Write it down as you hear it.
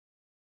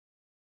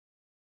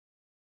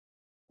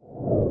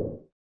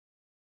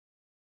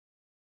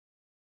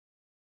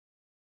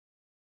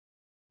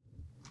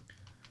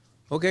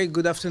Okay,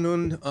 good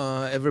afternoon,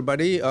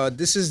 everybody.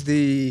 This is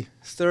the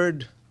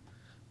third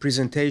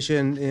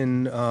presentation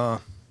in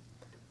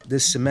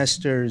this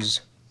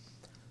semester's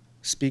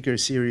speaker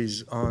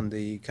series on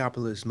the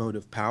capitalist mode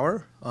of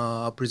power.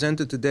 Our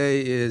presenter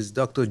today is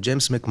Dr.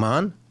 James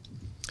McMahon.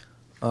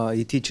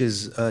 He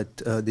teaches at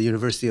the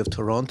University of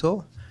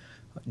Toronto.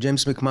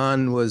 James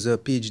McMahon was a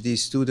PhD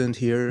student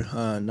here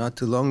not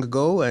too long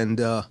ago,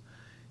 and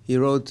he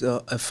wrote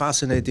a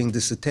fascinating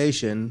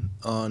dissertation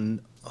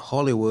on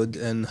Hollywood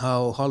and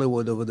how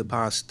Hollywood over the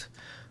past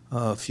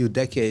few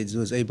decades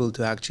was able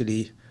to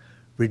actually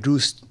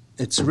reduce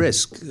its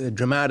risk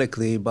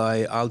dramatically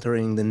by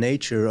altering the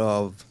nature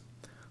of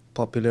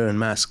popular and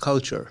mass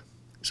culture.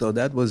 So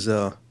that was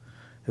a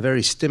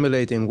very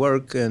stimulating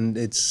work, and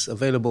it's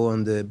available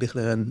on the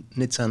Bichler and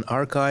Nitzan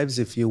archives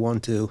if you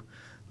want to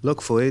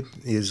look for it.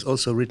 He's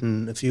also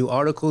written a few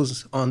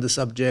articles on the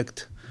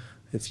subject.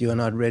 If you are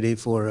not ready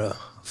for a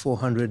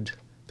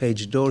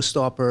 400-page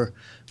doorstopper,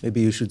 maybe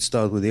you should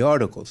start with the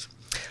articles.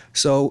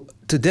 So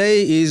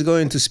today he's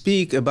going to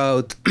speak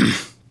about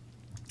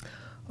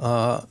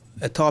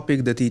a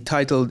topic that he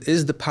titled,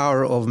 "Is the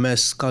Power of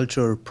Mass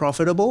Culture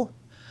Profitable?"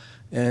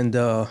 And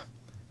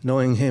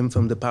knowing him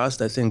from the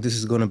past, I think this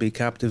is going to be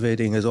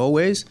captivating as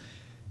always.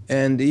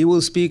 And he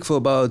will speak for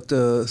about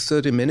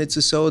 30 minutes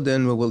or so,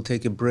 then we will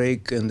take a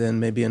break, and then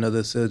maybe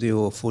another 30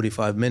 or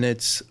 45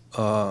 minutes.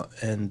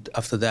 And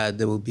after that,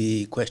 there will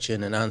be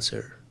question and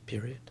answer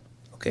period.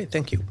 Okay,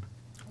 thank you.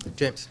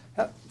 James.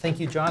 Thank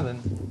you, Jonathan.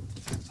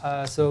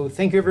 So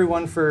thank you,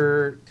 everyone,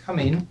 for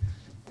coming.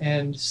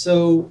 And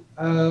so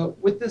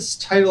with this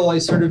title, I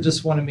sort of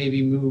just want to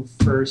maybe move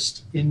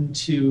first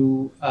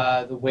into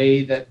the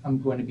way that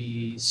I'm going to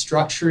be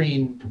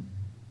structuring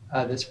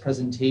this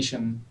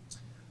presentation.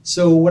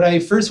 So what I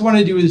first want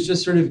to do is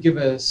just sort of give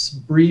a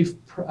brief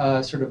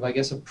sort of, I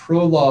guess, a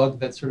prologue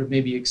that sort of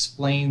maybe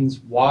explains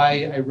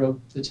why I wrote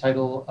the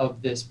title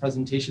of this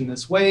presentation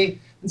this way,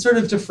 and sort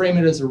of to frame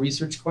it as a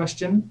research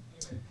question.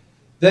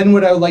 Then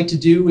what I would like to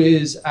do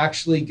is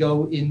actually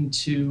go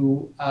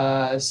into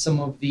some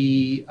of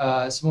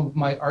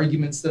my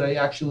arguments that I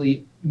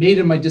actually made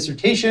in my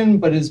dissertation,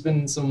 but has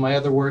been some of my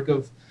other work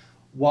of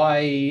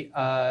why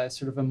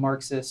sort of a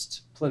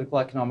Marxist political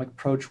economic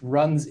approach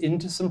runs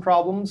into some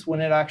problems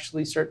when it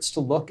actually starts to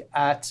look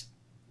at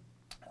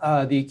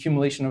the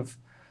accumulation of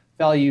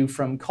value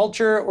from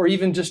culture, or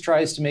even just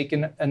tries to make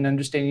an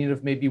understanding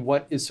of maybe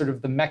what is sort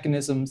of the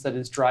mechanisms that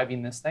is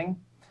driving this thing.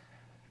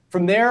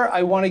 From there,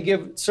 I want to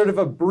give sort of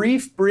a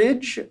brief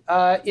bridge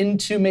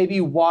into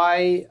maybe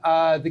why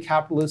the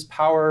capitalist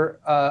power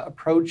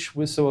approach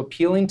was so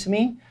appealing to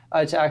me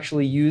to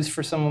actually use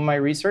for some of my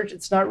research.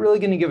 It's not really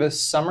going to give a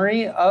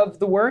summary of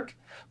the work,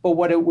 but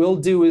what it will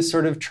do is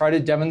sort of try to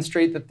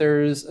demonstrate that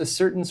there's a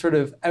certain sort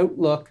of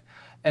outlook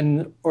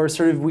or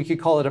sort of, we could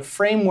call it a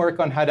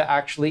framework on how to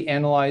actually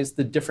analyze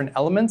the different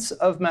elements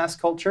of mass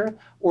culture,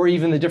 or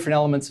even the different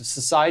elements of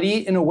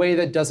society, in a way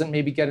that doesn't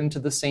maybe get into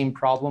the same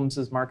problems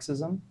as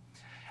Marxism.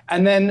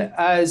 And then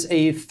as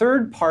a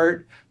third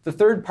part, the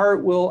third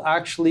part will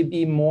actually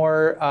be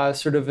more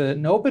sort of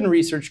an open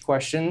research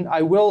question.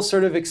 I will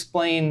sort of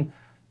explain,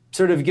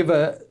 sort of give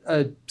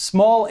a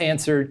small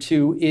answer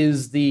to,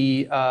 is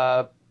the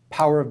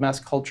power of mass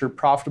culture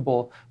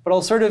profitable? But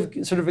I'll sort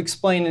of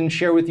explain and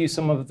share with you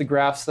some of the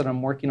graphs that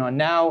I'm working on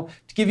now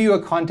to give you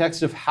a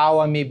context of how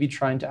I may be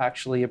trying to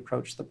actually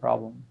approach the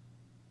problem.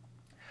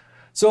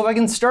 So if I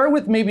can start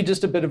with maybe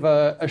just a bit of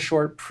a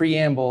short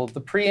preamble. The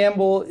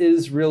preamble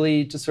is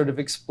really to sort of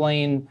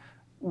explain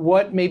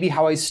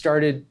how I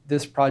started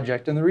this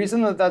project. And the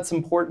reason that that's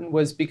important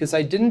was because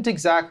I didn't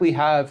exactly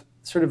have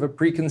sort of a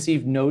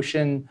preconceived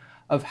notion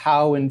of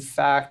how, in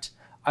fact,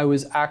 I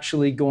was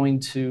actually going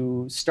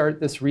to start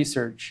this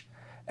research.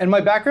 And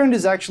my background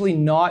is actually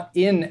not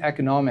in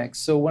economics.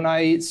 So when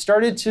I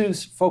started to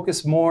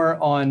focus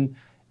more on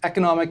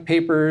economic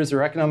papers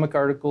or economic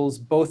articles,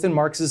 both in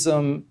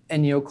Marxism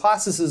and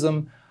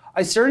neoclassicism,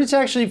 I started to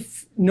actually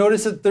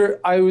notice that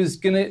I was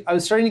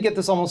starting to get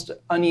this almost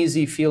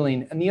uneasy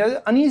feeling. And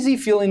the uneasy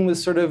feeling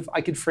was sort of,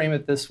 I could frame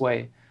it this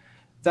way,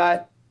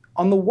 that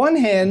on the one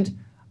hand,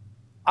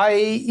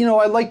 I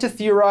like to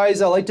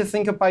theorize, I like to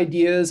think up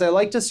ideas, I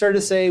like to start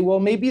to say,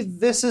 well, maybe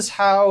this is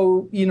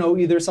how,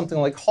 either something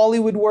like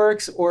Hollywood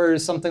works, or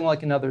something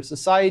like another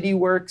society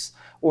works,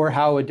 or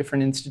how a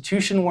different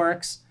institution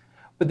works.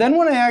 But then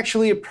when I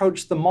actually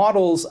approached the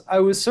models, I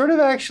was sort of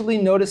actually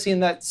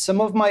noticing that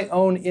some of my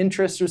own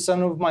interests or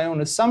some of my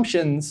own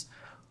assumptions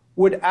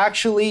would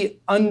actually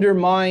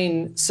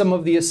undermine some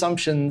of the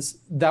assumptions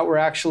that were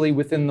actually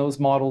within those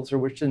models or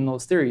within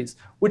those theories,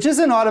 which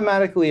isn't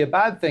automatically a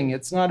bad thing.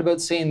 It's not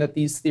about saying that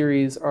these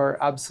theories are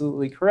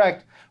absolutely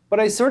correct. But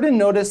I sort of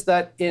noticed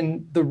that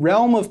in the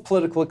realm of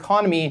political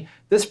economy,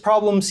 this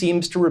problem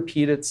seems to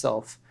repeat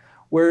itself,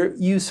 where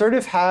you sort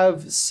of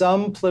have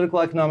some political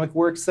economic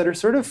works that are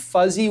sort of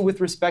fuzzy with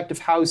respect of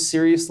how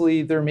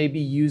seriously they're maybe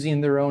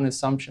using their own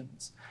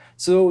assumptions.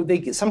 So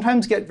they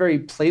sometimes get very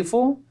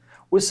playful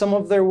with some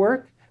of their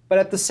work, but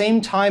at the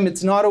same time,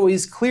 it's not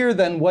always clear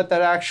then what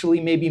that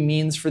actually maybe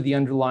means for the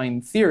underlying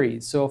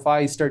theories. So if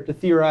I start to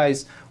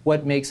theorize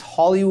what makes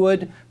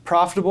Hollywood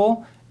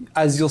profitable,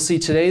 as you'll see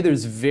today,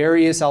 there's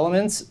various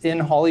elements in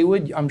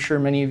Hollywood. I'm sure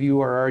many of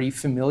you are already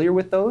familiar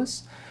with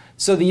those.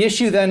 So the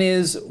issue then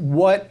is,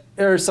 what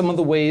are some of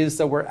the ways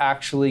that we're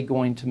actually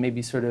going to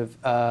maybe sort of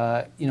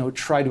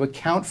try to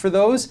account for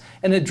those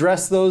and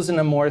address those in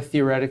a more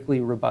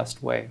theoretically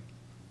robust way?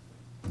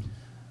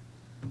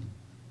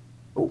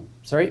 Oh,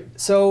 sorry.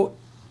 So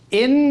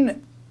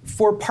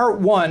for part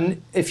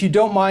one, if you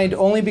don't mind,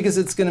 only because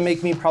it's going to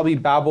make me probably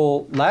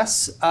babble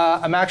less,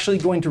 I'm actually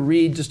going to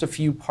read just a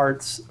few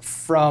parts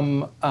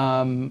from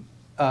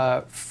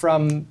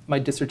my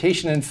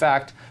dissertation, in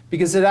fact,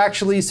 because it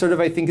actually sort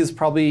of, I think, is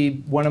probably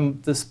one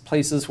of the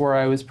places where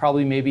I was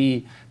probably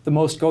maybe the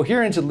most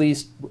coherent, at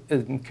least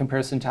in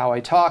comparison to how I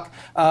talk,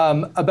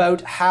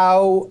 about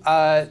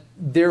how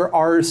there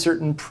are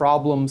certain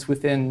problems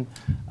within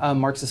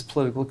Marxist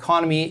political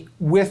economy,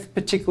 with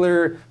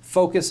particular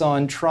focus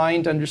on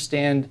trying to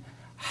understand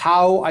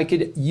how I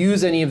could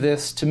use any of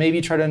this to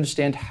maybe try to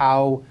understand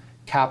how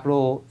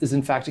capital is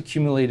in fact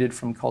accumulated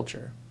from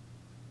culture.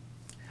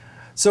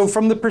 So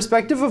from the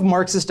perspective of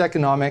Marxist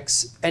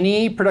economics,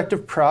 any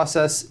productive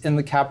process in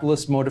the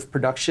capitalist mode of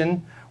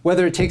production,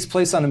 whether it takes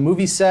place on a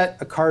movie set,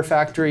 a car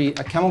factory,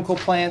 a chemical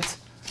plant,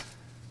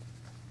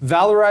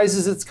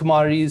 valorizes its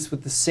commodities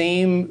with the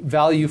same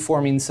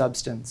value-forming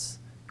substance.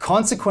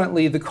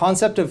 Consequently, the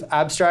concept of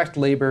abstract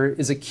labor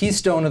is a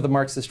keystone of the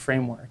Marxist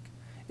framework.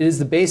 It is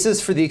the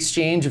basis for the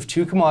exchange of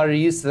two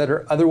commodities that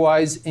are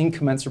otherwise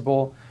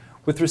incommensurable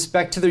with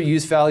respect to their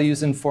use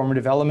values and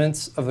formative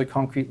elements of the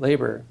concrete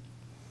labor.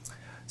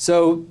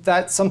 So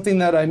that's something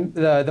that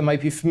that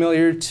might be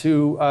familiar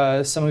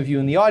to some of you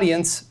in the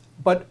audience.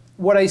 But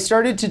what I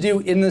started to do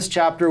in this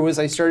chapter was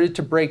I started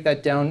to break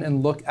that down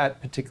and look at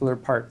particular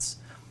parts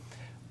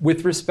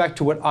with respect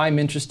to what I'm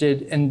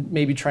interested in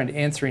maybe trying to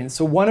answer.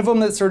 So one of them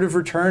that sort of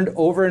returned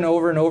over and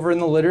over and over in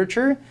the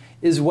literature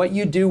is what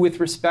you do with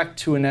respect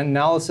to an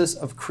analysis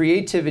of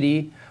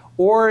creativity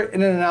or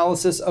an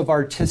analysis of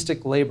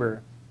artistic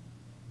labor.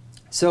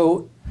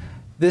 So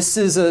this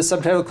is a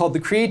subtitle called The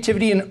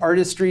Creativity and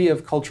Artistry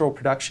of Cultural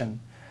Production.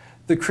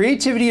 The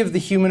creativity of the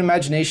human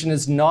imagination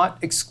is not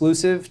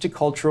exclusive to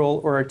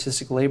cultural or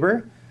artistic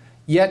labor.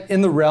 Yet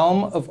in the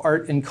realm of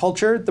art and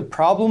culture, the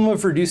problem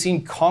of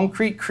reducing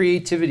concrete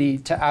creativity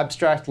to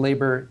abstract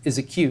labor is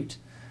acute.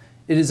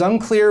 It is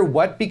unclear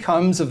what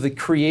becomes of the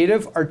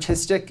creative,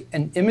 artistic,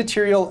 and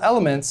immaterial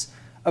elements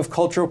of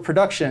cultural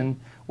production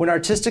when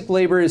artistic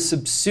labor is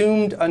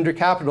subsumed under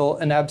capital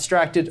and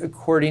abstracted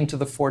according to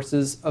the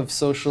forces of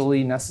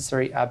socially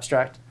necessary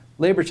abstract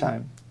labor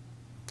time.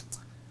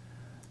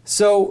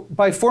 So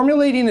by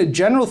formulating a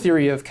general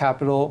theory of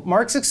capital,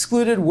 Marx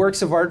excluded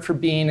works of art for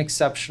being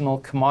exceptional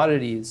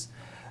commodities.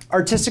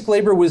 Artistic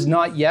labor was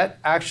not yet,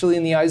 actually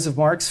in the eyes of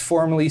Marx,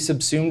 formally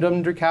subsumed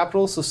under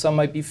capital, so some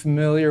might be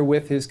familiar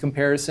with his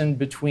comparison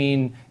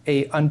between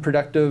an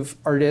unproductive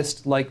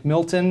artist like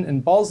Milton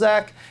and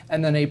Balzac,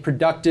 and then a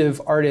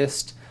productive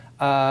artist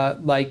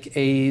like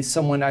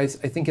someone, I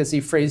think as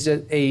he phrased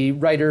it, a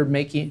writer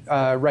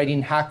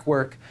writing hack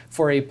work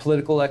for a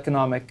political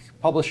economic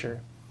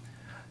publisher.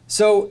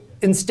 So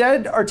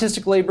instead,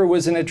 artistic labor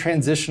was in a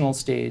transitional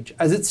stage,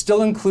 as it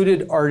still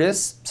included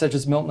artists, such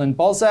as Milton and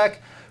Balzac,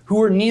 who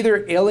were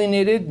neither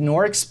alienated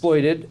nor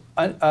exploited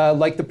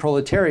like the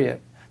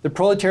proletariat. The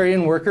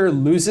proletarian worker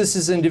loses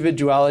his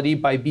individuality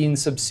by being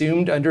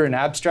subsumed under an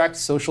abstract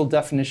social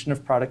definition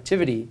of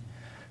productivity.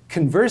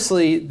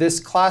 Conversely, this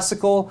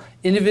classical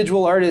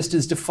individual artist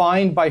is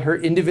defined by her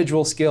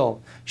individual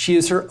skill. She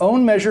is her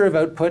own measure of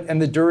output,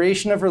 and the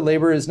duration of her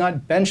labor is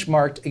not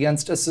benchmarked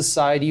against a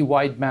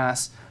society-wide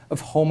mass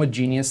of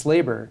homogeneous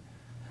labor.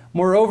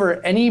 Moreover,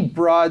 any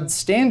broad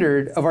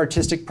standard of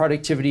artistic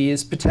productivity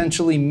is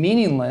potentially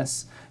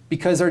meaningless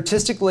because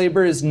artistic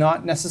labor is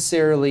not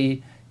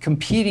necessarily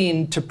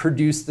competing to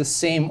produce the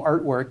same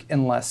artwork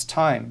in less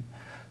time.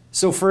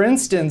 So for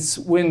instance,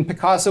 when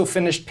Picasso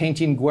finished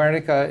painting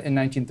Guernica in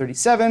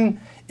 1937,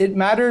 it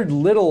mattered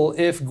little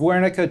if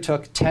Guernica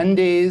took 10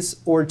 days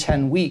or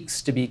 10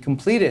 weeks to be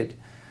completed.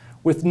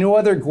 With no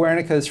other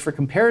Guernicas for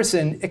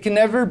comparison, it can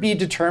never be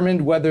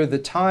determined whether the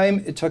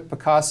time it took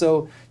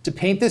Picasso to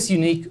paint this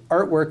unique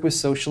artwork was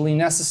socially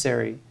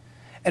necessary.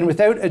 And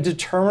without a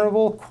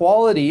determinable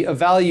quality of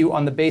value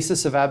on the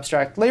basis of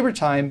abstract labor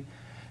time,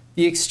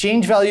 the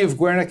exchange value of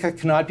Guernica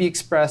cannot be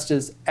expressed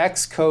as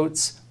X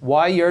coats,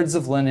 Y yards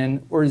of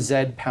linen, or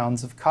Z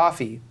pounds of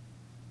coffee.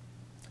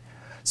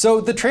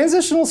 So the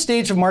transitional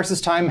stage of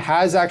Marxist time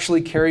has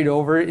actually carried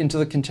over into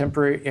the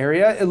contemporary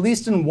era, at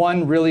least in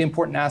one really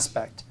important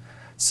aspect.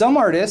 Some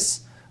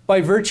artists, by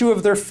virtue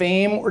of their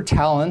fame or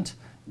talent,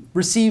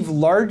 receive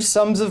large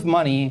sums of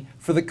money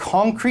for the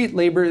concrete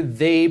labor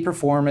they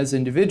perform as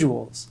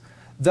individuals.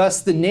 Thus,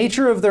 the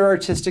nature of their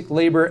artistic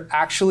labor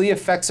actually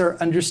affects our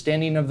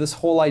understanding of this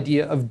whole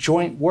idea of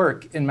joint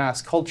work in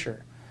mass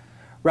culture.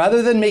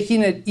 Rather than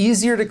making it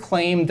easier to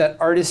claim that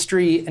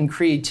artistry and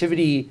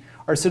creativity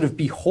are sort of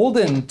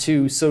beholden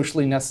to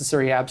socially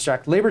necessary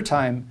abstract labor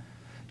time,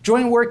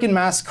 joint work in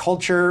mass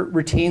culture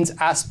retains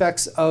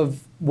aspects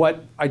of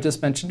what I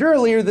just mentioned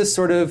earlier, this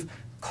sort of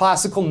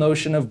classical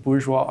notion of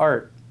bourgeois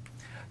art.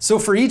 So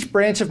for each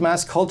branch of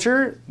mass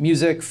culture,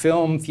 music,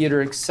 film,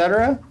 theater,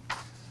 etc.,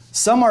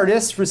 some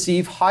artists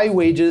receive high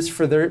wages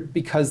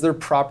because their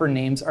proper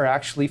names are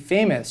actually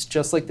famous,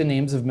 just like the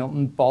names of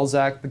Milton,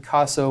 Balzac,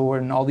 Picasso,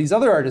 and all these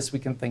other artists we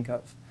can think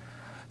of.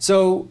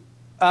 So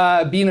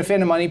being a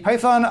fan of Monty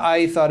Python,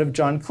 I thought of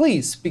John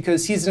Cleese,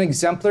 because he's an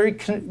exemplary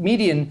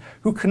comedian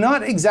who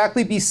cannot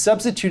exactly be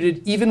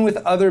substituted even with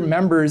other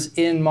members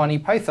in Monty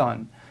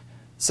Python,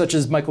 such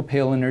as Michael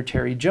Palin or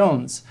Terry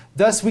Jones.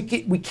 Thus, we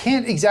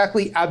can't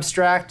exactly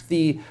abstract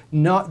the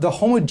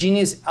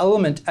homogeneous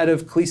element out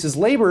of Cleese's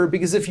labor,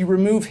 because if you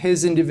remove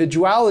his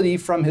individuality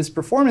from his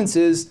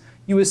performances,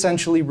 you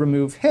essentially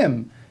remove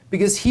him,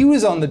 because he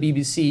was on the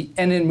BBC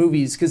and in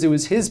movies, because it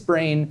was his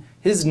brain,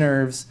 his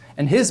nerves,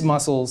 and his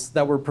muscles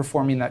that were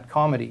performing that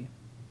comedy.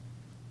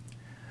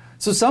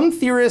 So some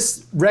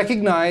theorists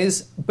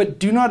recognize, but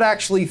do not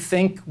actually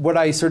think what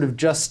I sort of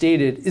just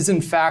stated is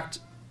in fact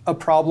a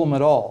problem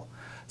at all.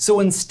 So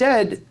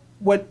instead,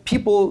 what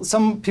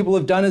some people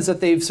have done is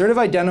that they've sort of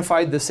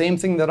identified the same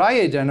thing that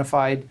I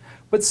identified,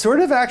 but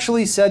sort of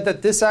actually said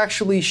that this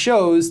actually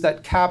shows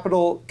that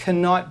capital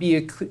cannot be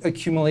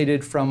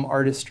accumulated from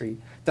artistry,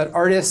 that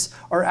artists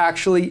are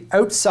actually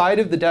outside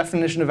of the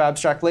definition of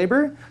abstract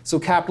labor, so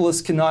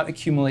capitalists cannot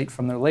accumulate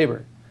from their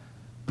labor.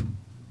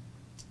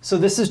 So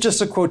this is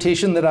just a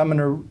quotation that I'm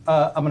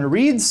gonna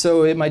read,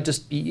 so it might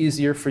just be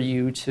easier for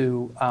you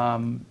to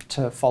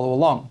follow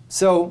along.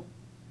 So,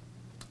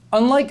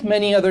 unlike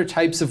many other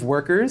types of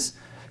workers,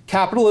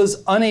 capital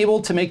is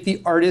unable to make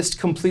the artist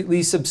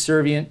completely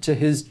subservient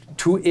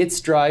to its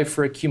drive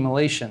for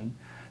accumulation.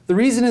 The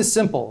reason is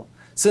simple.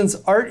 Since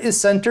art is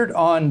centered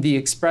on the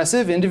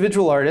expressive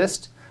individual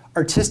artist,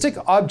 artistic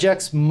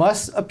objects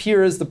must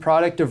appear as the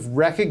product of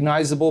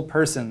recognizable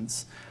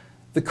persons.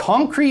 The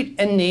concrete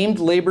and named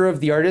labor of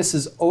the artist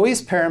is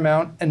always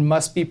paramount and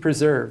must be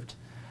preserved.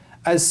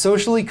 As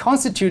socially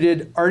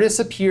constituted, artists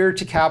appear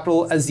to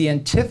capital as the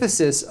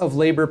antithesis of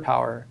labor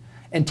power,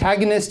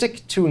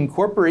 antagonistic to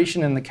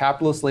incorporation in the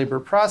capitalist labor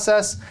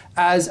process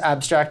as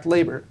abstract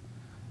labor.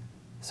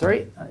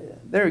 Sorry,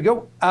 there we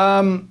go.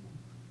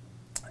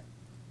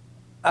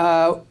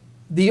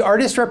 The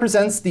artist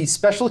represents the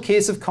special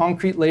case of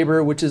concrete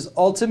labor, which is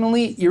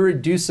ultimately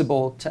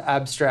irreducible to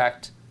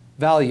abstract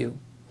value.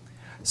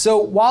 So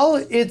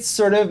while it's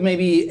sort of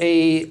maybe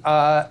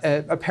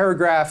a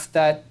paragraph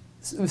that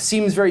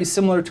seems very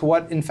similar to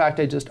what, in fact,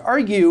 I just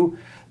argue,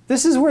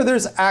 this is where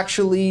there's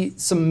actually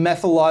some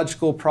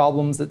methodological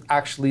problems that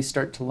actually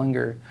start to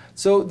linger.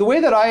 So the way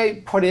that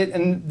I put it,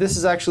 and this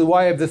is actually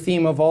why I have the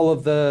theme of all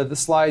of the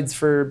slides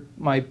for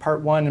my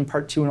part 1 and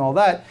part 2 and all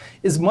that,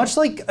 is much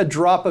like a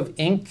drop of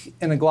ink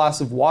in a glass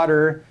of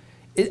water,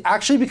 it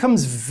actually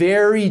becomes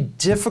very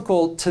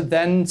difficult to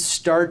then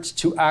start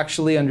to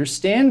actually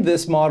understand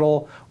this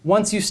model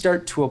once you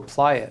start to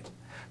apply it.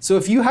 So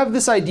if you have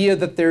this idea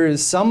that there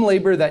is some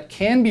labor that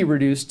can be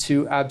reduced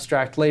to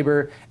abstract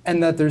labor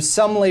and that there's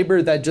some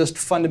labor that just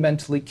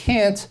fundamentally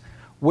can't,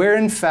 where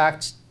in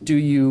fact do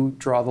you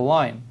draw the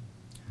line?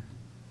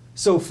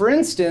 So for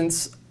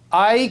instance,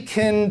 I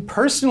can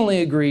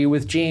personally agree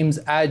with James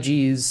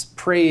Agee's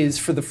praise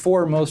for the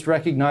 4 most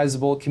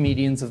recognizable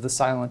comedians of the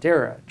silent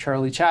era: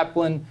 Charlie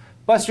Chaplin,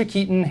 Buster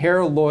Keaton,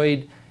 Harold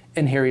Lloyd,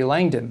 and Harry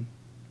Langdon.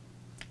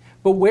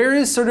 But where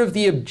is sort of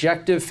the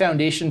objective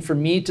foundation for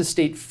me to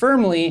state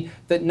firmly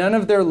that none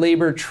of their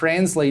labor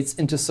translates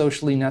into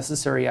socially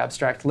necessary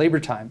abstract labor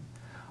time?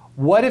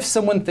 What if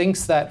someone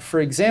thinks that, for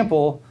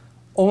example,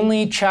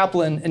 only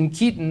Chaplin and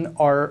Keaton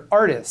are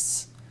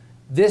artists?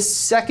 This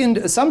second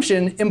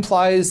assumption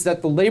implies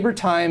that the labor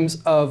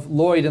times of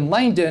Lloyd and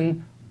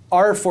Langdon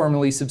are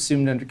formally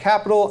subsumed under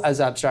capital as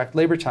abstract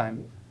labor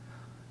time.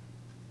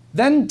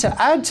 Then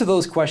to add to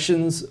those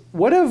questions,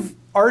 what if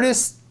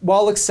artists,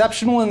 while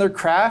exceptional in their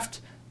craft,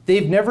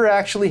 they've never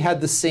actually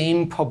had the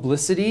same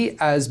publicity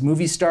as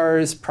movie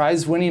stars,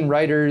 prize-winning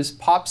writers,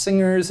 pop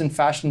singers, and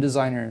fashion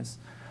designers?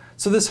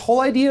 So this whole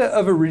idea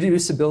of a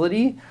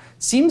reducibility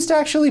seems to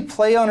actually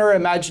play on our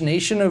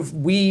imagination of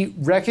we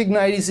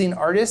recognizing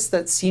artists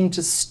that seem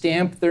to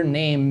stamp their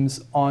names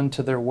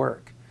onto their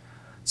work.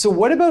 So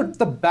what about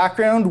the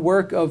background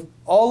work of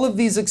all of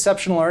these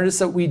exceptional artists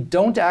that we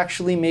don't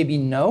actually maybe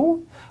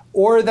know,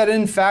 or that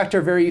in fact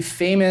are very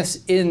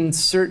famous in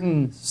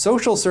certain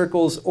social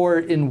circles or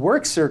in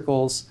work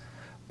circles,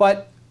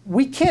 but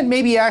we can't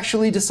maybe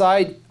actually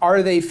decide,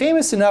 are they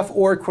famous enough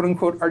or quote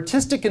unquote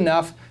artistic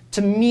enough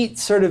to meet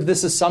sort of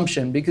this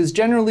assumption? Because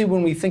generally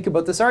when we think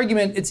about this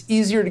argument, it's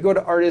easier to go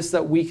to artists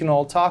that we can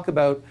all talk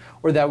about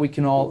or that we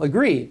can all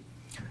agree.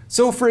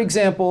 So for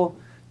example,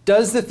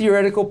 does the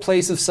theoretical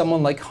place of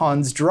someone like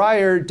Hans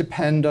Dreyer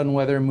depend on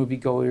whether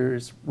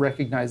moviegoers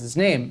recognize his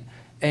name?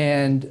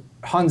 And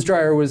Hans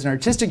Dreyer was an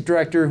artistic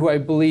director who I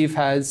believe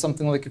has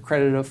something like a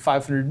credit of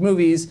 500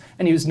 movies,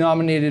 and he was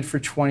nominated for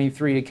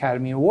 23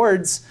 Academy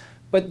Awards.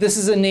 but this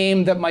is a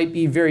name that might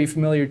be very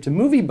familiar to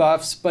movie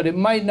buffs, but it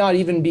might not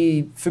even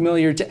be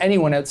familiar to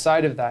anyone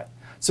outside of that.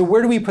 So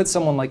where do we put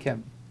someone like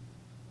him?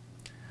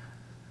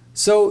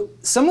 So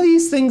some of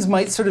these things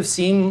might sort of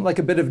seem like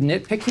a bit of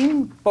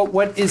nitpicking, but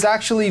what is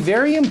actually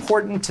very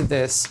important to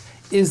this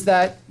is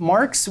that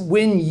Marx,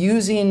 when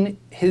using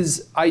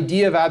his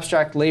idea of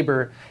abstract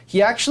labor,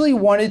 he actually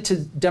wanted to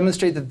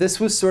demonstrate that this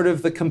was sort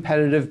of the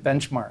competitive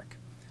benchmark.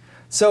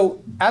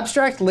 So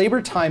abstract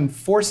labor time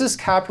forces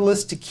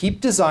capitalists to keep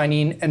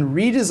designing and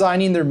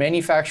redesigning their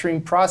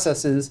manufacturing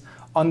processes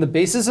on the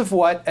basis of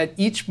what, at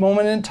each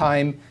moment in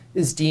time,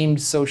 is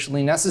deemed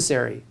socially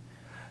necessary.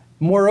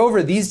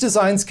 Moreover, these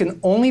designs can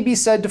only be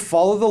said to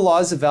follow the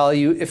laws of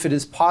value if it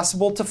is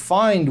possible to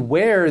find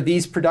where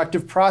these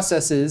productive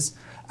processes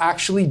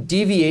actually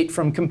deviate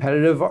from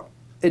competitive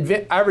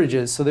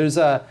averages. So there's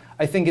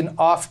I think an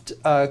oft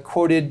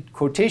quoted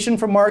quotation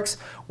from Marx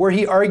where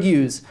he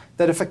argues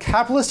that if a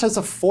capitalist has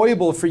a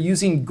foible for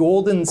using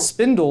golden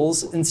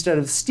spindles instead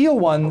of steel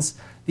ones,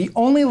 the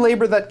only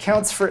labor that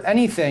counts for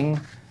anything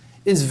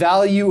is the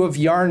value of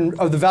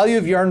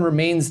yarn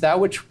remains that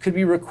which could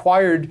be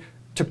required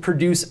to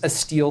produce a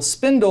steel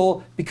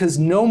spindle because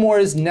no more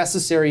is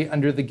necessary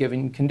under the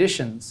given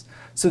conditions.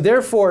 So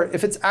therefore,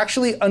 if it's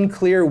actually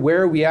unclear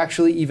where we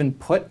actually even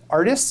put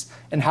artists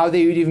and how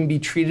they would even be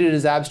treated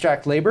as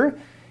abstract labor,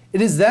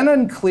 it is then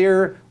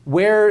unclear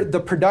where the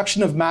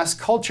production of mass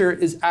culture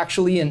is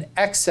actually in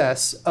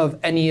excess of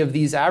any of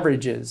these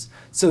averages.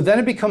 So then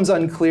it becomes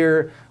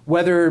unclear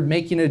whether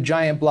making a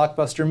giant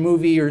blockbuster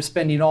movie or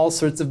spending all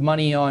sorts of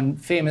money on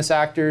famous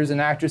actors and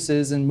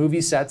actresses and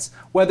movie sets,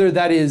 whether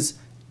that is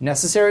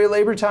necessary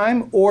labor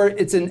time or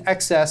it's in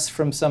excess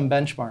from some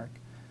benchmark.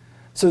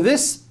 So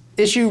this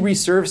issue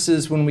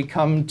resurfaces when we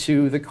come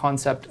to the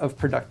concept of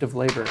productive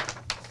labor.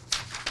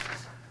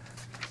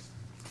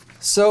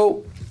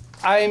 So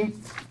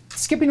I'm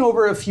skipping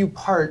over a few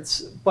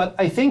parts, but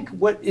I think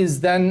what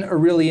is then a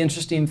really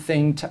interesting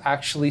thing to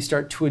actually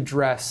start to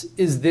address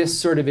is this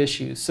sort of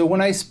issue. So when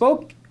I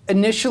spoke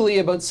initially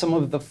about some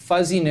of the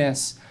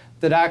fuzziness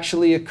that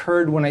actually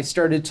occurred when I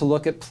started to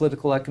look at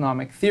political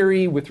economic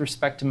theory with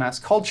respect to mass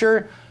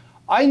culture,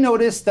 I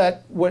noticed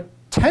that what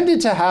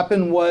tended to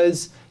happen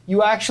was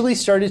you actually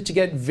started to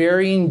get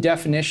varying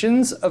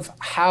definitions of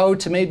how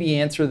to maybe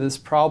answer this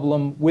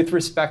problem with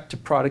respect to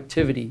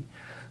productivity.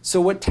 So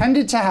what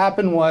tended to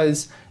happen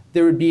was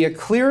there would be a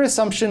clear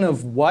assumption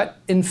of what,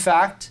 in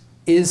fact,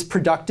 is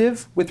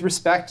productive with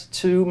respect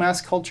to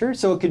mass culture.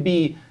 So it could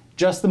be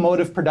just the mode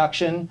of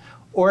production,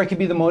 or it could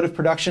be the mode of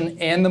production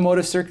and the mode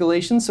of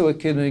circulation. So it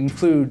could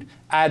include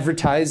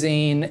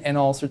advertising and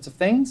all sorts of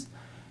things.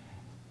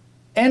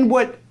 And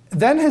what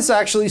then has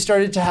actually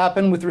started to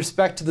happen with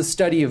respect to the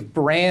study of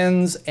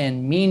brands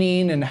and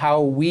meaning and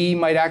how we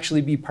might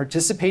actually be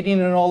participating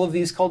in all of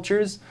these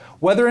cultures,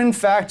 whether in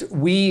fact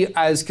we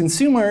as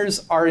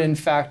consumers are in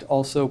fact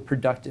also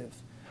productive.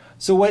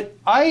 So what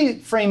I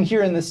frame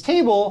here in this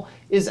table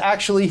is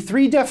actually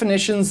three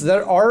definitions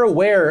that are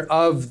aware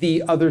of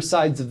the other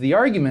sides of the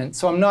argument.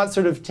 So I'm not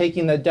sort of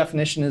taking that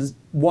definition as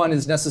one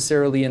is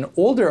necessarily an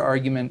older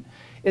argument.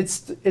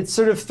 It's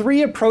sort of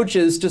three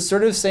approaches to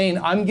sort of saying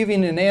I'm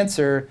giving an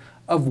answer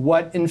of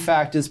what in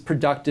fact is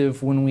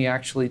productive when we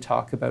actually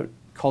talk about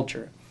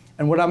culture.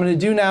 And what I'm going to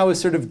do now is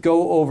sort of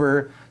go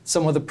over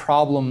some of the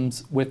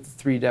problems with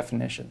three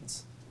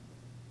definitions.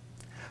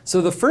 So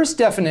the first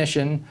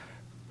definition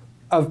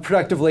of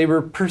productive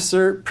labor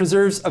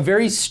preserves a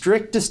very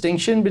strict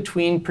distinction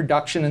between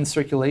production and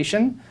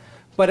circulation,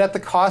 but at the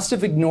cost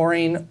of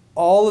ignoring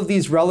all of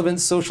these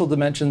relevant social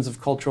dimensions of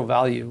cultural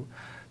value.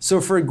 So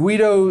for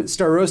Guido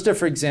Starosta,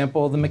 for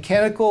example, the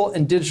mechanical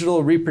and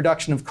digital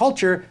reproduction of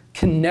culture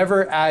can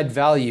never add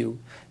value.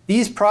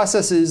 These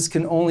processes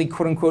can only,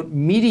 quote unquote,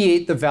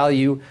 mediate the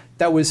value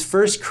that was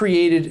first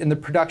created in the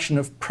production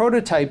of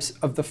prototypes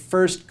of the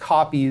first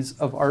copies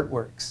of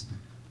artworks.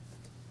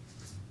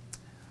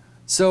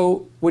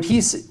 So what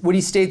he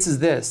states is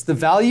this: the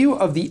value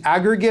of the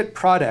aggregate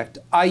product,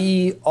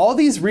 i.e. all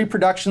these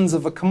reproductions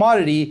of a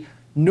commodity,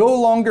 no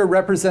longer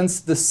represents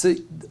the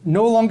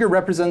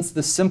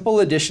simple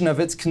addition of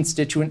its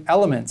constituent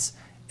elements.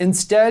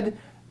 Instead,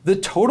 the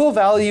total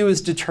value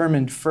is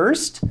determined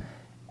first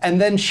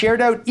and then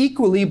shared out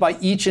equally by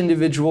each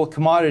individual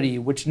commodity,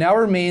 which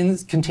now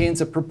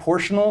contains a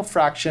proportional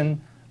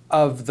fraction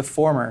of the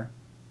former.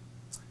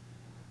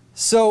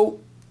 So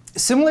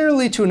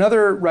similarly to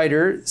another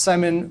writer,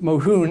 Simon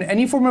Mohun,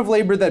 any form of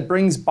labor that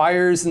brings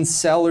buyers and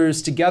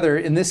sellers together,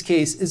 in this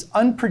case, is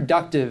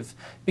unproductive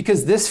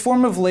because this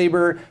form of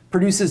labor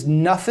produces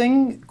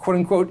nothing, quote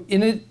unquote,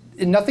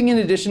 nothing in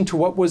addition to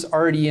what was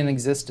already in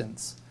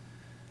existence.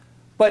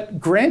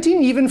 But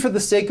granting, even for the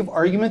sake of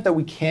argument, that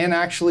we can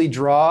actually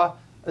draw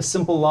a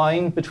simple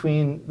line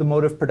between the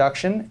mode of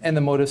production and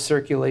the mode of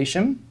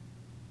circulation,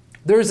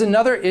 there's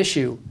another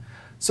issue.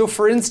 So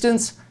for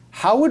instance,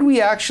 how would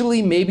we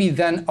actually maybe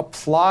then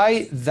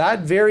apply that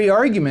very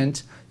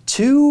argument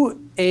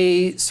to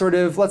a sort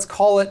of, let's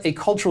call it a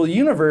cultural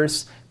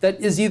universe that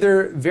is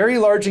either very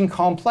large and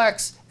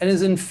complex and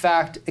is in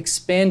fact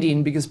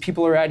expanding because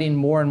people are adding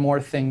more and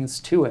more things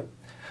to it.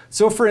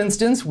 So for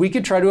instance, we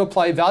could try to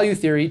apply value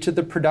theory to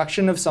the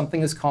production of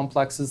something as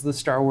complex as the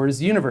Star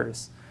Wars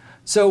universe.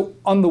 So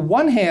on the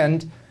one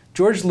hand,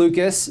 George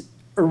Lucas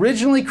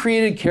originally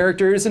created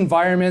characters,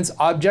 environments,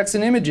 objects,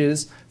 and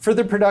images for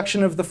the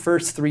production of the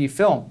first 3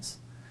 films.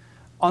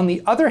 On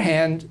the other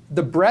hand,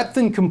 the breadth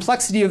and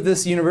complexity of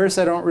this universe,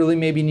 I don't really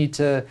maybe need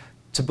to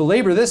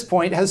belabor this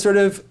point, has sort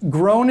of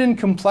grown in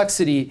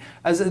complexity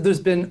as there's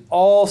been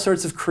all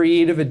sorts of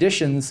creative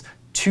additions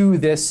to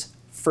this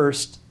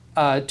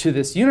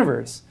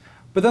universe.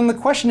 But then the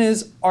question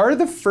is, are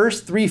the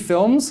first 3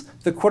 films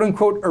the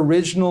quote-unquote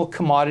original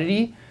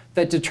commodity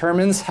that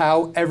determines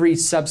how every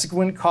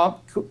subsequent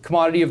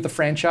commodity of the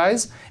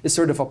franchise is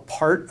sort of a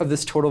part of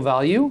this total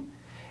value?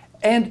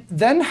 And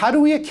then how do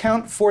we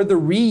account for the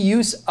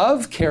reuse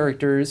of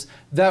characters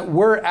that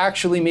were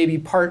actually maybe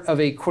part of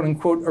a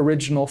quote-unquote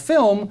original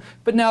film,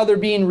 but now they're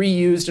being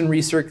reused and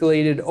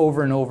recirculated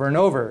over and over and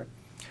over?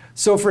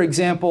 So for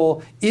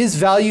example, is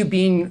value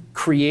being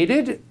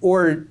created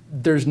or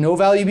there's no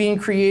value being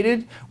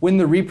created when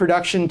the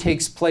reproduction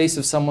takes place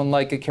of someone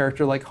like a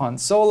character like Han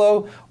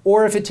Solo,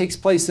 or if it takes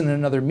place in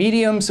another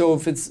medium, so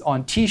if it's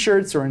on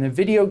t-shirts or in a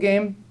video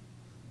game?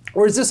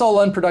 Or is this all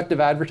unproductive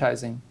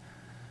advertising?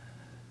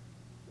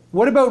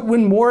 What about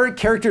when more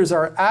characters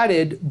are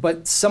added,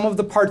 but some of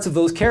the parts of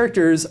those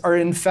characters are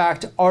in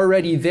fact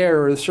already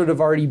there, or sort of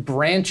already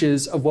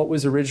branches of what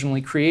was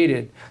originally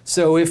created?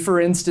 So if, for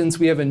instance,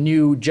 we have a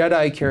new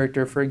Jedi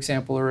character, for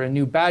example, or a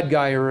new bad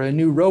guy, or a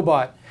new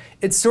robot,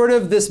 it's sort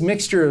of this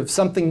mixture of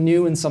something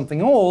new and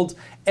something old.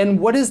 And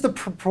what is the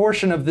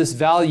proportion of this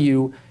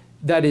value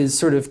that is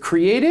sort of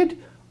created?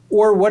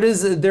 Or what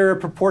is there a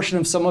proportion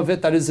of some of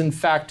it that is in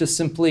fact just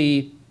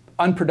simply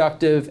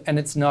unproductive, and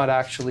it's not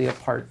actually a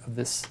part of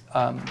this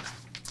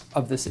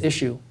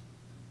issue?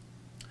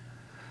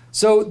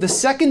 So the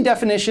second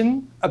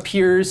definition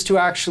appears to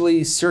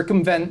actually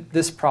circumvent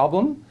this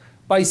problem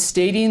by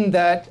stating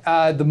that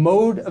the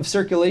mode of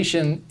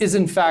circulation is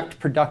in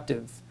fact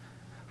productive.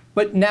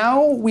 But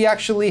now we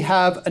actually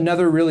have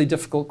another really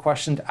difficult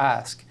question to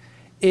ask,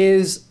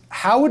 is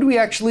how would we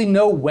actually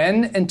know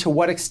when and to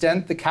what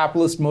extent the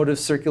capitalist mode of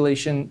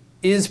circulation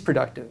is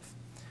productive?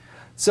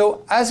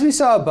 So as we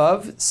saw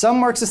above, some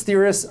Marxist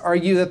theorists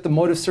argue that the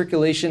mode of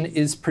circulation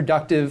is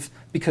productive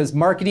because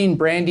marketing,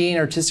 branding,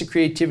 artistic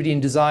creativity,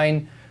 and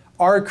design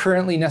are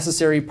currently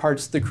necessary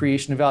parts of the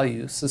creation of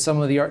value. So some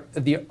of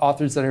the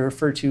authors that I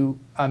refer to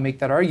make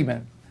that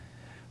argument.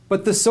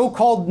 But the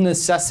so-called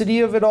necessity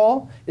of it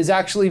all is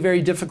actually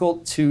very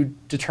difficult to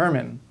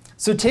determine.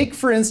 So take,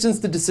 for instance,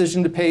 the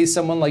decision to pay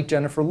someone like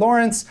Jennifer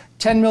Lawrence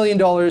 $10 million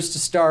to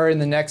star in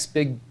the next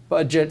big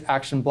budget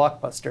action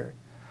blockbuster.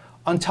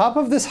 On top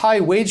of this high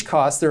wage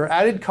cost, there are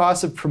added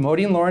costs of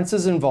promoting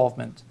Lawrence's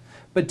involvement.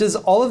 But does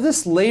all of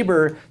this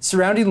labor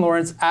surrounding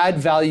Lawrence add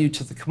value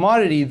to the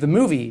commodity, the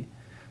movie?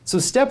 So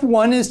step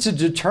 1 is to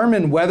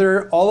determine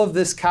whether all of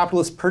this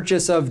capitalist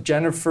purchase of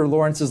Jennifer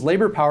Lawrence's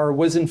labor power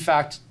was in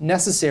fact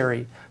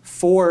necessary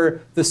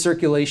for the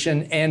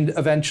circulation and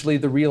eventually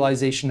the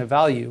realization of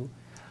value.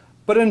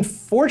 But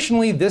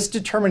unfortunately, this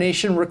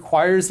determination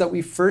requires that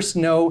we first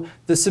know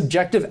the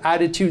subjective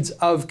attitudes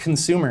of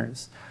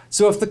consumers.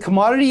 So if the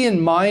commodity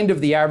in mind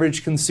of the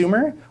average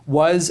consumer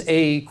was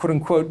a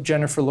quote-unquote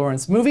Jennifer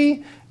Lawrence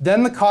movie,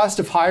 then the cost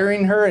of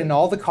hiring her and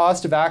all the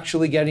cost of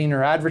actually getting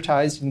her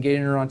advertised and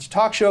getting her onto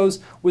talk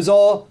shows was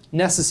all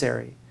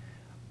necessary.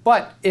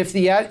 But if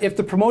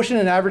the promotion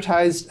and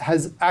advertised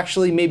has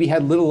actually maybe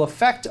had little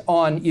effect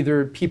on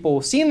either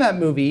people seeing that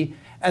movie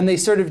and they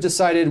sort of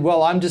decided,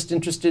 well, I'm just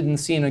interested in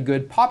seeing a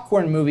good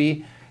popcorn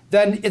movie,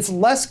 then it's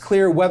less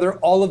clear whether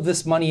all of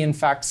this money in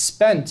fact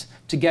spent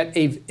to get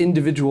an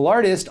individual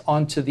artist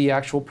onto the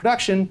actual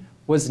production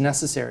was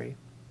necessary.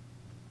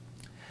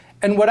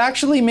 And what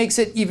actually makes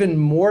it even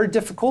more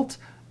difficult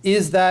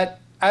is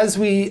that as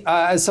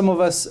some of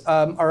us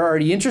are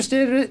already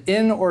interested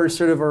in or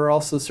sort of are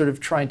also sort of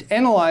trying to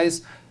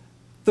analyze,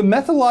 the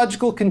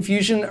methodological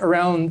confusion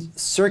around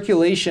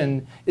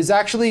circulation is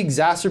actually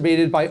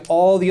exacerbated by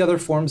all the other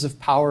forms of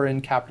power in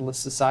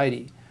capitalist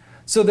society.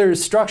 So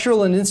there's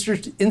structural and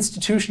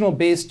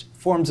institutional-based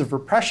forms of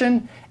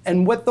repression,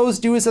 and what those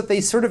do is that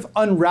they sort of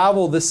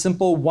unravel the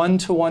simple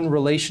one-to-one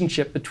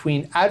relationship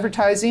between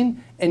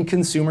advertising and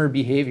consumer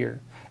behavior,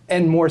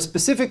 and more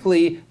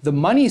specifically, the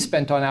money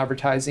spent on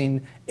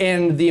advertising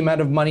and the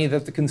amount of money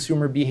that the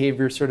consumer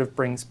behavior sort of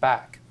brings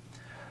back.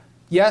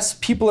 Yes,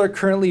 people are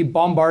currently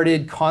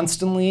bombarded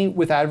constantly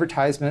with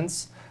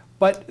advertisements,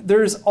 but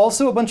there's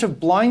also a bunch of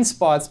blind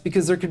spots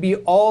because there could be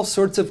all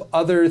sorts of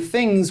other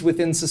things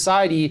within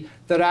society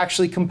that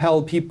actually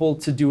compel people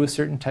to do a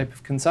certain type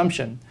of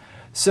consumption.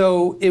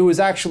 So it was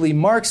actually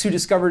Marx who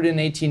discovered in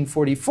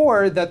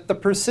 1844 that the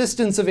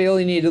persistence of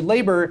alienated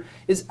labor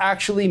is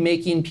actually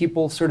making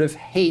people sort of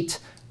hate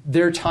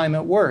their time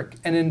at work.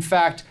 And in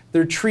fact,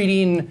 they're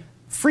treating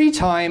free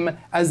time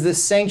as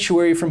this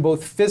sanctuary from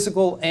both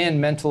physical and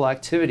mental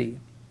activity.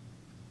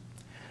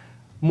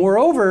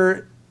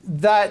 Moreover,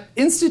 that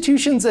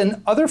institutions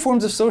and other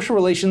forms of social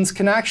relations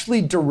can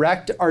actually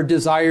direct our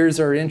desires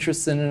or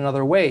interests in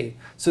another way.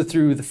 So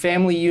through the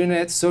family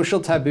unit,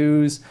 social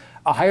taboos,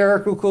 a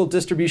hierarchical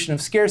distribution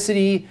of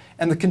scarcity,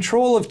 and the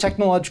control of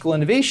technological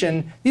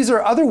innovation, these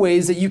are other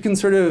ways that you can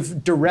sort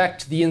of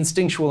direct the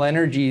instinctual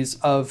energies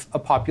of a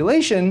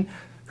population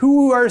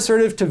who are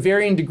sort of to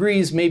varying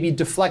degrees maybe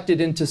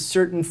deflected into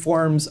certain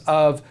forms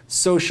of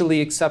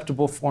socially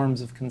acceptable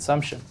forms of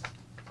consumption.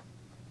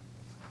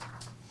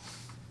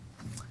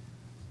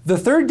 The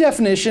third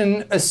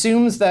definition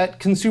assumes that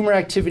consumer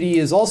activity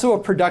is also a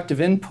productive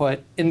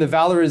input in the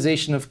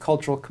valorization of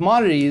cultural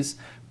commodities,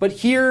 but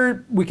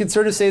here we could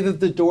sort of say that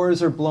the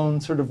doors are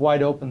blown sort of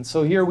wide open.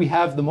 So here we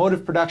have the mode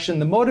of production,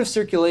 the mode of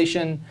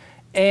circulation,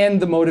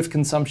 and the mode of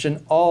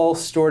consumption all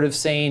sort of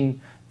saying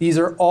these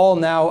are all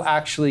now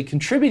actually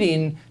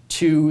contributing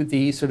to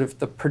the sort of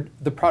the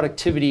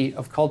productivity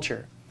of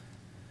culture.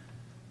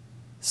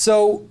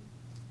 So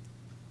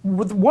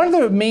one of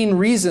the main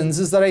reasons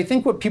is that I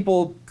think what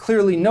people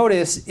clearly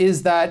notice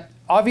is that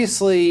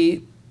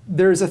obviously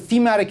there's a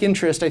thematic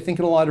interest, I think,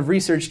 in a lot of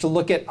research to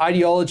look at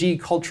ideology,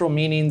 cultural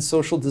meaning,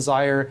 social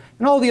desire,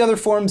 and all the other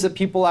forms that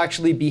people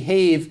actually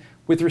behave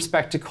with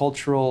respect to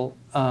cultural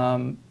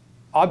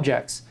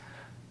objects.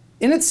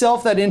 In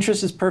itself, that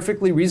interest is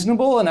perfectly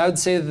reasonable, and I would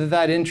say that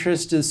that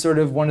interest is sort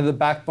of one of the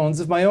backbones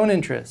of my own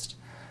interest.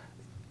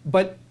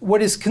 But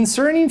what is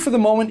concerning for the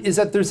moment is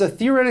that there's a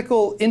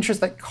theoretical interest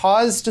that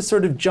caused to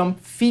sort of jump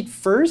feet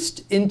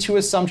first into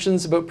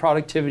assumptions about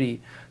productivity.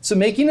 So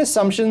making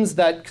assumptions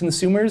that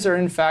consumers are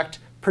in fact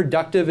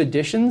productive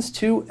additions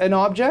to an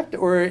object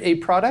or a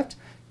product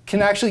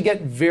can actually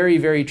get very,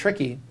 very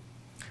tricky.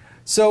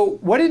 So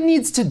what it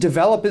needs to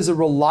develop is a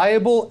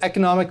reliable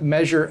economic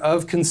measure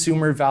of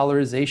consumer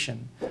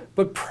valorization.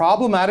 But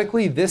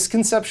problematically, this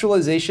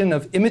conceptualization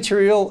of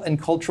immaterial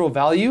and cultural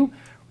value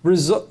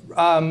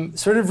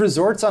sort of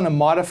resorts on a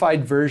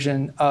modified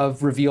version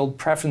of revealed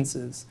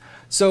preferences.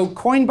 So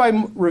coined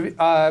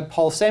by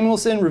Paul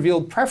Samuelson,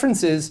 revealed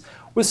preferences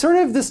was sort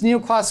of this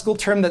neoclassical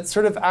term that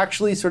sort of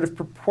actually sort of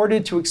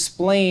purported to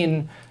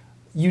explain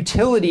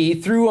utility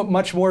through a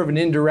much more of an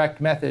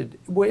indirect method.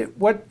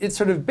 What it's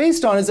sort of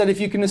based on is that if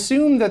you can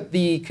assume that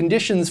the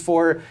conditions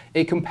for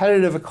a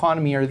competitive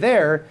economy are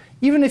there,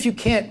 even if you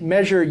can't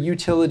measure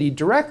utility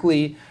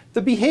directly,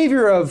 the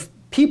behavior of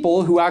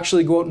people who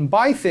actually go out and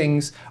buy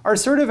things are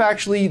sort of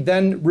actually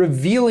then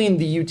revealing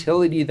the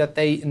utility that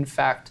they in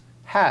fact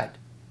had.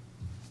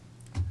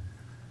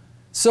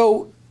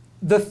 So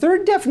the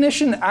third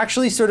definition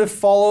actually sort of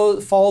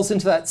falls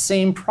into that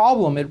same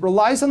problem. It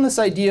relies on this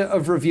idea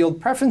of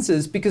revealed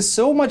preferences because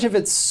so much of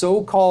its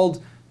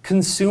so-called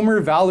consumer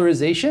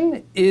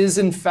valorization is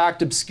in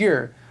fact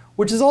obscure,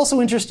 which is also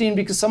interesting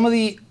because some of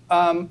the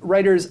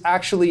writers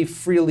actually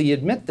freely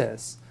admit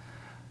this.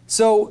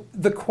 So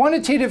the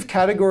quantitative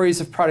categories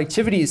of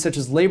productivity, such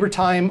as labor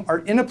time, are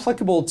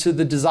inapplicable to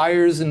the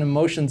desires and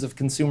emotions of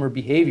consumer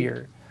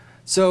behavior.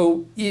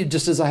 So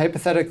just as a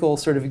hypothetical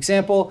sort of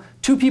example,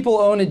 two people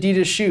own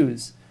Adidas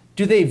shoes.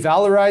 Do they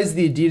valorize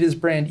the Adidas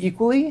brand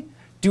equally?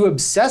 Do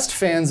obsessed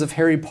fans of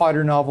Harry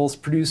Potter novels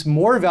produce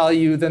more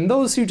value than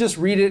those who just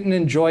read it and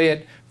enjoy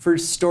it for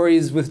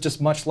stories with just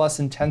much less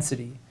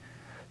intensity?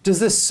 Does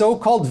this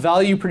so-called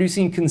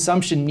value-producing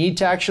consumption need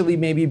to actually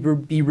maybe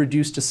be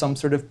reduced to some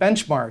sort of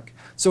benchmark?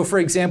 So for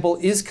example,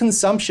 is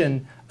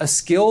consumption a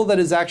skill that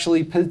is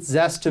actually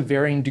possessed to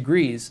varying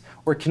degrees,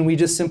 or can we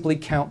just simply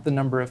count the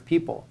number of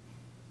people?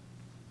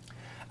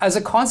 As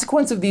a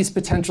consequence of these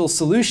potential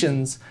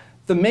solutions,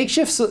 as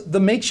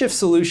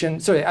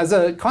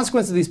a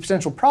consequence of these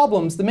potential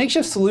problems, the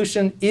makeshift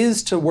solution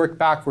is to work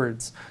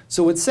backwards.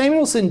 So what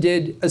Samuelson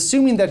did,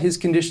 assuming that his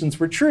conditions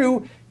were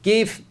true,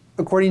 gave,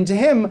 according to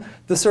him,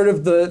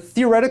 the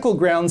theoretical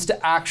grounds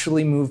to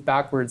actually move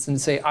backwards and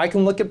say, I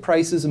can look at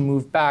prices and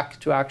move back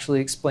to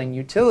actually explain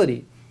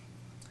utility.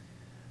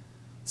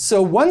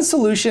 So one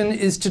solution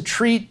is to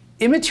treat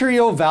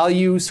immaterial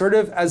value sort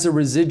of as a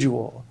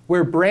residual,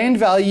 where brand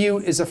value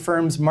is a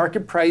firm's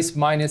market price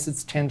minus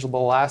its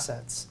tangible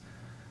assets.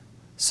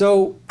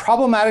 So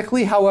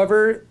problematically,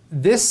 however,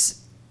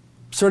 this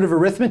sort of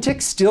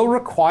arithmetic still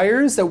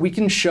requires that we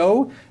can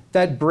show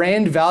that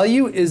brand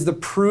value is the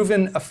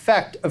proven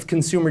effect of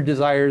consumer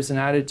desires and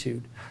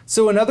attitude.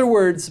 So in other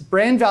words,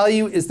 brand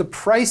value is the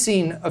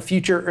pricing of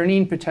future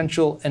earning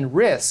potential and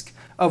risk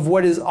of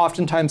what is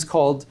oftentimes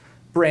called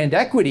brand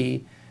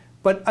equity.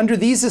 But under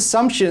these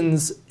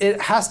assumptions,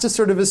 it has to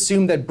sort of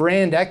assume that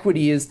brand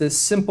equity is this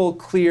simple,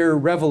 clear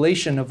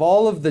revelation of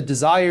all of the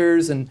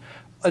desires and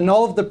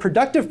all of the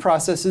productive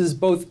processes,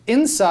 both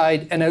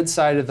inside and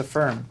outside of the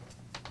firm.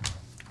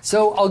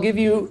 So I'll give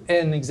you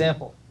an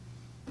example.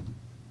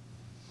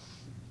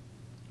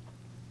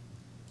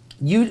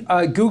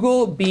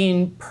 Google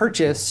being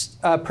purchasing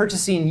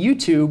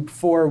YouTube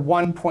for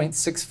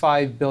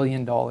 $1.65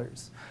 billion.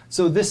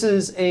 So this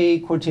is a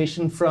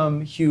quotation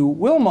from Hugh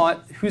Wilmot,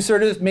 who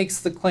sort of makes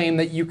the claim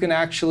that you can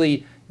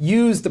actually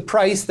use the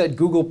price that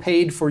Google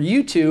paid for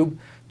YouTube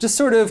just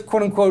sort of,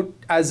 quote unquote,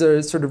 as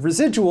a sort of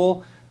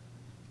residual,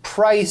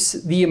 price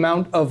the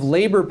amount of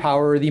labor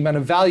power, or the amount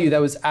of value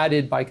that was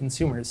added by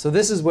consumers. So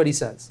this is what he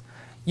says.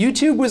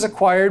 YouTube was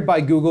acquired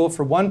by Google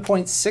for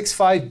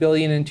 $1.65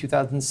 billion in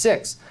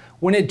 2006,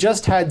 when it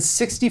just had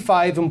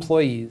 65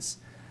 employees.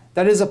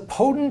 That is a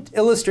potent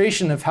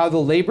illustration of how the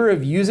labor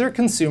of user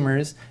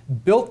consumers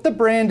built the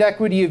brand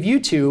equity of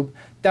YouTube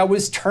that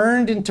was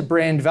turned into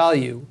brand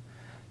value.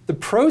 The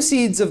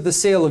proceeds of the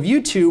sale of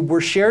YouTube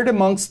were shared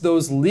amongst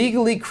those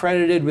legally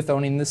credited with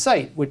owning the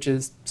site, which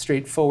is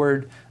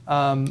straightforward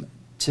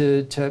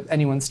to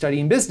anyone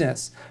studying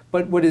business.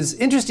 But what is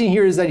interesting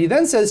here is that he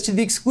then says, to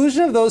the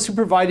exclusion of those who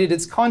provided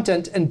its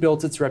content and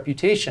built its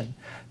reputation.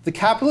 The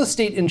capitalist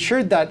state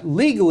ensured that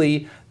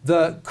legally,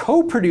 the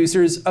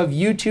co-producers of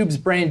YouTube's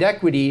brand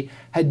equity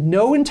had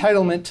no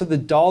entitlement to the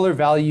dollar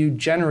value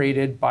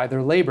generated by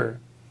their labor.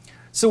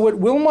 So what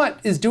Wilmot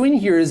is doing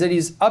here is that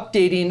he's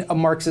updating a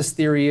Marxist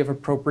theory of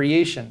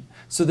appropriation.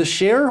 So the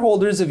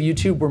shareholders of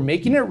YouTube were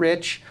making it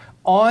rich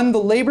on the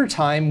labor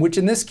time, which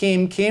in this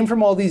came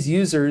from all these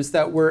users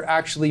that were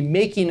actually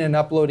making and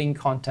uploading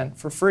content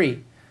for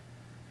free.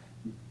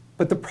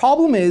 But the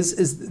problem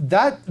is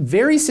that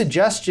very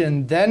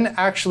suggestion then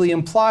actually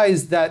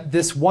implies that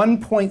this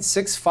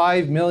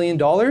 $1.65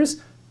 million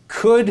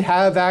could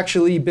have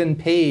actually been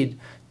paid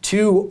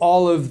to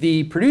all of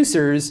the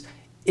producers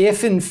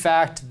if in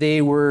fact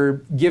they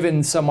were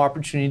given some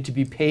opportunity to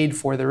be paid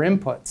for their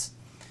inputs.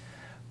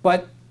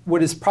 But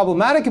what is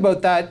problematic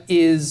about that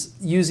is,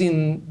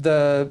 using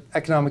the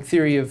economic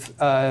theory of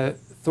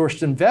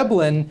Thorstein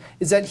Veblen,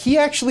 is that he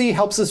actually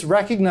helps us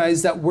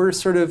recognize that we're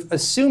sort of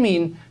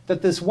assuming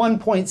that this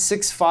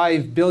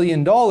 $1.65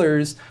 billion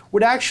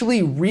would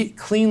actually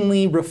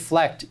cleanly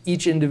reflect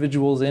each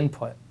individual's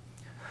input.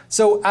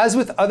 So as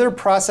with other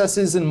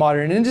processes in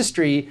modern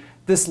industry,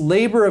 this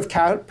labor of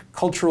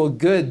cultural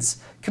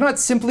goods cannot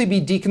simply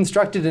be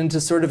deconstructed into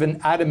sort of an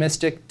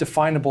atomistic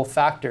definable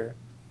factor.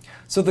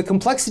 So the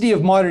complexity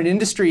of modern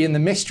industry and the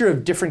mixture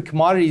of different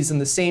commodities in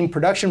the same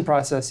production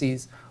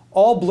processes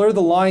all blur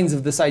the lines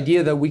of this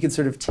idea that we could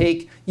sort of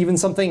take even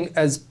something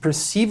as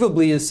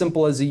perceivably as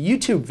simple as a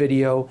YouTube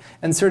video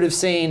and sort of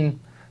saying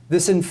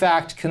this in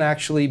fact can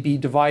actually be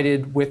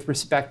divided with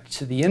respect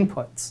to the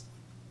inputs.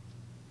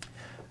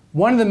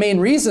 One of the main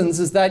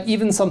reasons is that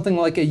even something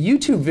like a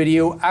YouTube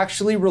video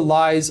actually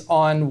relies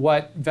on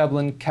what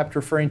Veblen kept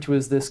referring to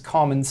as this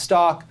common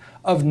stock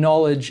of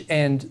knowledge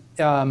and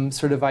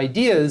sort of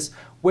ideas,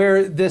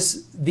 where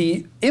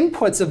the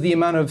inputs of the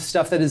amount of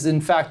stuff that is in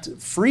fact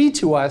free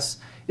to us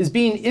is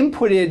being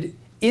inputted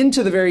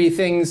into the very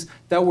things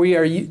that we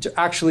are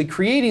actually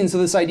creating. So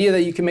this idea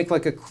that you can make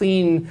like a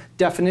clean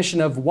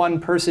definition of one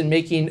person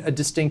making a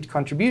distinct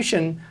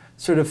contribution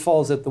sort of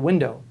falls out the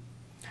window.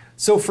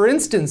 So for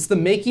instance, the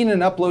making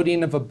and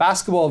uploading of a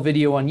basketball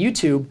video on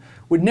YouTube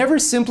would never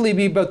simply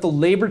be about the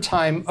labor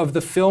time of the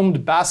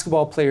filmed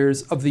basketball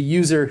players of the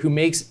user who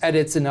makes,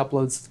 edits, and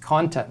uploads the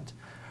content.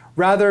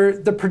 Rather,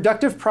 the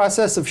productive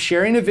process of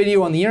sharing a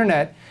video on the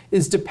internet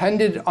is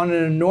dependent on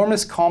an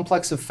enormous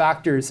complex of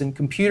factors in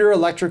computer,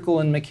 electrical,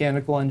 and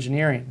mechanical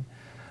engineering.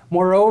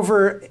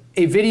 Moreover,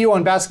 a video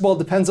on basketball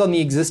depends on the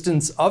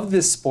existence of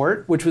this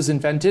sport, which was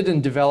invented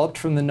and developed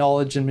from the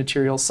knowledge in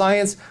material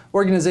science,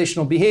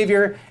 organizational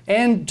behavior,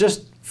 and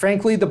just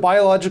frankly, the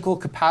biological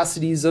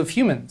capacities of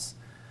humans.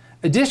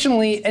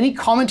 Additionally, any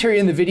commentary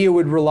in the video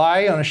would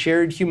rely on a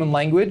shared human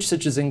language,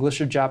 such as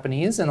English or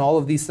Japanese, and all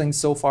of these things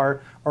so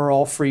far are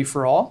all free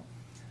for all.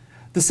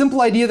 The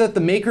simple idea that the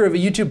maker of a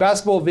YouTube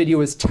basketball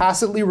video is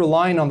tacitly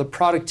relying on the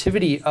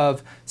productivity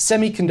of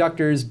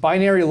semiconductors,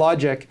 binary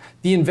logic,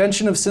 the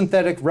invention of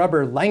synthetic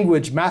rubber,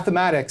 language,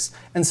 mathematics,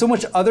 and so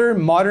much other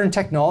modern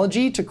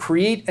technology to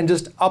create and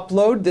just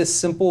upload this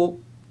simple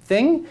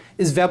thing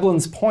is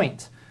Veblen's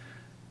point.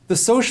 The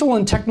social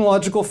and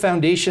technological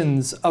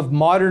foundations of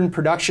modern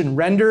production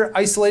render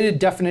isolated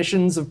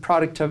definitions of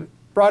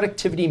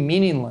productivity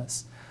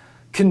meaningless.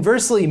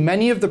 Conversely,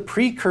 many of the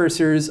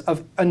precursors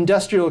of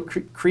industrial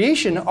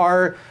creation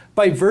are,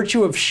 by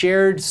virtue of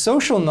shared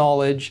social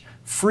knowledge,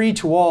 free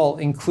to all,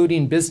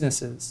 including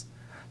businesses.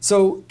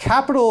 So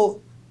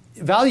capital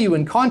value,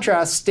 in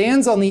contrast,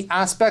 stands on the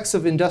aspects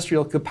of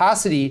industrial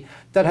capacity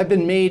that have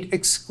been made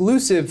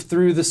exclusive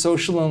through the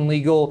social and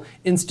legal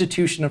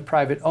institution of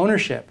private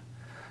ownership.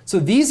 So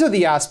these are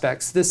the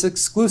aspects, this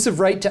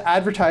exclusive right to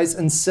advertise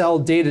and sell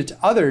data to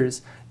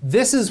others.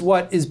 This is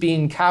what is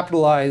being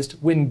capitalized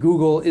when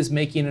Google is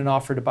making an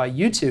offer to buy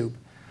YouTube.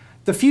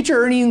 The future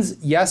earnings,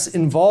 yes,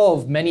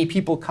 involve many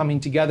people coming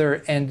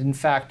together and in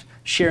fact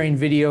sharing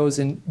videos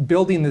and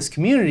building this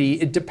community.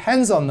 It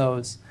depends on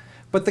those.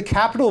 But the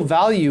capital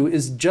value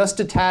is just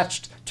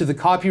attached to the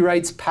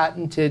copyrights,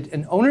 patented,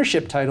 and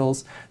ownership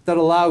titles that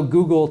allow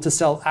Google to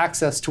sell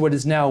access to what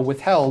is now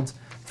withheld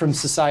from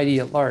society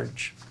at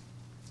large.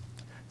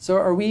 So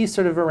are we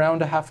sort of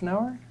around a half an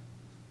hour?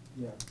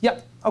 Yeah. Yeah,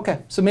 okay.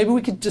 So maybe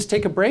we could just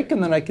take a break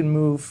and then I can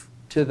move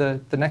to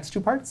the next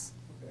two parts.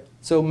 Okay.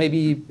 So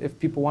maybe if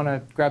people want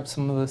to grab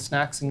some of the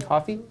snacks and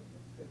coffee.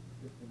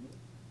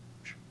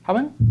 How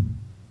many?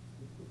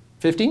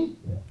 15?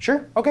 Yeah.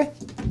 Sure, okay.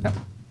 Yeah.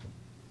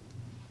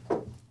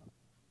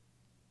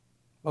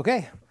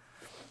 Okay.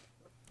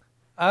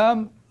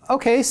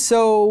 Okay,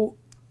 so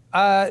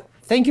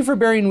thank you for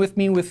bearing with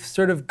me with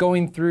sort of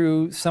going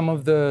through some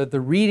of the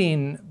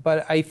reading,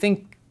 but I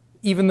think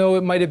even though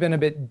it might have been a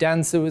bit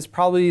dense, it was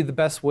probably the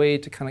best way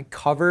to kind of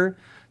cover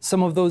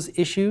some of those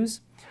issues.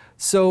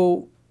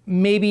 So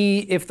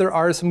maybe if there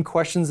are some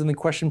questions in the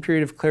question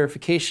period of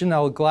clarification,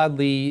 I'll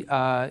gladly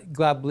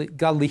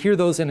hear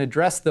those and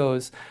address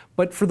those.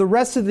 But for the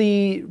rest of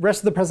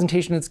the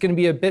presentation, it's going to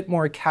be a bit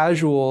more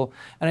casual.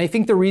 And I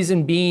think the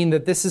reason being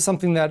that this is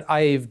something that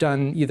I've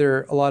done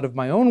either a lot of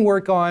my own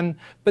work on,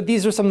 but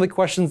these are some of the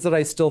questions that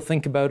I still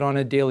think about on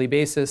a daily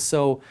basis.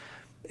 So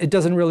it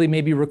doesn't really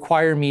maybe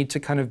require me to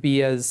kind of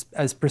be as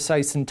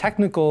precise and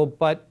technical.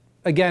 But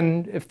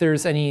again, if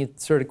there's any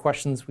sort of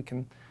questions, we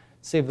can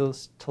save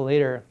those till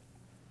later.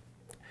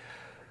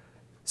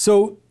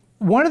 So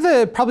one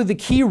of probably the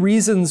key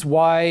reasons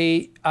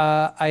why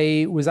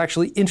I was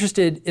actually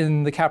interested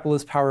in the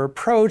capitalist power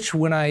approach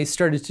when I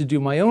started to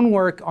do my own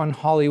work on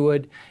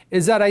Hollywood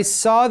is that I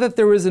saw that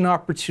there was an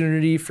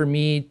opportunity for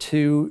me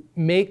to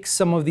make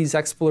some of these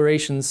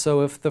explorations.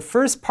 So if the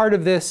first part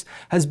of this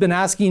has been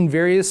asking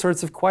various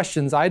sorts of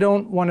questions, I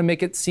don't want to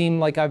make it seem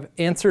like I've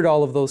answered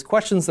all of those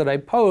questions that I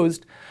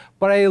posed,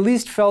 but I at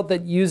least felt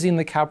that using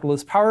the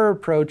capitalist power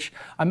approach,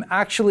 I'm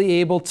actually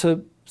able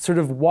to sort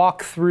of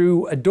walk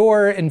through a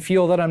door and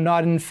feel that I'm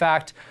not in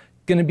fact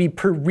going to be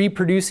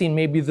reproducing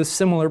maybe the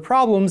similar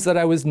problems that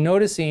I was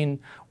noticing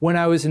when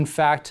I was in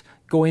fact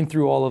going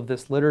through all of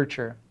this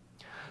literature.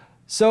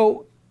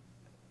 So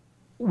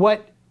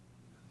what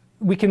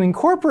we can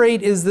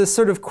incorporate is this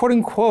sort of quote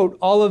unquote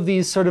all of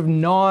these sort of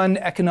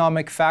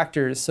non-economic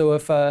factors. So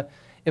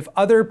if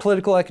other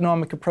political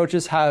economic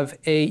approaches have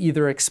a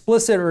either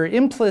explicit or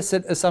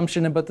implicit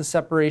assumption about the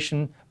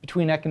separation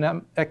between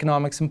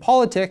economics and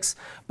politics,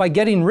 by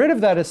getting rid of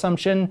that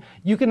assumption,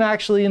 you can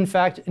actually, in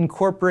fact,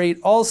 incorporate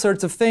all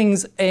sorts of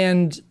things,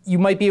 and you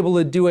might be able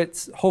to do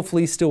it,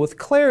 hopefully, still with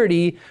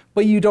clarity,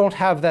 but you don't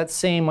have that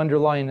same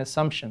underlying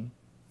assumption.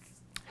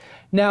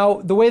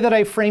 Now, the way that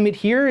I frame it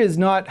here is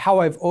not how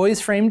I've always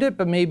framed it,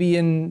 but maybe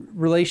in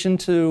relation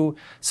to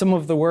some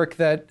of the work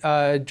that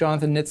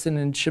Jonathan Nitzan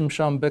and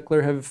Nitzan and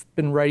Bichler have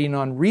been writing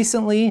on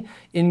recently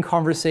in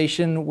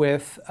conversation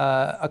with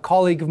a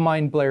colleague of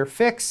mine, Blair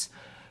Fix.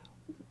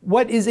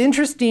 What is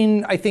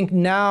interesting, I think,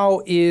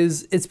 now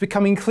is it's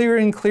becoming clearer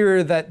and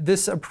clearer that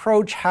this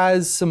approach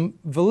has some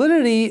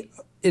validity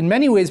in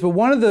many ways, but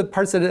one of the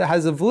parts that it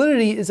has of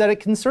validity is that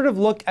it can sort of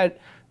look at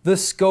the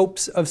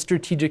scopes of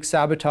strategic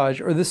sabotage,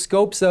 or the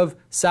scopes of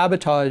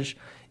sabotage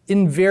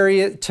in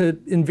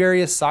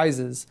various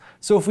sizes.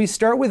 So if we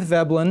start with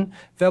Veblen,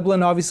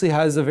 Veblen obviously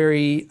has a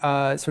very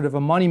sort of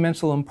a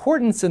monumental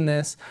importance in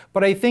this,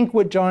 but I think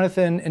what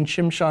Jonathan and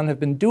Nitzan have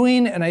been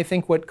doing, and I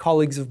think what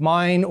colleagues of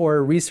mine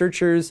or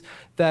researchers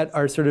that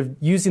are sort of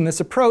using this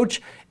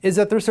approach, is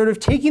that they're sort of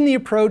taking the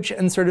approach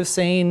and sort of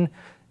saying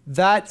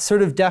that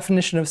sort of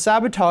definition of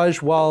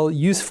sabotage, while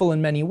useful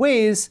in many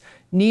ways,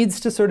 needs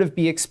to sort of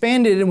be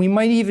expanded, and we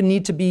might even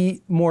need to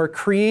be more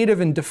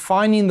creative in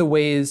defining the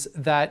ways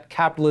that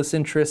capitalist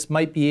interests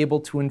might be able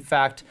to, in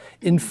fact,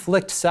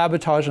 inflict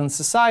sabotage on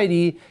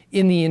society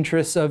in the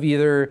interests of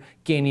either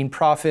gaining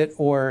profit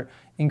or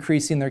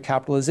increasing their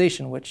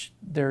capitalization, which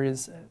there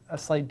is a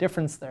slight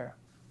difference there.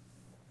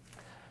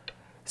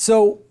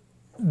 So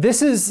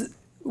this is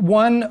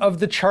one of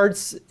the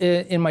charts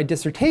in my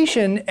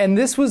dissertation, and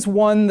this was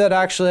one that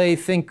actually I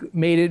think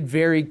made it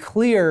very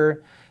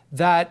clear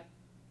that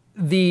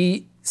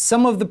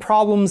some of the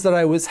problems that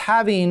I was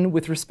having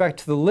with respect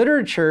to the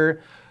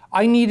literature,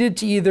 I needed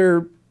to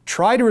either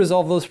try to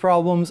resolve those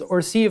problems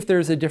or see if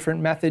there's a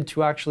different method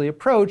to actually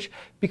approach,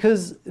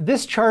 because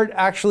this chart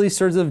actually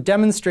sort of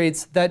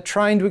demonstrates that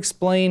trying to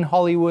explain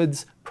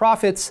Hollywood's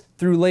profits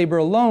through labor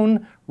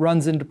alone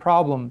runs into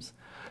problems.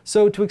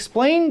 So to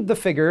explain the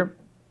figure,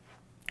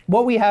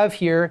 what we have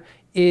here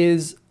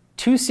is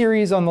two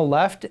series on the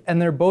left,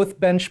 and they're both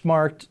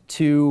benchmarked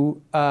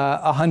to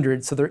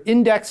 100. So they're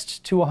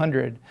indexed to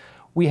 100.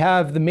 We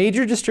have the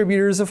major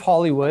distributors of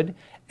Hollywood,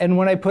 and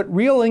when I put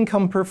real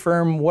income per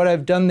firm, what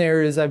I've done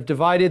there is I've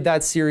divided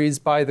that series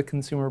by the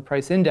consumer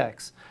price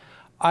index.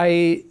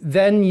 I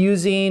then,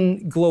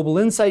 using global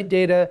insight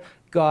data,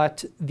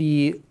 got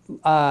the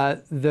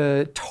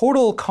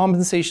total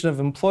compensation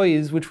of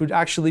employees, which would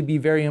actually be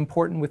very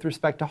important with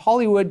respect to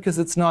Hollywood because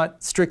it's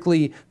not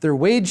strictly their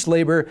wage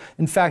labor.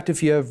 In fact,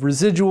 if you have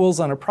residuals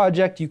on a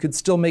project, you could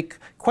still make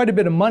quite a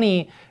bit of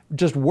money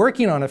just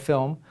working on a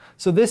film.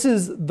 So this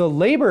is the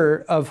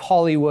labor of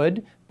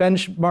Hollywood,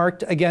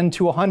 benchmarked again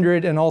to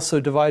 100 and also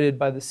divided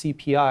by the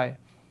CPI.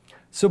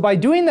 So by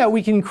doing that,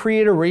 we can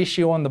create a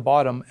ratio on the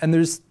bottom. And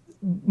there's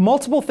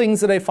multiple things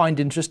that I find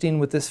interesting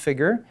with this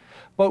figure.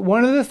 But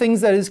one of the things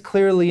that is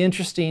clearly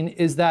interesting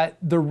is that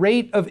the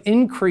rate of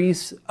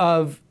increase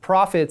of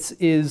profits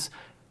is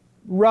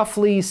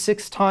roughly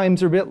 6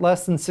 times or a bit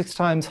less than 6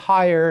 times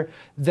higher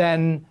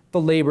than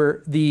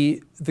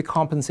the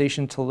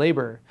compensation to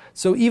labor.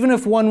 So even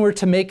if one were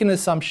to make an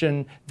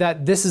assumption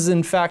that this is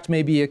in fact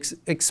maybe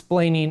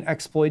explaining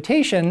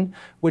exploitation,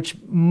 which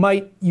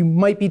you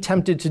might be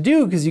tempted to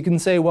do because you can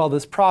say, well,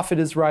 this profit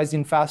is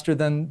rising faster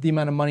than the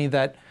amount of money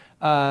that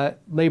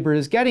labor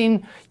is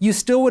getting, you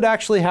still would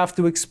actually have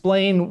to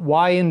explain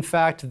why in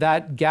fact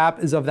that gap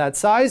is of that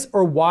size,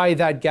 or why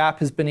that gap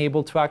has been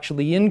able to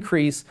actually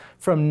increase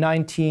from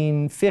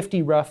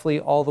 1950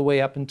 roughly all the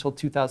way up until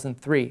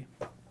 2003.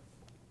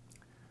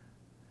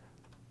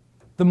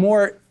 The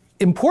more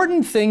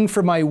important thing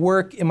for my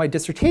work in my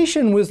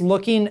dissertation was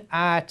looking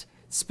at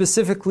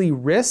specifically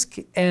risk,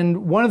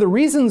 and one of the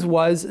reasons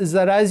is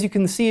that, as you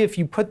can see, if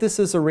you put this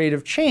as a rate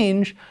of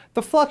change,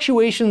 the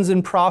fluctuations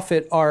in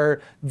profit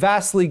are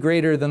vastly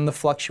greater than the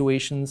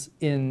fluctuations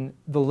in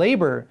the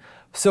labor.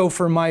 So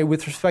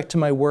with respect to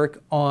my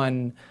work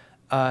on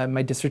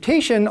my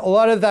dissertation, a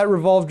lot of that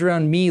revolved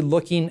around me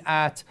looking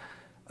at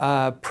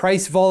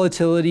price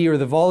volatility, or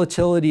the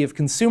volatility of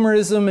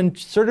consumerism, and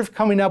sort of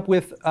coming up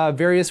with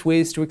various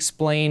ways to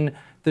explain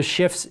the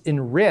shifts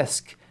in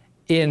risk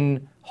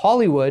in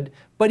Hollywood.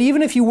 But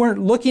even if you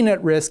weren't looking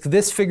at risk,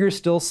 this figure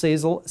still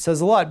says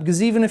a lot,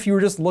 because even if you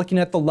were just looking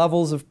at the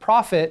levels of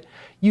profit,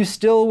 you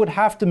still would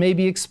have to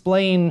maybe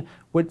explain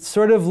what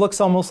sort of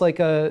looks almost like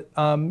a,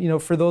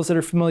 for those that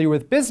are familiar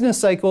with business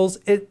cycles,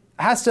 it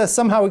has to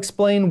somehow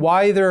explain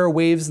why there are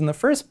waves in the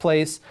first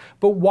place,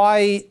 but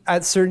why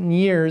at certain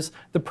years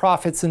the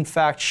profits in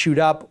fact shoot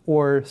up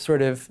or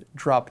sort of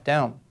drop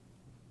down.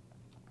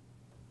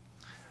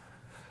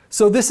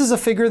 So this is a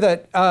figure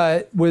that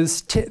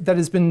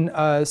has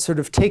been sort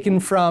of taken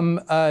from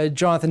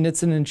Jonathan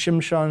Nitzan and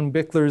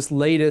Bichler's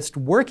latest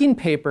working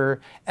paper,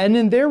 and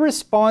in their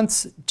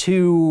response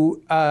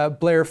to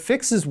Blair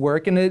Fix's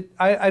work, and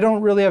I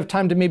don't really have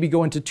time to maybe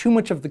go into too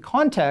much of the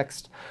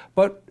context,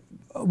 but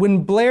when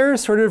Blair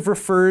sort of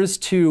refers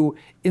to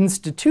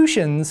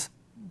institutions,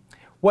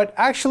 what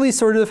actually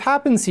sort of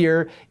happens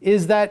here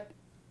is that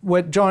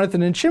what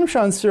Jonathan and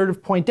Shimshon sort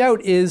of point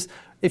out is,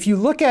 if you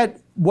look at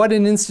what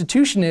an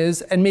institution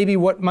is, and maybe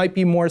what might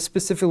be more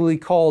specifically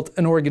called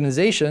an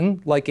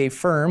organization, like a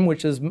firm,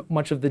 which is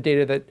much of the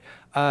data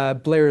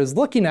that Blair is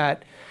looking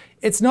at,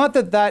 it's not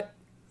that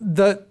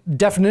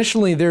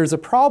definitionally there's a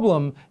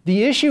problem.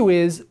 The issue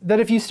is that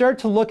if you start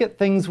to look at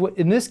things,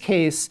 in this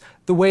case,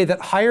 the way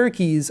that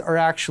hierarchies are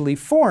actually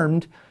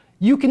formed,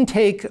 you can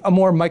take a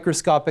more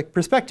microscopic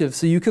perspective.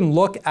 So you can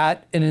look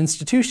at an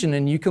institution,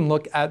 and you can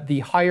look at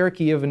the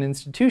hierarchy of an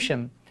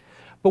institution.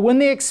 But when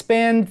they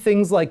expand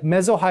things like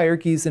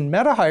mesohierarchies and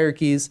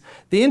metahierarchies,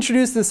 they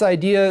introduce this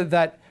idea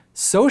that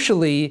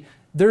socially,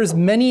 there's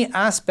many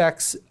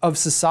aspects of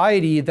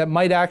society that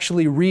might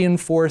actually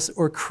reinforce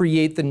or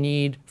create the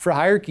need for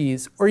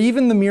hierarchies, or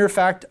even the mere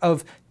fact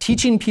of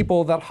teaching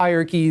people that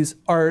hierarchies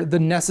are the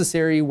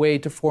necessary way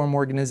to form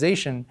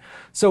organization.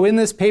 So in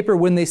this paper,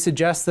 when they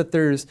suggest that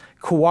there's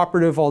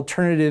cooperative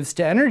alternatives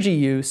to energy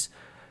use,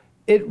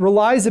 it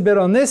relies a bit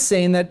on this,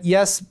 saying that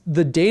yes,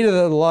 the data,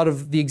 that a lot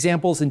of the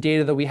examples and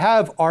data that we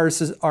have are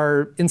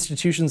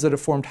institutions that have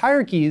formed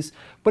hierarchies,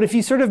 but if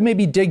you sort of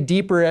maybe dig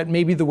deeper at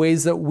maybe the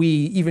ways that we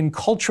even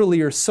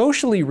culturally or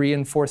socially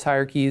reinforce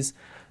hierarchies,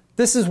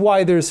 this is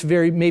why there's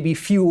maybe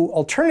few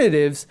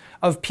alternatives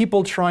of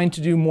people trying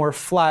to do more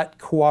flat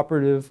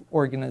cooperative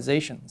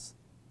organizations.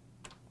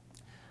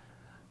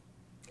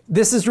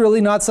 This is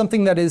really not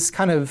something that is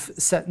kind of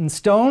set in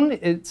stone.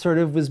 It sort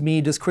of was me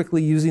just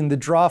quickly using the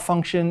draw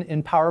function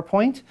in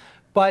PowerPoint.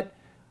 But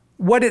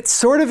what it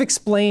sort of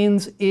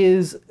explains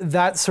is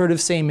that sort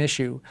of same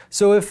issue.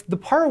 So if the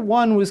part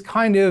one was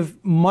kind of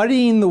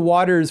muddying the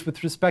waters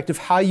with respect of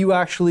how you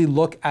actually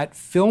look at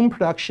film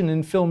production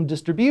and film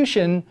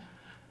distribution,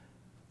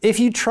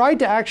 if you tried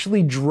to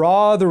actually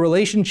draw the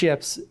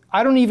relationships,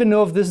 I don't even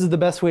know if this is the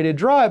best way to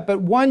draw it, but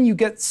one, you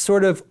get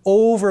sort of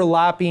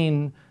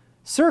overlapping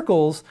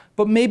circles,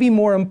 but maybe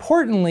more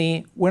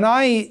importantly, when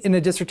I, in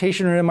a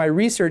dissertation or in my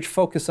research,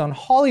 focus on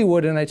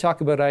Hollywood and I talk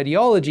about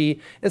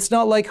ideology, it's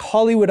not like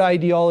Hollywood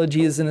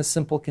ideology is in a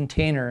simple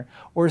container,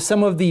 or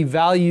some of the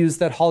values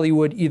that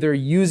Hollywood either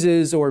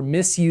uses or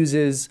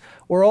misuses,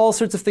 or all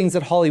sorts of things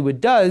that Hollywood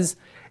does.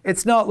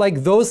 It's not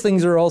like those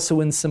things are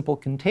also in simple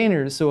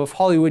containers. So if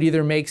Hollywood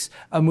either makes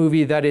a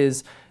movie that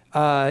is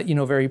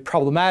very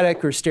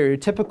problematic or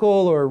stereotypical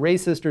or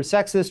racist or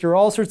sexist or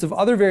all sorts of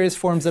other various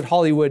forms that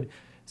Hollywood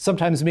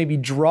sometimes maybe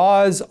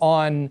draws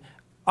on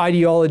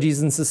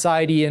ideologies in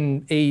society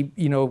in a,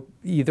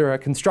 either a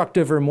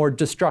constructive or more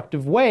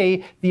destructive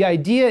way, the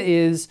idea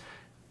is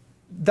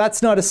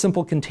that's not a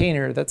simple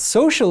container. That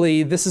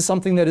socially, this is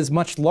something that is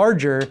much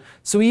larger.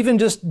 So even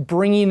just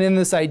bringing in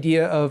this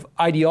idea of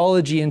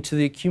ideology into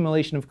the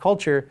accumulation of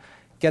culture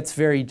gets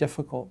very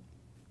difficult.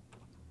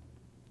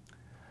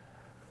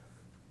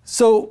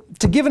 So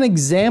to give an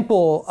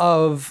example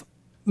of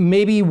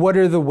maybe what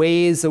are the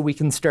ways that we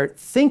can start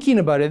thinking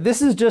about it,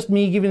 this is just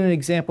me giving an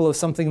example of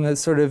something that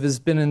sort of has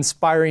been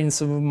inspiring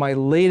some of my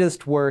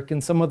latest work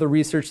and some of the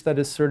research that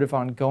is sort of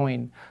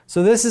ongoing.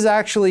 So this is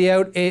actually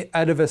out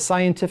of a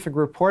scientific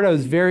report. I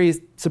was very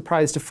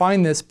surprised to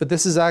find this, but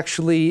this is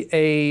actually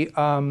a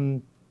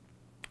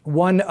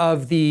one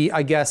of the,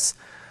 I guess,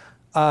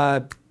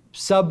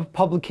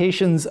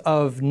 sub-publications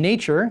of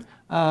Nature.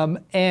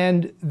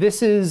 And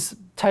this is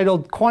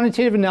titled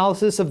Quantitative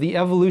Analysis of the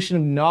Evolution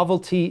of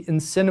Novelty in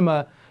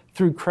Cinema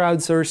Through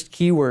Crowdsourced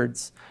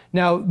Keywords.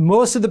 Now,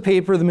 most of the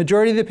paper, the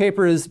majority of the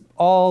paper is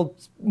all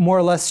more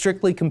or less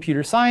strictly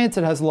computer science.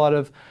 It has a lot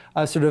of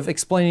sort of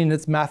explaining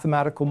its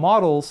mathematical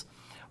models.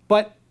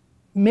 But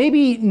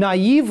maybe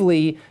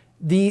naively,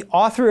 the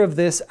author of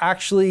this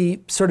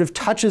actually sort of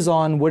touches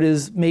on what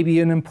is maybe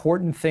an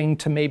important thing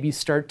to maybe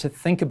start to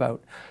think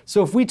about.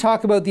 So if we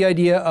talk about the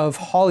idea of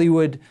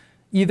Hollywood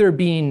either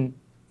being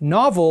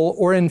novel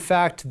or in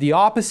fact the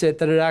opposite,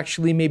 that it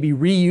actually maybe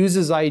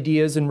reuses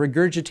ideas and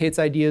regurgitates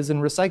ideas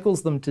and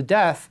recycles them to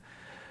death,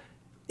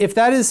 if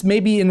that is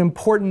maybe an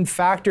important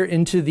factor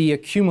into the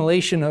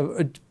accumulation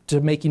of to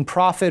making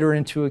profit or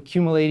into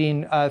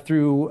accumulating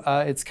through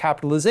its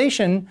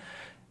capitalization,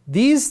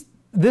 this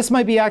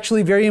might be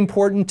actually very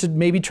important to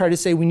maybe try to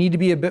say we need to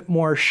be a bit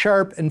more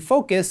sharp and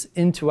focus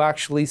into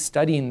actually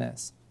studying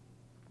this.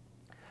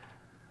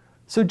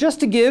 So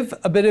just to give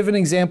a bit of an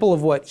example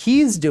of what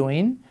he's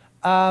doing,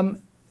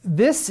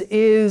 this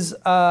is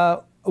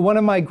one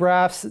of my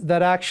graphs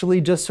that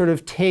actually just sort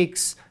of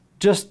takes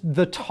just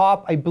the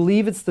top, I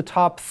believe it's the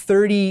top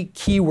 30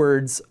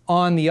 keywords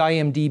on the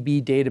IMDb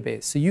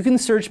database. So you can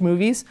search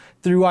movies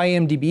through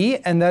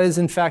IMDb, and that is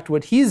in fact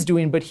what he's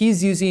doing, but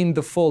he's using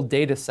the full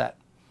data set.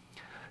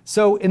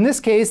 So in this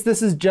case,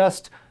 this is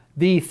just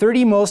the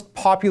 30 most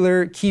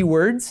popular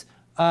keywords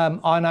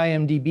on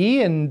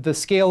IMDb, and the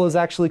scale is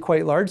actually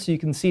quite large. So you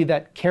can see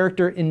that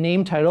character in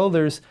name title,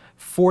 there's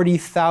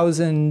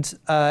 40,000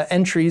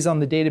 entries on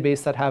the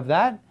database that have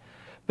that.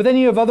 But then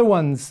you have other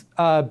ones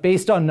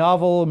based on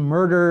novel,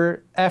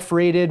 murder,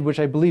 F-rated, which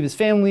I believe is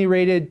family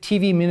rated,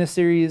 TV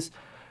miniseries.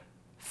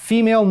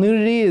 Female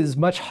nudity is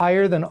much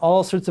higher than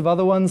all sorts of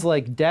other ones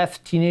like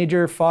death,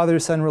 teenager,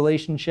 father-son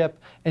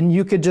relationship. And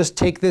you could just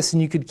take this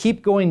and you could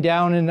keep going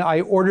down, and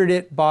I ordered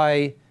it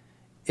by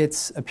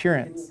its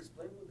appearance. Can you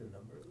explain what the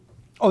number is?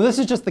 Oh, this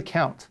is just the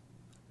count.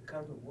 The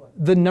count of what?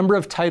 The number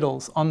of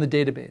titles on the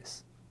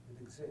database.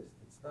 It exists.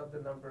 It's not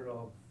the number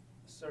of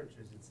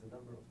searches, it's the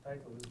number of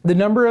titles. The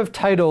number of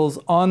titles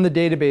on the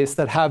database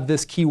that have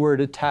this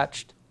keyword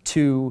attached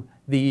to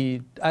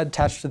the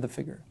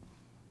figure,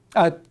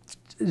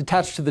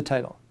 attached to the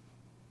title.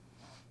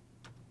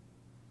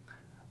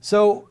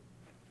 So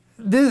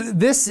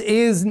this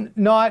is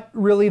not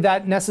really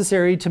that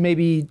necessary to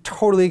maybe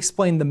totally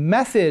explain the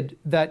method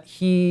that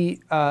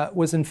he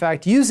was in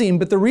fact using,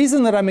 but the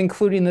reason that I'm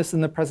including this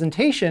in the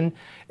presentation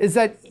is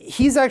that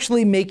he's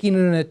actually making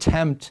an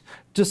attempt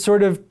to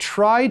sort of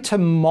try to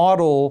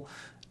model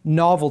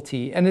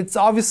novelty. And it's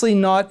obviously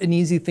not an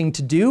easy thing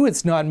to do.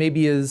 It's not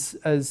maybe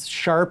as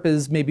sharp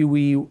as maybe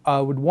we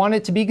would want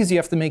it to be, because you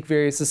have to make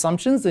various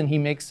assumptions, and he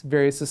makes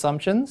various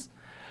assumptions.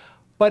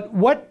 But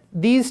what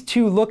these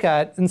two look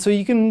at, and so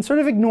you can sort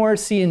of ignore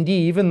C and D,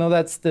 even though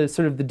that's the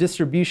sort of the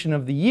distribution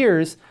of the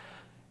years,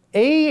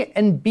 A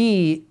and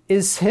B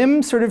is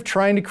him sort of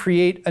trying to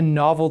create a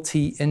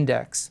novelty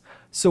index.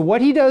 So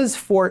what he does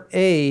for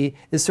A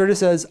is sort of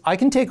says, I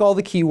can take all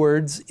the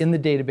keywords in the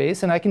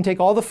database, and I can take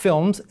all the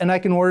films, and I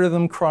can order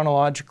them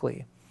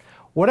chronologically.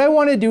 What I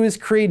want to do is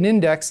create an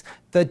index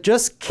that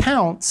just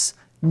counts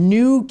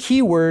new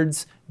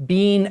keywords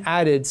being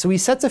added. So he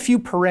sets a few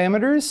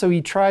parameters. So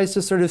he tries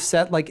to sort of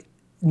set like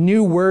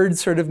new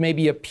words sort of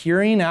maybe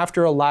appearing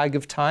after a lag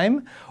of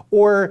time,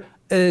 or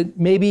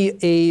maybe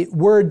a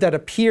word that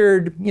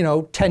appeared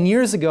 10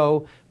 years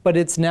ago, but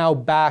it's now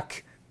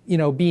back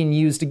being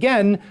used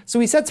again. So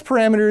he sets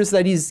parameters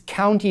that he's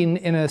counting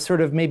in a sort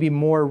of maybe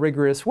more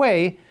rigorous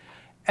way.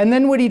 And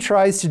then what he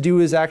tries to do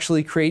is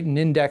actually create an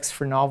index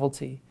for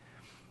novelty.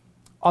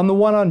 On the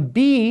one on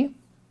B,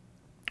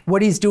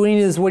 what he's doing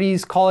is what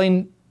he's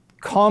calling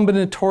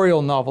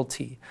combinatorial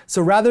novelty.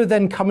 So rather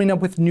than coming up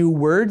with new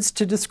words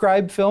to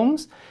describe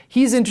films,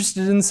 he's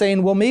interested in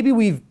saying, well, maybe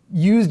we've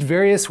used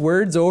various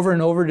words over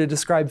and over to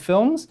describe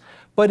films,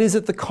 but is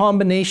it the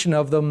combination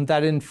of them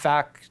that in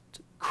fact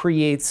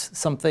creates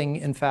something,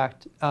 in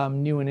fact,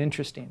 new and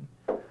interesting?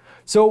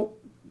 So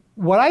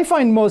what I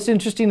find most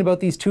interesting about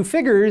these two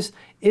figures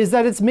is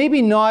that it's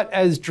maybe not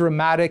as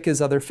dramatic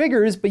as other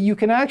figures, but you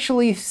can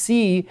actually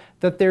see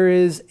that there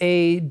is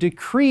a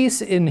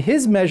decrease in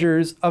his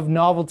measures of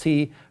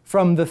novelty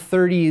from the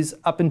 30s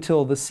up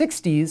until the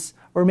 60s,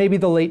 or maybe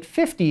the late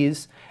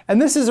 50s. And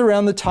this is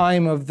around the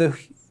time of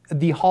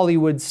the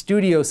Hollywood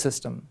studio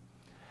system.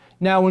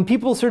 Now, when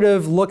people sort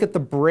of look at the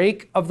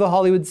break of the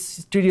Hollywood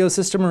studio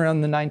system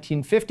around the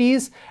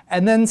 1950s,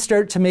 and then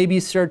start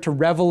to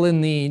revel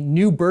in the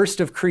new burst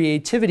of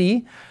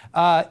creativity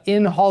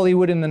in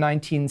Hollywood in the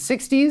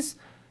 1960s,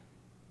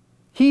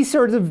 he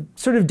sort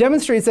of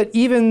demonstrates that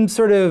even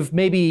sort of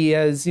maybe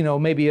as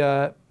maybe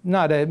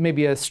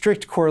a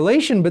strict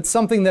correlation, but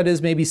something that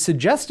is maybe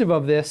suggestive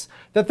of this,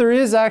 that there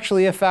is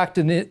actually in fact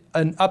an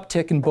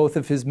uptick in both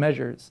of his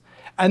measures.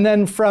 And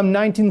then from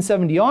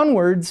 1970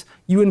 onwards,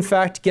 you in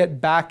fact get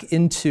back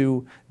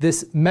into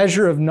this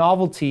measure of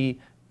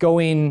novelty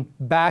going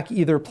back,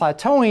 either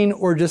plateauing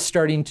or just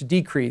starting to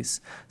decrease.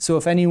 So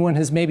if anyone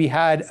has maybe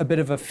had a bit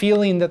of a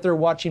feeling that they're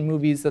watching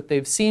movies that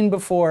they've seen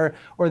before,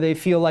 or they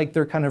feel like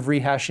they're kind of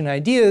rehashing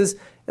ideas,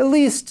 at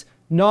least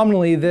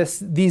nominally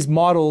these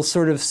models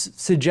sort of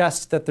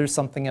suggest that there's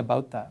something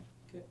about that.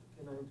 Can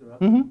I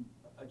interrupt? Mm-hmm.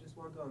 I just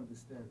want to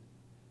understand.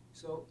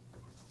 So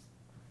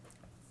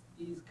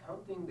he's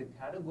counting the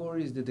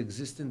categories that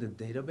exist in the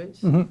database,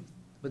 Mm-hmm.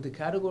 but the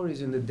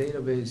categories in the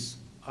database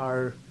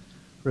are,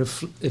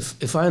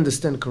 if I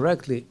understand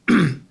correctly,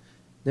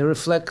 they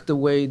reflect the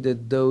way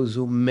that those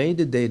who made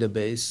the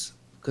database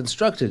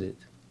constructed it.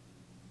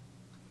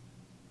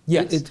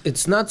 Yes.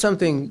 It's not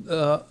something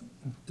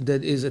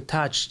that is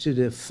attached to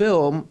the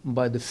film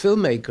by the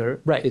filmmaker.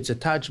 Right. It's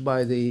attached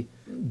by the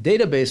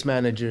database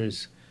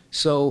managers.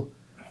 So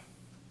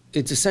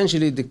it's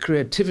essentially the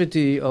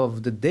creativity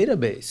of the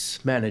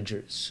database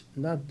managers,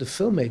 not the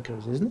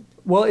filmmakers, isn't it?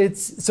 Well,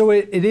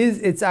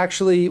 it's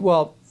actually,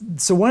 well,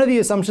 so one of the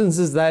assumptions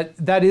is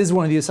that is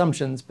one of the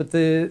assumptions, but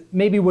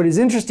maybe what is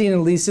interesting at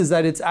least is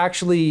that it's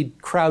actually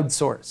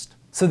crowdsourced.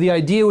 So the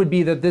idea would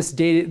be that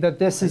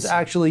this is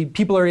actually,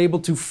 people are able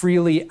to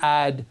freely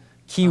add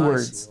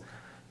keywords.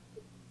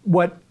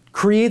 What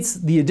creates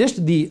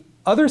the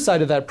other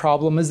side of that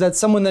problem is that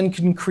someone then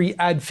can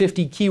add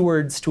 50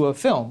 keywords to a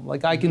film.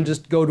 Like I can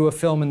just go to a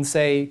film and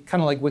say,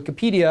 kind of like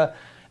Wikipedia,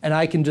 and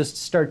I can just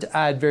start to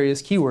add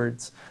various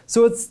keywords.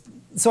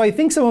 So I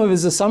think some of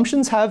his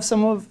assumptions have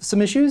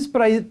some issues,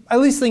 but I at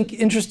least think,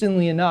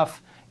 interestingly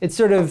enough, it's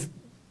sort of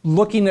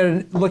looking at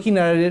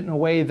it in a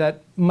way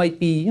that might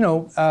be,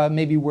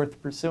 maybe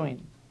worth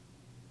pursuing.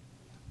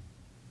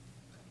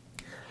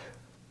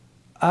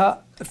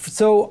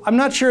 So I'm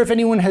not sure if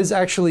anyone has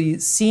actually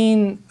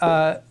seen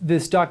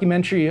this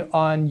documentary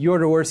on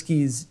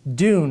Jodorowsky's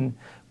Dune,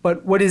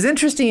 but what is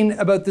interesting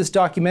about this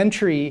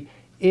documentary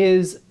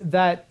is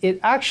that it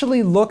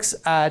actually looks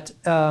at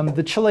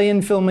the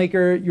Chilean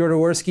filmmaker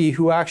Jodorowsky,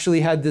 who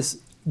actually had this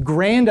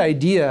grand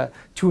idea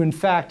to in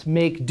fact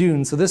make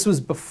Dune. So this was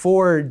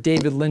before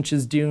David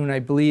Lynch's Dune, I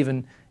believe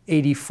in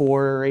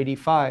 84 or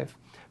 85.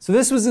 So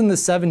this was in the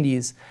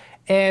 70s.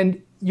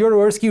 And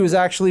Jodorowsky was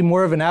actually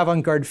more of an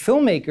avant-garde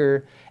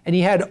filmmaker, and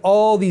he had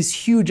all these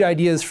huge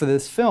ideas for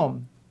this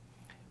film.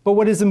 But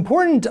what is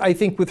important, I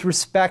think, with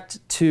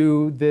respect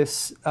to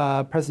this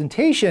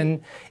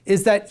presentation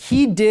is that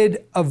he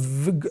did a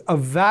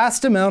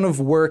vast amount of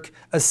work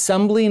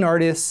assembling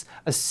artists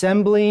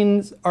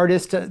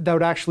that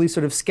would actually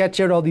sort of sketch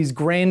out all these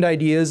grand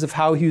ideas of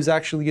how he was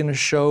actually going to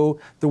show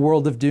the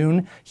world of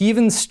Dune. He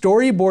even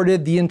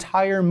storyboarded the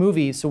entire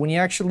movie. So when he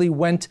actually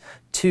went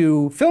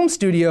to film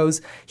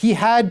studios, he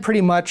had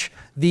pretty much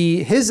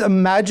his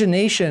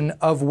imagination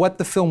of what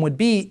the film would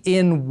be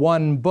in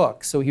one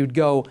book. So he would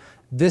go,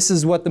 this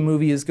is what the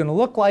movie is going to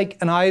look like,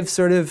 and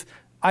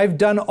I've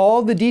done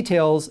all the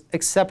details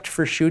except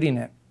for shooting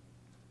it.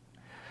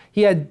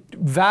 He had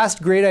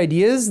vast, great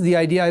ideas. The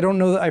idea,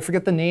 I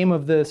forget the name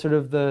of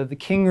the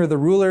king or the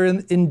ruler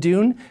in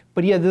Dune,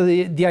 but he had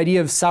the idea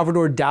of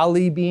Salvador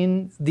Dali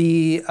being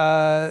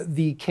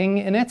the king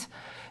in it.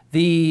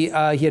 He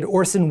had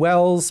Orson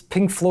Welles,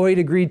 Pink Floyd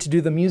agreed to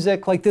do the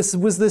music. Like this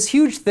was this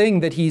huge thing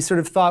that he sort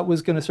of thought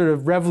was going to sort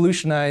of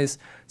revolutionize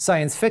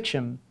science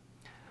fiction.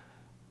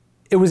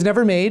 It was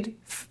never made.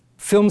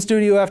 Film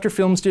studio after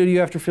film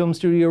studio after film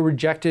studio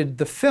rejected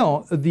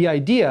the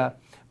idea.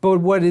 But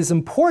what is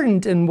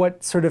important and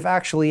what sort of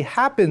actually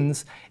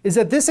happens is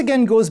that this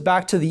again goes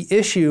back to the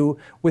issue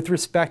with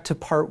respect to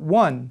part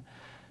one.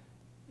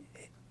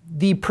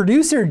 The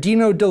producer,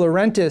 Dino De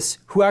Laurentiis,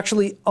 who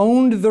actually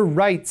owned the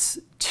rights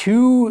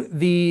to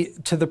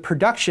the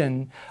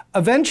production,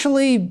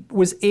 eventually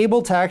was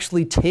able to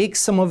actually take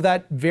some of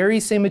that very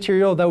same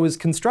material that was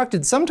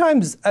constructed,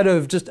 sometimes out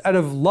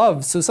of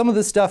love. So some of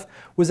this stuff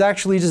was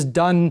actually just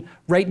done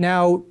right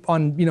now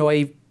on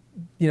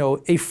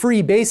a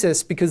free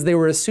basis because they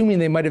were assuming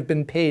they might have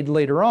been paid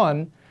later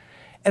on,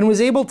 and was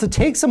able to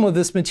take some of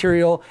this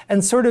material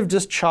and sort of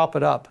just chop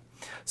it up.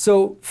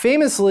 So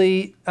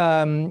famously,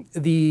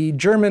 the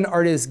German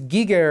artist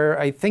Giger,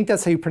 I think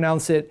that's how you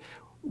pronounce it,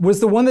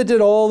 was the one that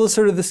did all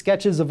the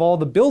sketches of all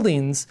the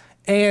buildings.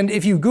 And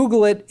if you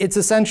Google it, it's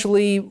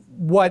essentially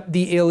what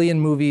the Alien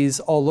movies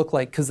all look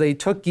like, because they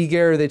took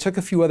Giger, they took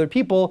a few other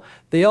people,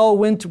 they all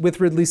went with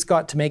Ridley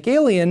Scott to make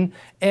Alien,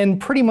 and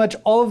pretty much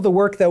all of the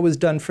work that was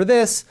done for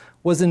this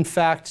was in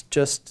fact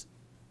just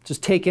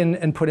taken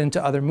and put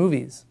into other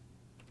movies.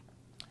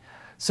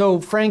 So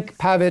Frank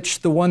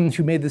Pavich, the one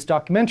who made this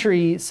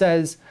documentary,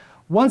 says,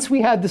 once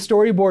we had the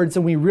storyboards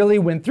and we really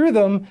went through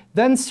them,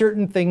 then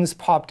certain things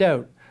popped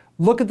out.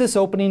 Look at this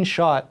opening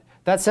shot.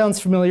 That sounds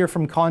familiar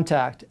from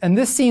Contact. And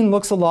this scene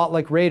looks a lot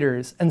like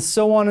Raiders, and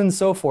so on and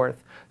so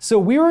forth. So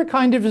we were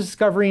kind of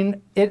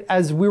discovering it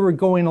as we were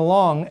going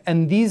along,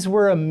 and these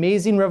were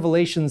amazing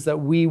revelations that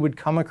we would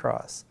come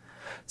across.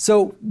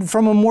 So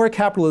from a more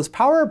capitalist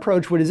power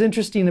approach, what is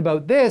interesting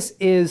about this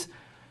is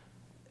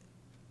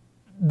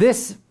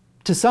this,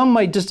 to some,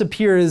 might just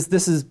appear as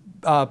this is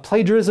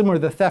plagiarism or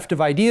the theft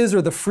of ideas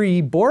or the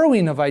free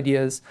borrowing of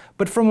ideas,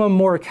 but from a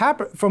more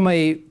from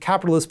a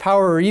capitalist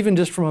power or even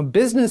just from a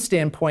business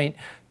standpoint,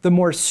 the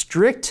more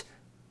strict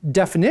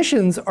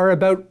definitions are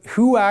about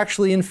who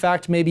actually in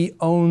fact maybe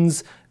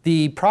owns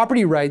the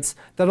property rights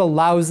that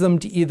allows them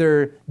to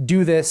either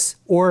do this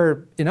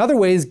or in other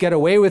ways get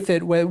away with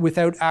it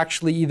without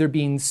actually either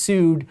being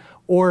sued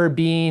or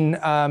being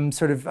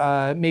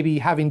maybe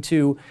having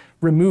to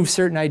remove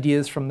certain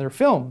ideas from their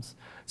films.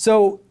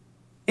 So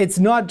it's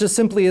not just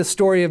simply a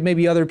story of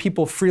maybe other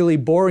people freely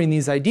borrowing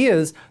these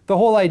ideas. The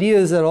whole idea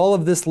is that all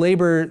of this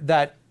labor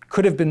that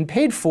could have been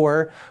paid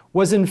for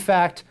was in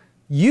fact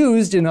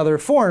used in other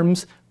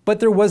forms, but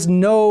there was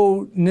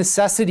no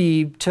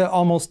necessity to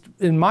almost,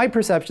 in my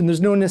perception, there's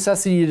no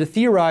necessity to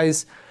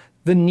theorize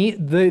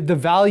the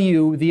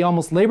value, the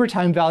almost labor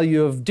time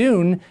value of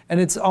Dune, and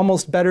it's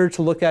almost better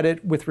to look at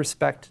it with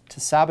respect to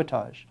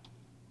sabotage.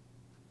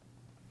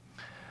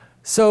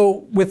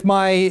 So with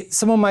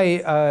some of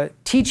my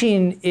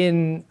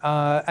teaching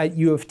at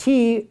U of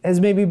T has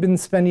maybe been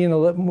spending a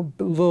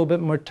little bit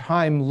more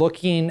time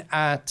looking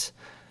at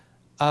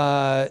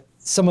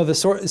some of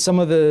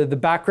the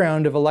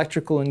background of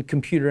electrical and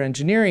computer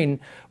engineering,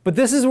 but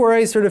this is where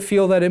I sort of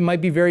feel that it might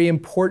be very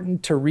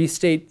important to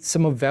restate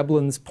some of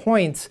Veblen's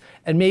points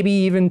and maybe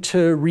even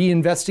to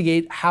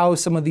reinvestigate how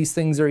some of these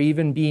things are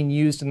even being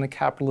used in the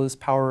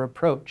capitalist power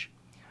approach.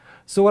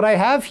 So what I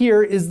have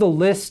here is the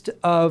list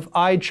of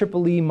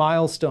IEEE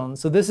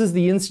milestones. So this is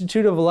the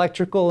Institute of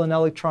Electrical and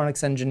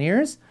Electronics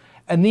Engineers,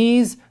 and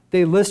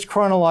they list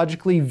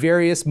chronologically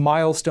various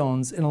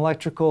milestones in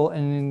electrical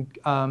and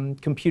in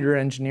computer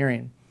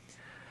engineering.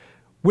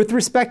 With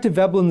respect to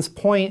Veblen's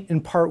point in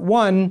part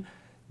 1,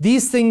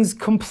 these things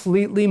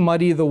completely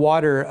muddy the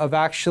water of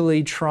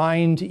actually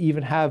trying to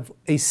even have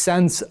a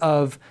sense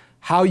of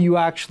how you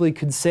actually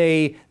could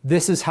say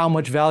this is how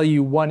much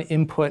value one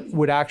input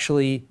would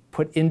actually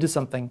put into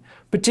something,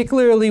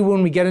 particularly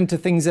when we get into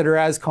things that are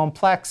as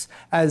complex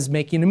as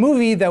making a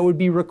movie that would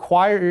be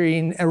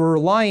requiring or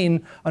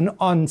relying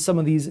on some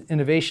of these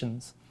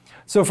innovations.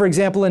 So for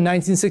example, in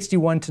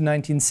 1961 to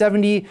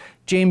 1970,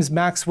 James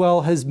Maxwell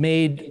has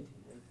made,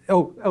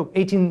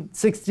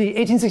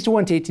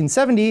 1861 to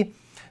 1870,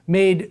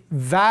 made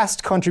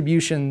vast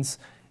contributions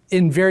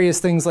in various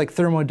things like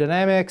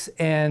thermodynamics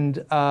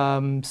and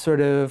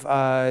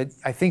I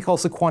think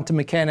also quantum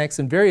mechanics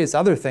and various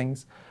other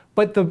things.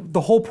 But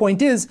the whole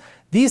point is,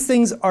 these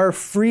things are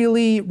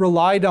freely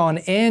relied on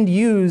and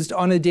used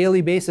on a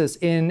daily basis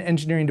in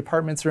engineering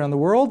departments around the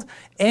world.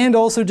 And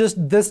also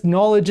just this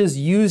knowledge is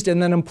used and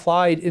then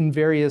applied in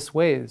various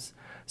ways.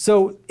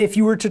 So if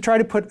you were to try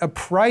to put a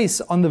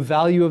price on the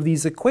value of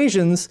these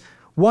equations,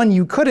 one,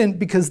 you couldn't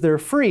because they're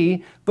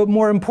free. But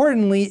more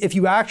importantly, if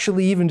you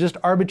actually even just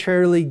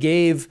arbitrarily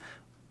gave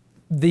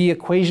the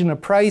equation a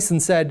price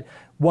and said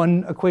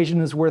one equation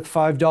is worth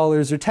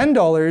 $5 or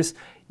 $10,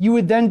 you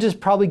would then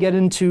just probably get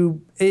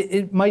into,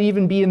 it might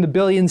even be in the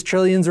billions,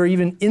 trillions, or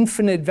even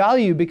infinite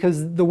value,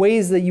 because the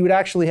ways that you would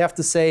actually have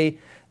to say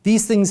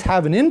these things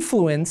have an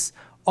influence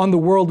on the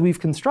world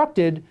we've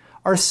constructed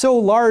are so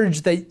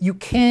large that you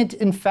can't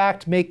in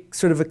fact make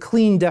sort of a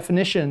clean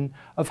definition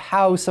of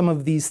how some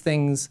of these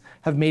things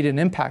have made an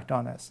impact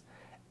on us.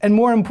 And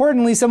more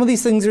importantly, some of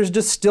these things are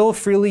just still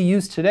freely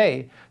used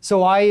today.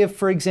 So I,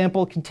 for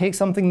example, can take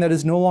something that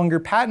is no longer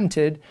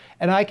patented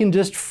and I can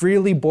just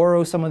freely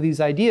borrow some of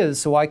these ideas.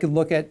 So I could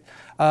look at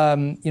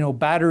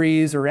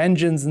batteries or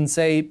engines and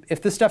say,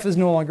 if this stuff is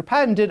no longer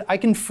patented, I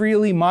can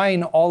freely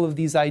mine all of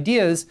these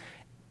ideas,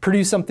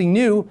 produce something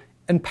new,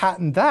 and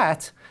patent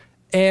that,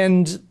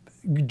 and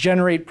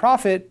generate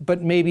profit,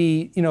 but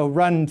maybe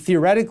run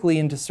theoretically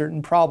into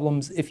certain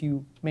problems if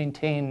you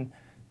maintain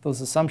those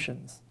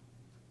assumptions.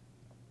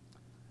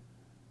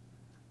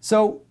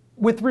 So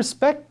with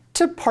respect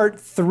to part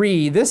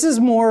 3, this is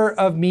more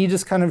of me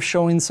just kind of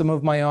showing some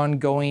of my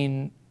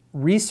ongoing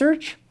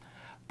research.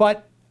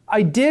 But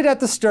I did at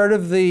the start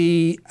of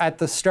the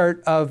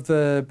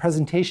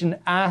presentation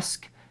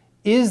ask,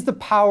 is the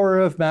power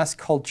of mass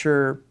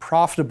culture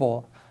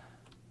profitable?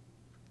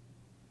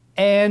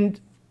 And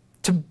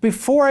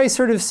before I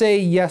sort of say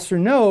yes or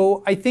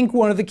no, I think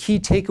one of the key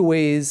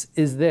takeaways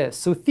is this.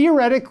 So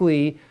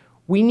theoretically,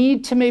 we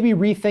need to maybe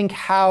rethink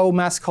how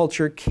mass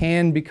culture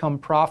can become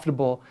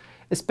profitable,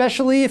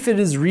 especially if it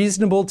is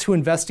reasonable to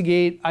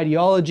investigate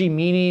ideology,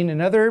 meaning,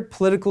 and other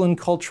political and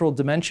cultural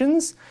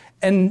dimensions,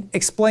 and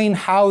explain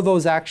how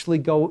those actually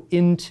go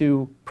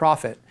into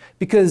profit.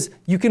 Because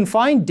you can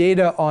find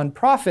data on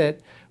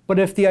profit, but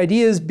if the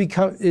idea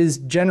is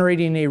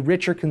generating a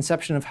richer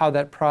conception of how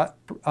that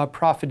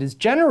profit is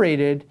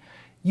generated,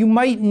 you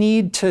might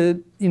need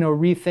to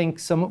rethink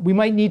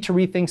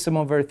some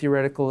of our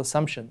theoretical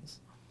assumptions.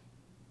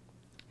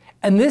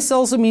 And this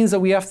also means that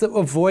we have to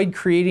avoid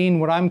creating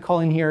what I'm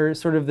calling here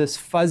sort of this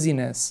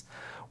fuzziness,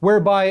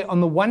 whereby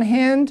on the one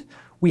hand,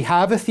 we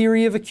have a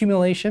theory of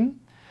accumulation,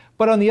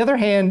 but on the other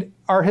hand,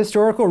 our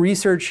historical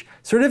research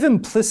sort of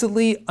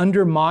implicitly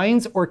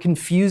undermines or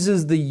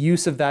confuses the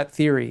use of that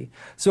theory.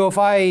 So if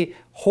I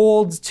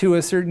hold to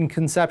a certain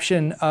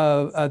conception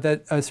of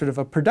a sort of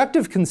a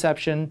productive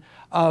conception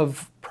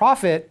of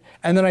profit,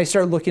 and then I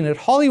start looking at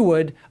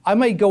Hollywood, I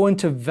might go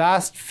into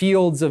vast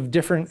fields of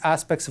different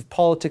aspects of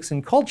politics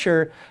and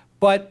culture,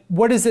 but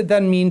what does it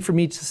then mean for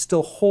me to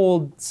still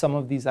hold some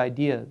of these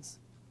ideas?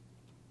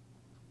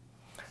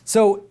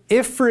 So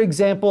if, for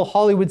example,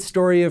 Hollywood's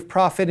story of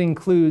profit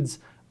includes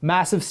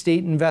massive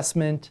state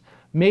investment,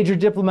 major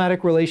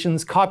diplomatic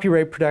relations,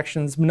 copyright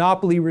protections,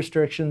 monopoly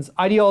restrictions,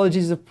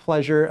 ideologies of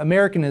pleasure,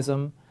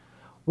 Americanism,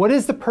 what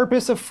is the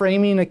purpose of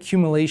framing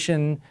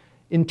accumulation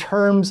in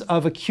terms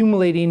of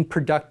accumulating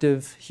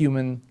productive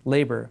human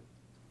labor?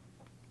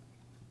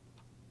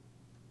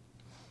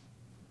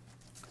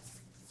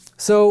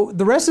 So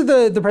the rest of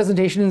the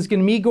presentation is going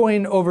to be me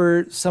going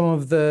over some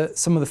of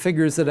the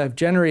figures that I've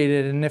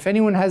generated. And if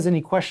anyone has any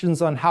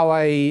questions on how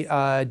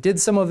I did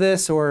some of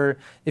this, or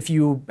if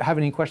you have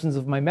any questions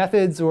of my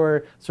methods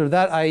or sort of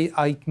that,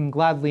 I can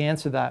gladly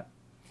answer that.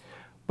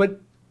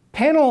 But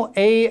panel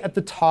A at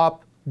the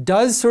top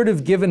does sort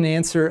of give an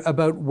answer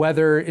about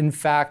whether, in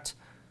fact,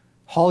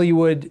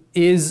 Hollywood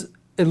is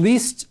at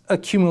least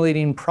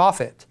accumulating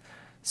profit.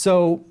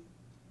 So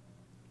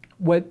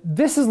what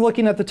this is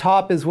looking at the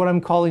top is what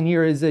I'm calling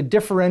here is a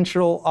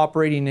differential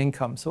operating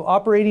income. So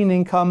operating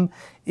income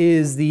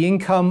is the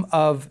income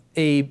of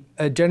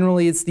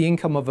generally it's the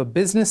income of a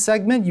business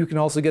segment. You can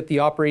also get the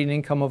operating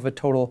income of a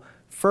total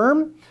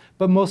firm.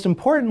 But most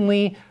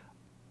importantly,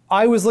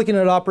 I was looking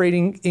at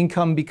operating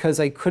income because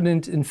I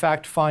couldn't, in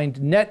fact,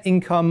 find net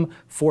income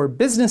for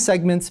business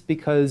segments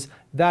because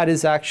that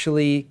is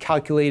actually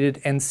calculated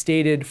and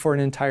stated for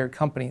an entire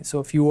company. So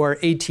if you are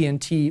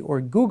AT&T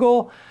or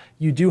Google,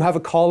 you do have a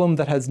column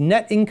that has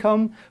net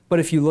income, but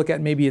if you look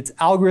at maybe its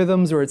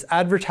algorithms or its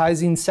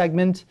advertising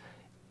segment,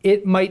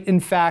 it might in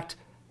fact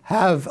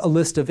have a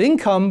list of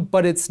income,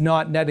 but it's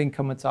not net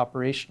income, it's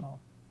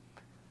operational.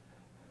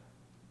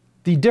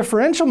 The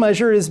differential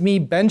measure is me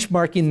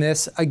benchmarking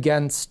this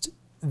against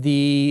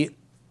the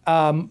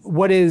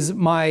what is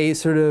my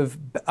sort of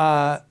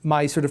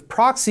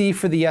proxy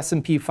for the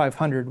S&P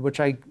 500, which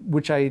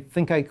I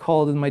think I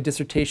called in my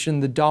dissertation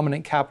the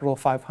dominant capital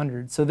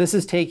 500. So this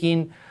is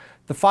taking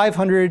the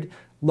 500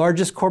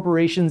 largest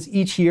corporations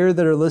each year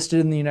that are listed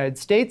in the United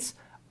States.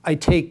 I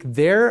take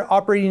their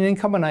operating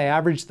income and I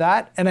average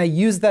that, and I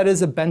use that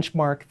as a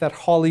benchmark that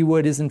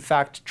Hollywood is in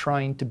fact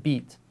trying to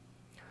beat.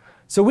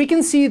 So we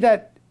can see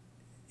that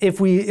if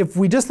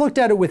we just looked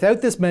at it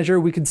without this measure,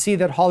 we could see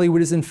that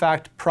Hollywood is in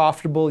fact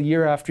profitable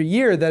year after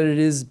year, that it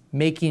is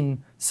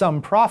making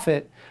some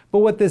profit. But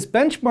what this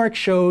benchmark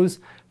shows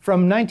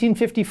from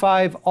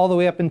 1955 all the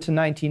way up into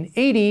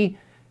 1980,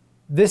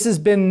 this has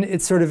been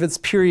its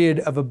period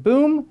of a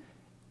boom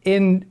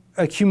in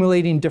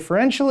accumulating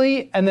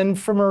differentially. And then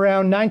from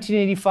around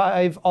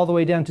 1985 all the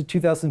way down to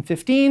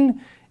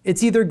 2015,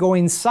 it's either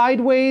going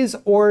sideways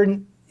or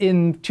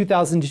in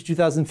 2000 to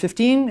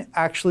 2015,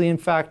 actually in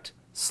fact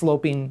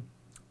sloping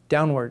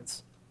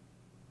downwards.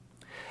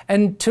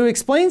 And to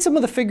explain some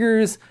of the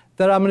figures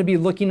that I'm going to be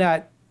looking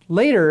at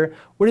later,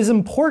 what is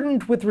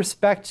important with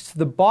respect to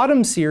the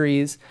bottom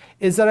series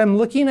is that I'm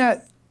looking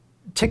at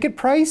ticket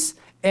price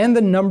and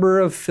the number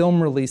of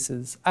film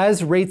releases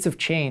as rates of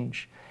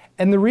change.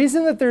 And the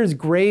reason that there's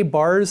gray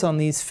bars on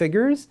these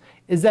figures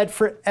is that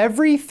for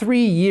every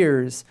 3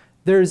 years,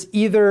 there's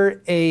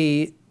either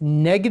a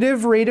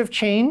negative rate of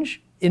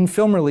change in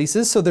film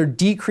releases, so they're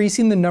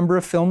decreasing the number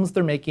of films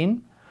they're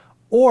making,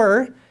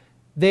 or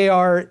they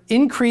are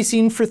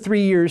increasing for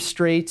 3 years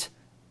straight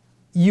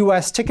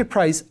US ticket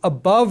price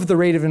above the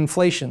rate of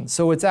inflation.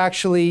 So it's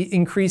actually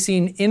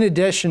increasing in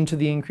addition to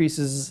the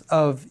increases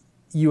of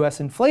US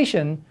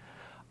inflation.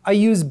 I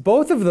use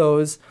both of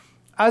those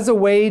as a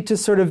way to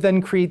sort of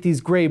then create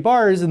these gray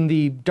bars, and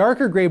the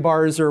darker gray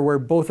bars are where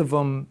both of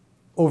them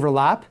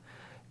overlap.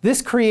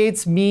 This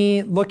creates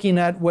me looking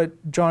at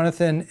what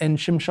Jonathan and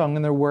Shimshong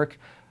in their work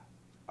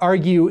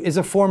argue is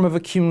a form of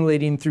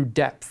accumulating through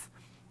depth.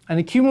 And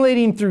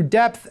accumulating through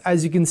depth,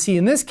 as you can see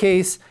in this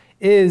case,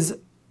 is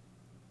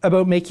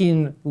about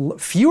making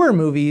fewer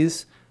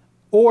movies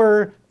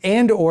or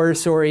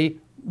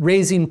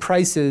raising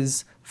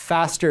prices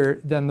faster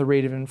than the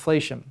rate of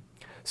inflation.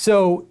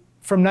 So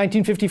from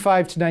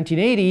 1955 to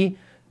 1980,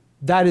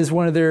 that is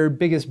one of their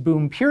biggest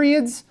boom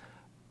periods,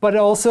 but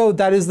also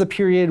that is the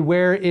period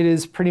where it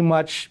is pretty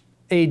much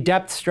a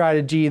depth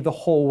strategy the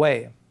whole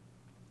way.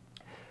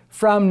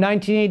 From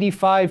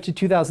 1985 to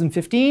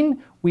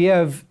 2015, we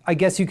have, I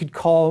guess you could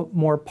call,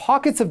 more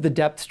pockets of the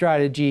depth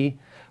strategy,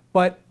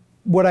 but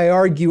what I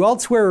argue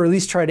elsewhere, or at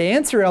least try to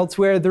answer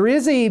elsewhere, there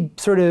is a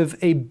sort of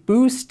a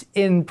boost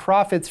in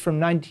profits from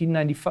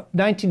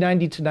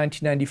 1990 to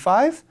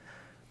 1995.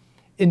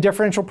 In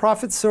differential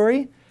profits,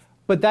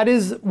 but that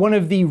is one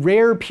of the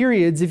rare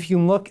periods, if you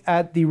look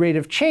at the rate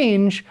of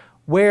change,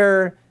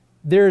 where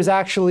there's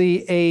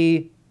actually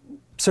a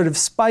sort of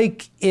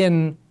spike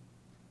in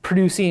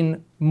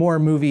producing more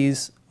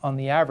movies on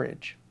the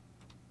average.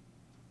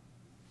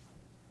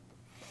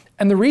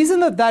 And the reason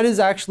that that is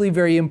actually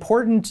very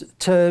important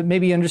to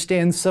maybe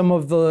understand some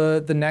of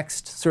the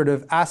next sort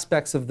of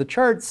aspects of the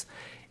charts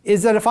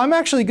is that if I'm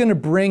actually going to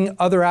bring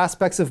other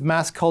aspects of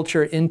mass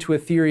culture into a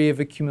theory of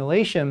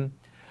accumulation,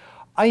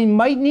 I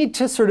might need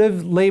to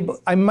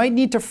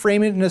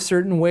frame it in a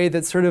certain way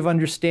that sort of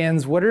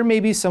understands what are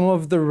maybe some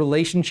of the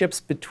relationships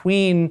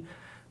between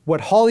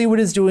what Hollywood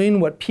is doing,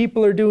 what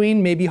people are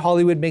doing. Maybe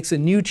Hollywood makes a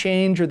new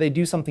change, or they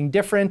do something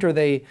different, or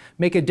they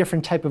make a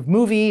different type of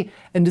movie.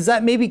 And does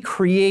that maybe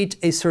create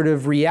a sort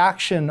of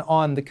reaction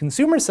on the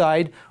consumer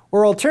side?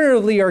 Or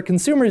alternatively, are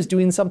consumers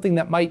doing something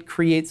that might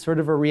create sort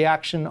of a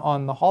reaction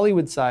on the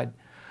Hollywood side?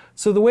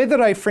 So the way that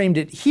I framed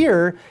it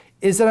here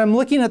is that I'm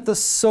looking at the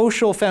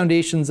social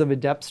foundations of a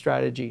depth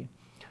strategy.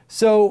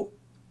 So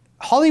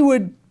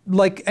Hollywood,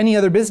 like any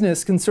other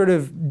business, can sort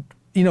of,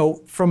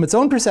 from its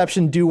own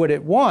perception, do what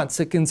it wants.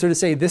 It can sort of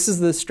say, this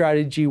is the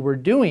strategy we're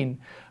doing.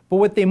 But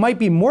what they might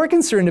be more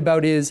concerned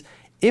about is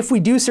if we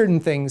do certain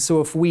things, so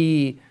if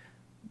we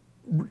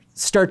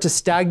start to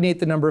stagnate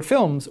the number of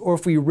films, or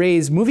if we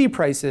raise movie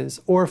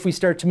prices, or if we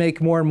start to make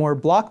more and more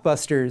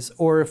blockbusters,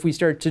 or if we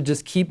start to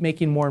just keep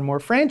making more and more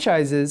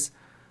franchises,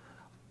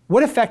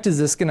 what effect is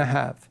this going to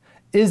have?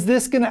 Is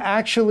this going to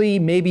actually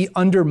maybe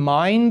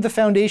undermine the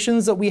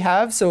foundations that we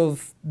have? So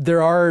if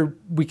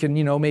we can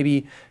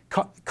maybe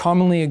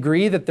commonly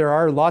agree that there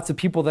are lots of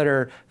people that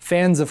are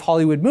fans of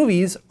Hollywood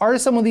movies. Are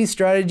some of these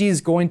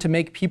strategies going to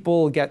make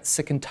people get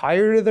sick and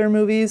tired of their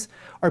movies?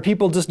 Are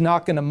people just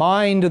not going to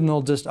mind and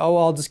they'll just,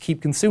 I'll just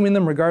keep consuming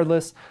them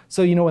regardless?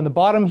 So in the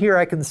bottom here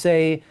I can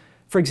say,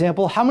 for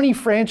example, how many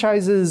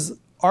franchises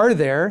are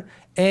there?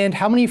 And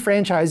how many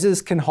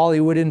franchises can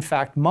Hollywood in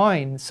fact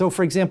mine? So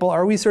for example,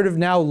 are we sort of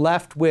now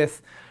left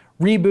with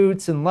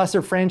reboots and lesser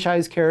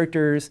franchise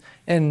characters,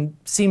 and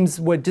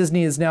seems what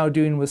Disney is now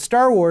doing with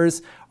Star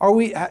Wars, are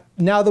we,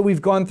 now that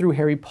we've gone through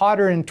Harry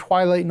Potter and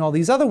Twilight and all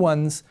these other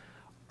ones,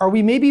 are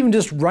we maybe even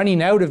just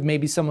running out of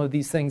maybe some of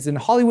these things? And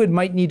Hollywood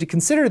might need to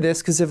consider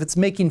this, because if it's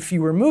making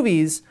fewer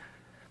movies,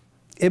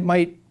 it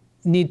might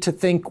need to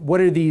think,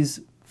 what are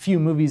these few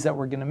movies that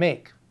we're going to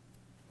make?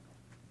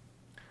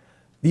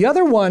 The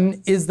other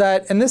one is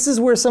that, and this is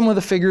where some of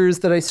the figures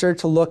that I start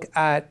to look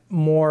at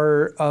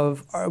more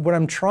of, what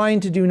I'm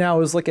trying to do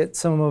now is look at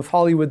some of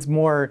Hollywood's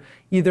more,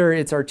 either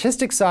its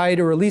artistic side,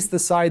 or at least the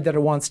side that it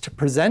wants to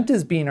present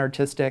as being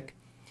artistic.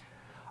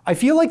 I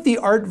feel like the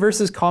art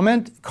versus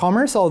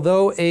commerce,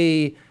 although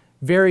a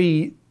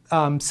very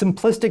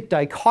simplistic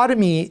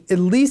dichotomy, at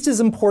least as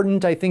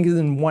important, I think, is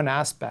in one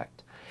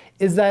aspect,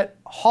 is that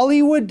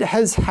Hollywood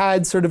has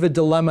had sort of a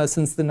dilemma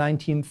since the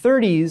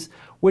 1930s,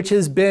 which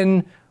has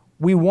been,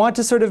 we want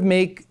to sort of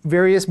make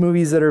various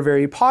movies that are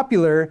very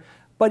popular,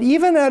 but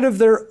even out of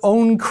their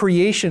own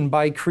creation,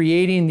 by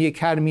creating the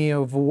Academy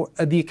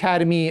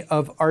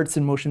of Arts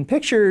and Motion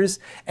Pictures,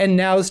 and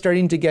now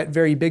starting to get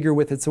very bigger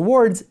with its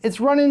awards,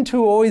 it's run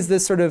into always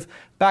this sort of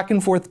back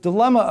and forth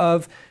dilemma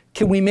of,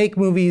 can we make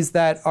movies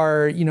that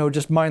are,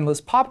 just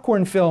mindless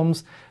popcorn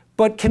films,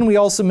 but can we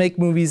also make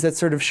movies that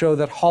sort of show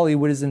that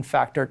Hollywood is in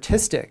fact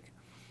artistic?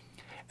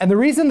 And the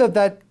reason that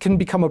that can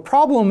become a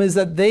problem is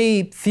that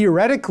they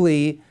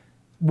theoretically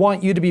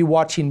want you to be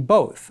watching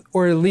both,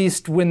 or at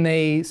least when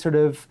they sort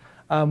of,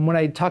 when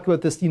I talk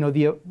about this,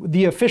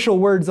 the official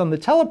words on the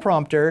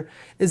teleprompter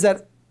is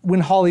that when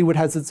Hollywood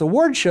has its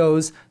award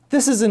shows,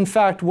 this is in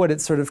fact what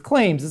it sort of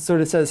claims. It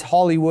sort of says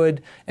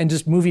Hollywood and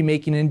just movie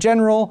making in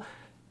general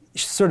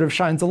sort of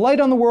shines a light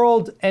on the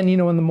world, and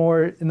in the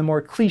more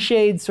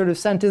cliched sort of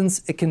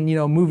sentence, it can,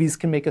 movies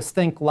can make us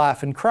think,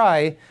 laugh, and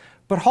cry.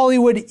 But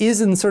Hollywood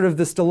is in sort of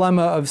this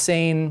dilemma of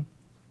saying,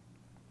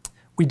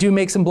 we do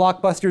make some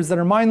blockbusters that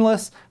are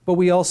mindless, but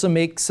we also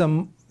make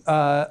some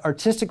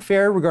artistic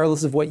fare,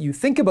 regardless of what you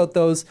think about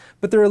those,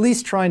 but they're at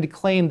least trying to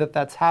claim that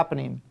that's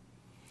happening.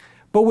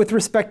 But with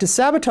respect to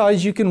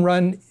sabotage, you can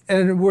run,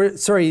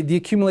 the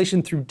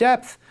accumulation through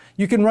depth,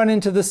 you can run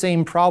into the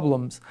same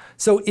problems.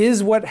 So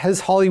is what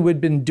has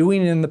Hollywood been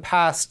doing in the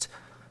past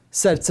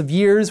sets of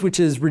years, which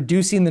is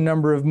reducing the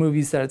number of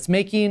movies that it's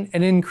making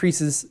and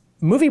increases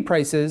movie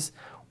prices,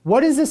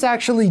 what is this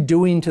actually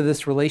doing to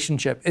this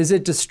relationship? Is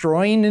it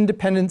destroying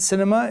independent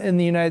cinema in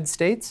the United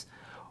States?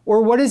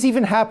 Or what is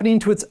even happening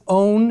to its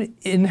own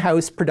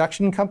in-house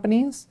production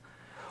companies?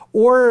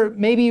 Or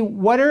maybe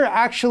what are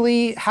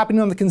actually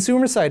happening on the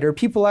consumer side? Are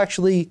people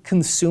actually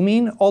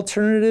consuming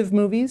alternative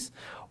movies?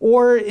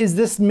 Or is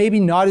this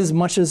maybe not as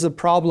much as a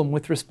problem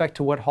with respect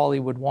to what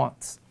Hollywood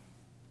wants?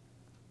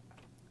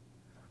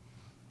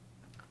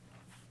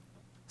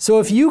 So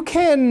if you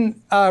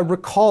can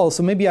recall,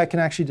 so maybe I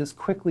can actually just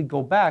quickly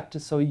go back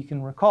just so you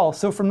can recall.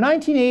 So from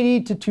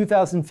 1980 to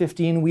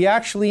 2015, we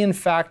actually in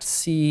fact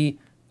see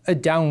a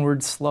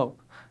downward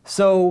slope.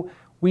 So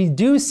we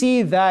do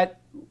see that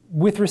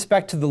with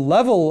respect to the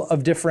level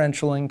of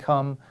differential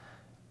income,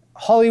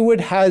 Hollywood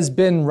has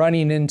been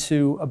running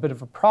into a bit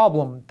of a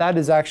problem. That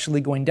is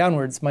actually going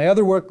downwards. My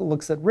other work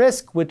looks at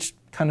risk, which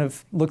kind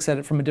of looks at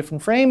it from a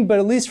different frame, but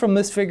at least from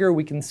this figure,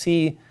 we can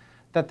see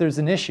that there's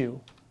an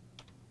issue.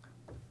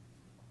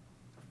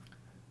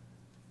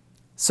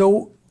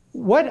 So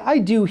what I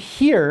do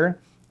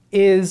here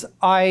is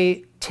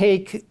I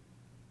take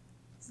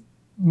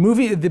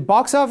the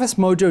box office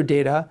mojo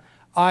data,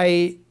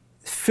 I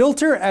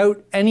filter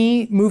out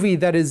any movie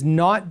that is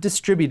not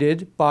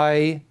distributed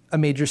by a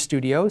major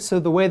studio. So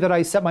the way that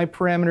I set my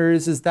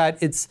parameters is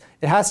that it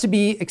has to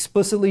be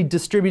explicitly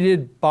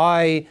distributed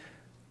by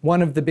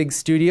one of the big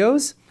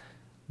studios.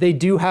 They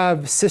do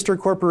have sister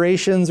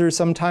corporations or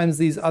sometimes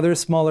these other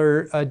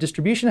smaller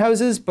distribution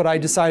houses, but I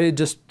decided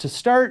just to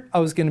start, I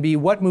was going to be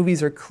what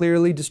movies are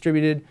clearly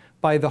distributed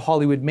by the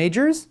Hollywood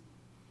majors.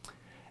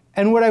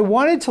 And what I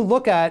wanted to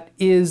look at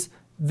is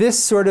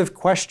this sort of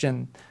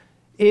question.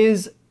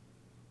 Is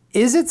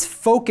its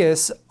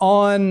focus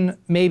on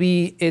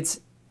maybe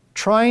it's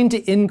trying to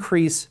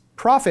increase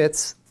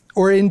profits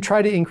or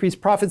try to increase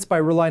profits by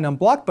relying on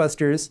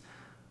blockbusters?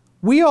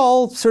 We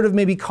all sort of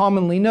maybe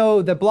commonly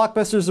know that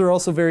blockbusters are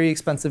also very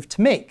expensive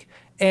to make.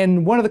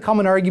 And one of the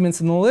common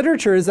arguments in the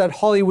literature is that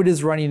Hollywood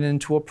is running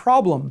into a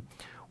problem,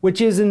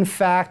 which is in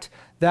fact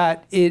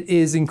that it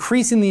is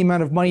increasing the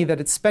amount of money that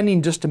it's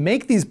spending just to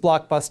make these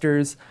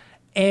blockbusters,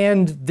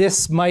 and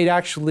this might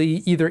actually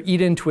either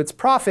eat into its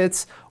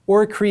profits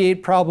or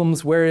create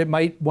problems where it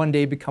might one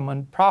day become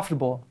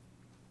unprofitable.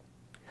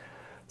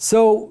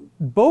 So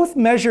both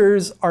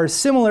measures are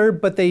similar,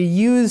 but they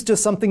use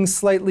just something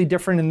slightly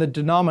different in the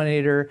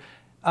denominator,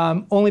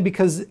 only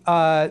because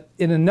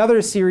in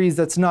another series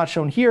that's not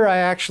shown here, I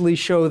actually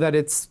show that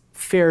it's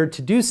fair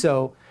to do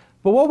so.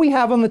 But what we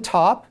have on the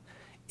top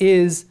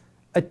is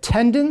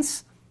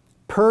attendance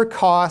per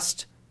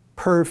cost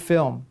per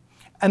film.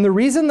 And the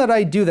reason that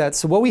I do that,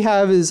 so what we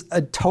have is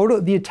a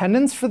total, the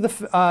attendance for the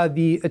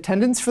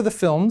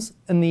films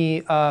in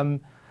the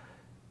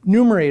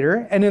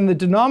numerator, and in the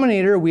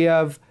denominator we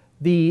have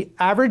the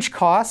average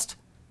cost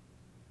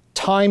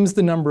times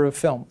the number of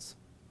films.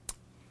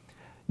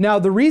 Now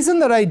the reason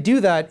that I do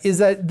that is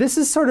that this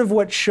is sort of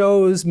what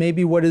shows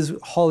maybe what is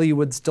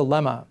Hollywood's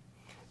dilemma.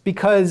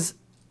 Because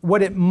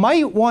what it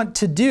might want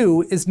to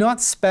do is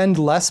not spend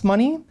less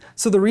money.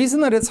 So the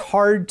reason that it's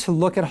hard to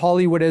look at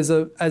Hollywood as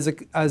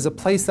a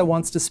place that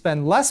wants to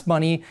spend less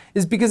money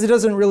is because it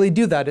doesn't really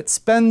do that. It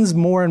spends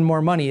more and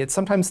more money. It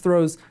sometimes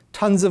throws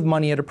tons of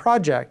money at a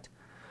project.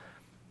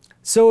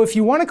 So if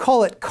you want to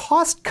call it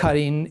cost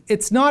cutting,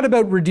 it's not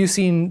about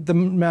reducing the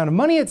amount of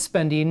money it's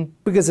spending,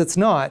 because it's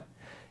not.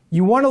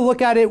 You want to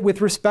look at it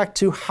with respect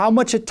to how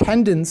much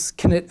attendance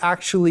can it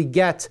actually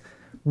get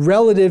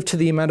relative to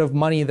the amount of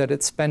money that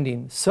it's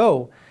spending.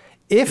 So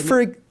if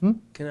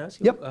Can I ask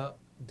you? Yep.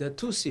 There are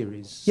two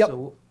series, Yep.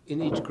 so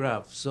in each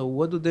graph. So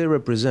what do they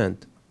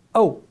represent?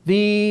 Oh,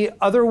 the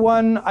other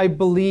one I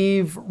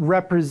believe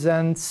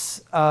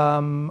represents,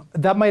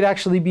 that might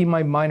actually be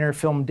my minor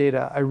film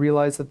data. I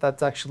realize that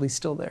that's actually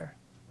still there.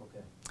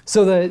 Okay.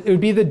 So it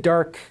would be the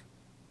dark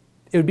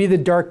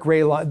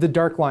gray line, the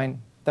dark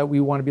line that we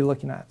want to be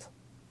looking at.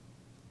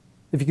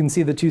 If you can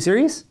see the two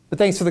series. But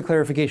thanks for the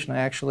clarification. I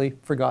actually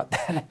forgot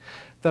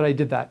that I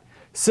did that.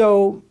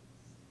 So,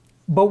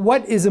 but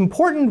what is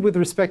important with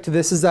respect to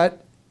this is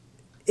that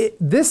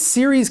this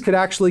series could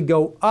actually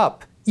go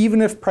up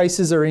even if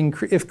prices are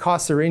if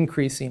costs are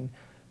increasing.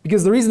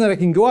 Because the reason that it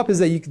can go up is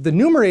that the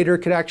numerator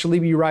could actually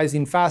be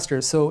rising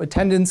faster. So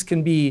attendance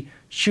can be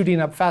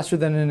shooting up faster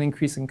than an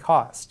increase in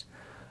cost.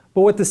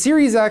 But what the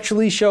series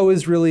actually show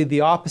is really the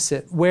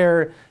opposite,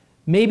 where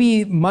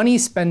maybe money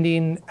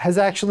spending has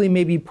actually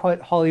maybe put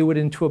Hollywood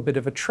into a bit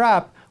of a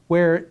trap,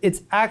 where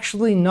it's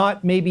actually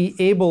not maybe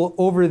able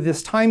over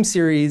this time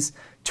series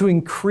to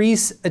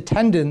increase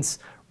attendance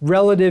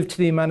relative to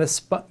the amount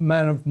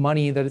of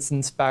money that it's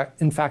in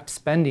fact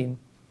spending.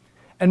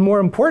 And more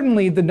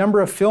importantly, the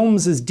number of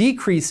films is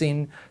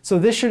decreasing, so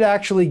this should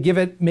actually give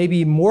it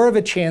maybe more of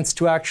a chance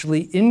to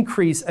actually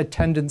increase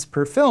attendance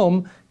per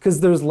film because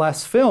there's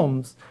less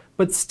films,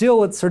 but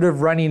still it's sort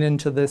of running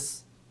into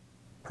this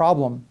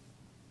problem.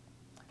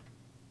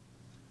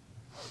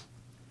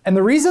 And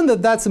the reason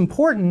that that's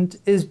important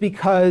is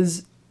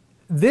because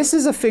this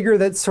is a figure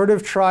that sort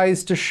of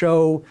tries to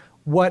show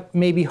what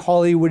maybe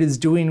Hollywood is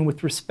doing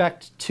with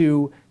respect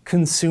to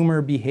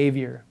consumer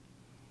behavior.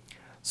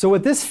 So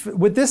what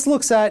this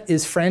looks at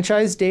is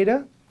franchise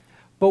data,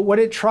 but what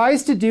it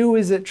tries to do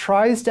is it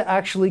tries to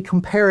actually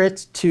compare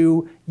it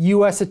to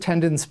US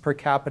attendance per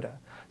capita.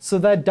 So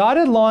that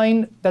dotted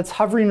line that's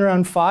hovering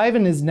around 5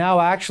 and is now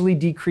actually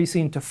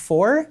decreasing to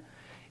 4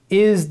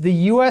 is the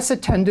US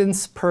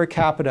attendance per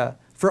capita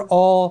for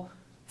all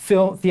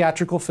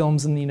theatrical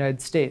films in the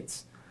United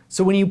States.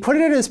 So when you put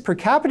it as per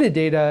capita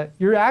data,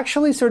 you're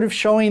actually sort of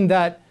showing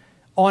that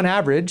on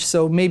average,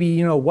 so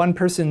maybe one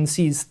person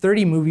sees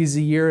 30 movies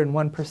a year and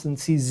one person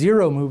sees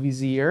 0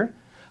 movies a year,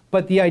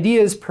 but the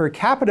idea is per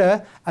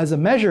capita as a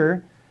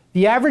measure,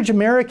 the average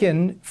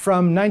American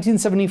from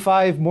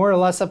 1975 more or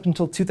less up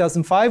until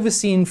 2005 was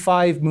seeing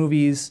 5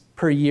 movies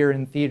per year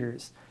in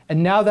theaters.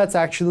 And now that's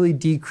actually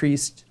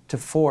decreased to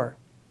 4.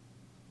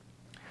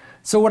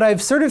 So what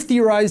I've sort of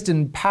theorized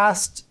in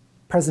past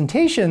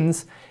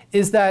presentations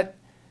is that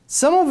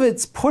some of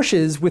its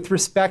pushes with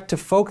respect to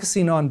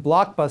focusing on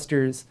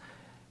blockbusters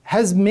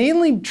has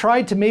mainly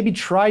tried to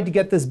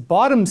get this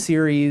bottom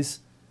series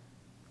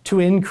to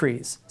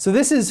increase. So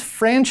this is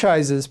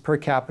franchises per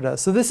capita.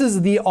 So this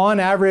is the on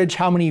average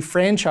how many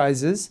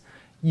franchises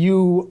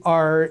you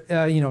are,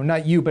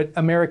 not you, but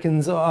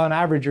Americans on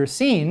average are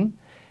seeing.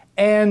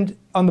 And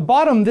on the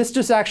bottom, this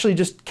just actually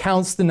just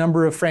counts the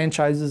number of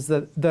franchises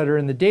that are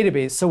in the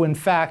database. So in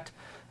fact,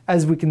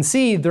 as we can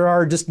see, there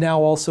are just now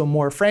also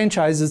more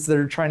franchises that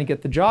are trying to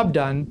get the job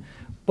done.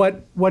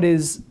 But what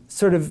is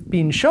sort of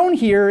being shown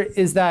here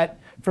is that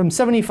from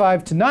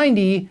 75 to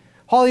 90,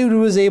 Hollywood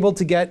was able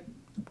to get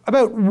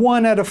about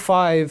 1 out of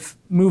 5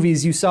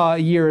 movies you saw a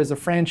year as a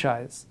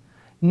franchise.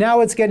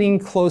 Now it's getting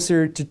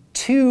closer to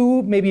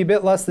 2, maybe a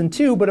bit less than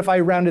 2, but if I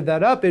rounded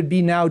that up, it'd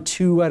be now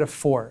 2 out of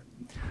 4.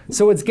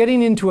 So it's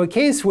getting into a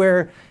case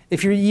where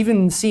if you're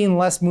even seeing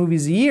less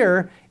movies a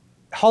year,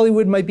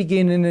 Hollywood might be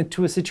getting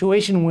into a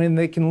situation when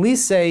they can at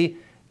least say,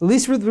 at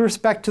least with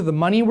respect to the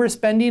money we're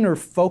spending or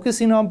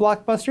focusing on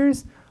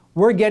blockbusters,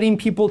 we're getting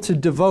people to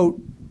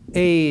devote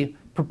a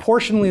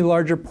proportionally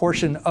larger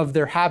portion of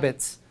their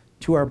habits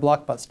to our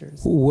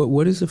blockbusters.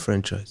 What is a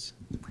franchise?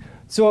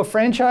 So a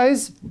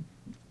franchise,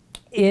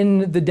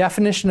 in the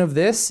definition of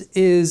this,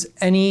 is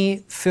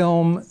any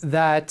film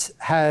that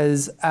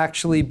has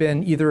actually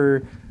been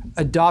either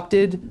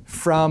adopted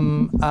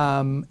from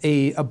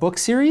a book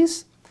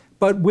series,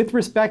 but with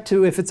respect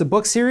to if it's a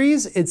book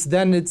series, it's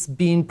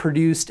being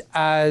produced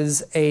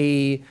as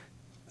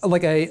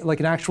like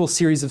an actual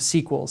series of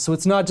sequels. So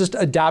it's not just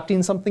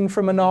adapting something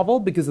from a novel,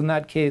 because in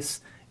that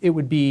case it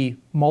would be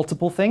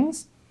multiple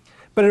things.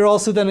 But it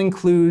also then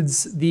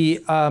includes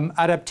the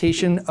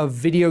adaptation of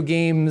video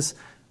games,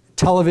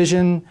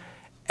 television,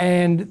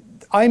 and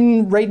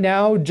I'm right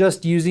now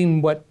just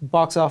using what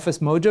Box Office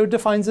Mojo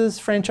defines as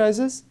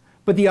franchises.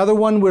 But the other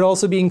one would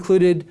also be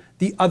included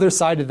the other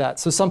side of that.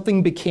 So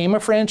something became a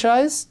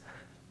franchise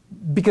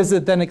because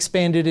it then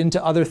expanded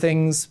into other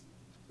things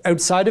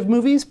outside of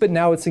movies, but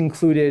now it's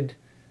included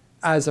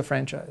as a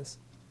franchise.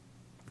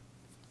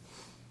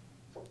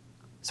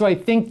 So I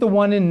think the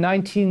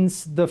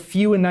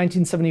few in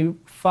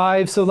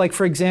 1975, so like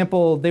for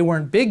example, they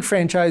weren't big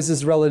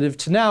franchises relative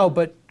to now,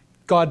 but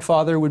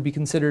Godfather would be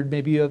considered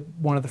maybe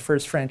one of the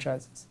first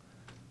franchises.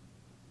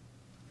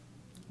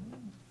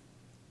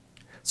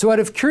 So out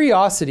of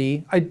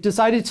curiosity, I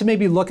decided to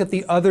maybe look at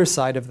the other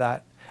side of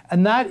that.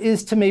 And that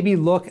is to maybe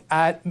look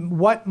at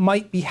what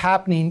might be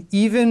happening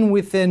even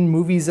within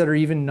movies that are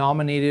even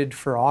nominated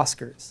for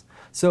Oscars.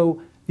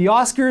 So the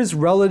Oscars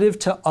relative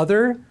to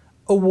other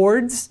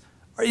awards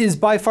is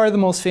by far the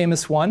most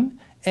famous one.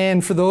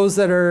 And for those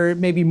that are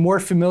maybe more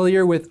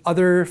familiar with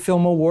other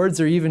film awards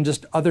or even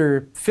just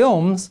other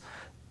films,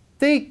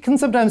 they can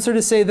sometimes sort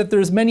of say that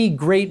there's many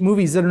great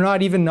movies that are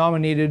not even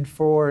nominated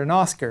for an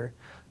Oscar.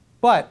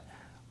 But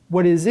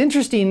what is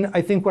interesting,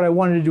 I think what I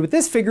wanted to do with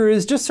this figure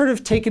is just sort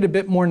of take it a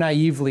bit more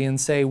naively and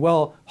say,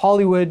 well,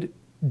 Hollywood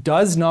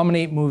does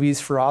nominate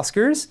movies for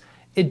Oscars.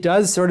 It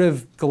does sort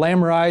of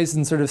glamorize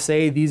and sort of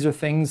say these are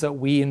things that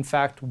we in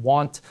fact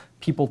want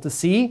people to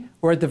see,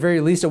 or at the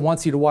very least it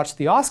wants you to watch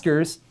the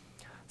Oscars.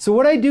 So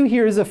what I do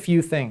here is a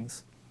few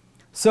things.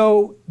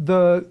 So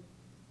the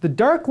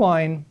dark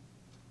line,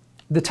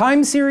 the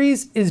time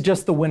series is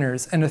just the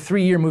winners and a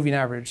 3-year moving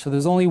average. So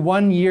there's only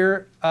one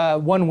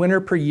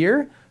winner per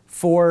year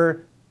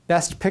for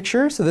Best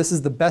Picture. So this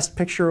is the Best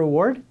Picture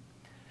award.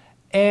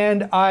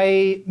 And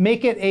I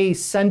make it a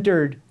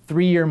centered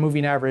 3-year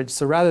moving average.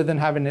 So rather than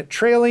having it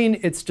trailing,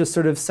 it's just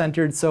sort of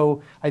centered.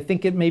 So I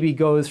think it maybe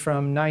goes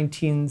from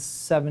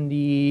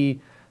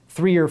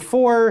 1973 or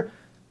 4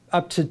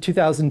 up to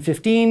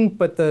 2015,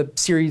 but the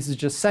series is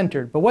just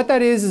centered. But what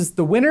that is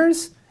the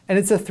winners, and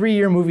it's a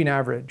 3-year moving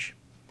average.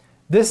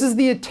 This is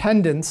the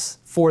attendance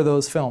for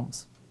those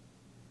films.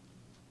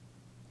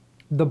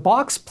 The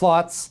box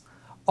plots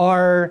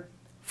are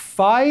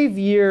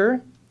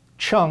 5-year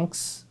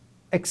chunks,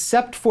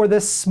 except for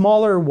this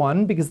smaller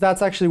one, because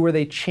that's actually where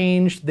they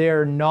changed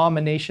their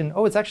nomination.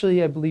 Oh, it's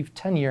actually, I believe,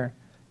 10-year.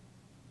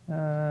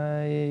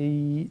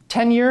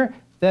 10-year,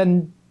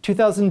 then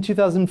 2000,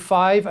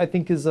 2005, I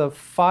think is a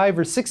 5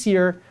 or 6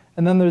 year,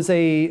 and then there's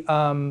a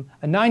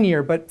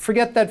 9-year, but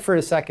forget that for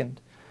a second.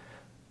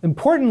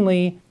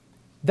 Importantly,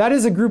 that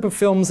is a group of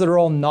films that are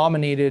all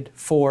nominated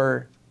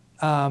for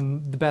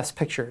the Best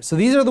Picture. So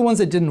these are the ones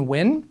that didn't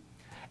win.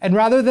 And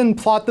rather than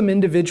plot them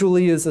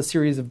individually as a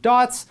series of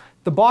dots,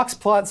 the box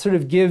plot sort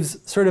of gives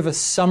sort of a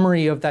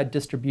summary of that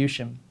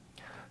distribution.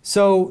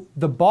 So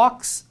the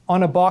box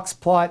on a box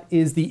plot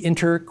is the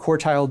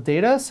interquartile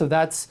data. So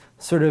that's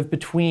sort of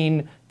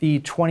between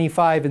the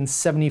 25 and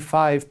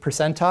 75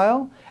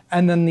 percentile.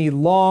 And then the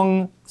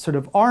long sort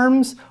of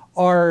arms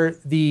are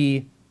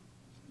they're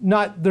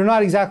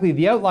not exactly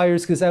the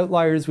outliers, because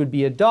outliers would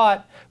be a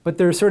dot, but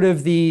they're sort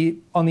of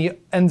on the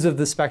ends of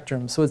the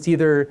spectrum. So it's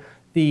either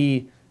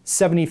the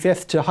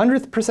 75th to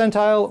 100th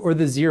percentile or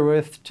the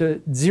 0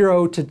 to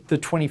the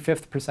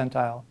 25th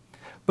percentile.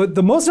 But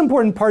the most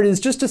important part is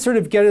just to sort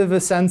of get a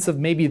sense of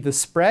maybe the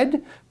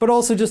spread, but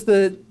also just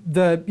the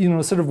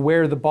sort of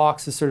where the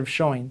box is sort of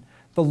showing.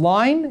 The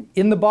line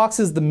in the box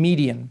is the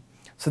median.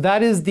 So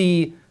that is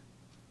the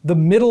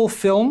middle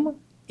film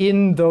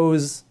in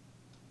those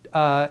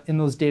box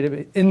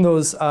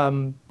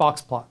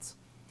plots.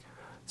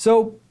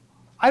 So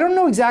I don't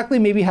know exactly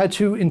maybe how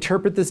to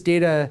interpret this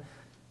data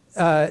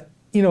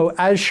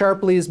as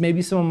sharply as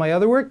maybe some of my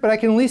other work, but I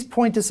can at least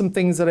point to some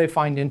things that I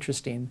find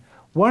interesting.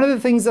 One of the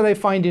things that I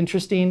find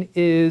interesting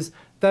is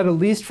that at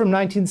least from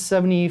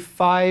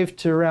 1975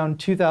 to around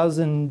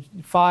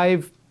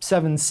 2005,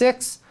 7,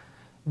 6,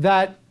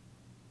 that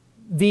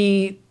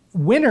the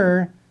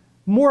winner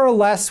more or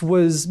less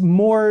was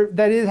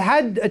that it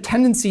had a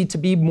tendency to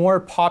be more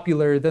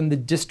popular than the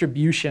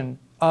distribution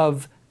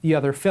of the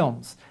other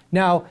films.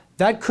 Now,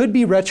 that could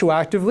be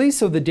retroactively,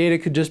 so the data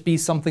could just be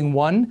something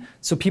won,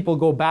 so people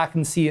go back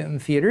and see it in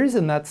theaters,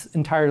 and that's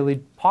entirely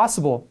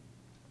possible.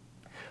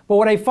 But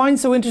what I find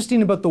so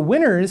interesting about the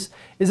winners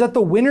is that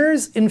the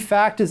winners, in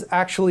fact, is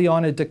actually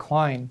on a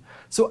decline.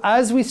 So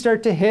as we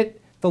start to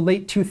hit the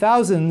late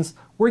 2000s,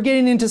 we're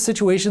getting into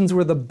situations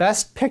where the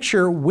Best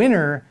Picture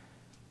winner,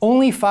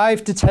 only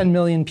 5 to 10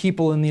 million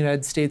people in the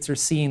United States are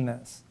seeing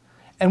this.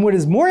 And what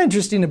is more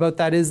interesting about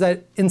that is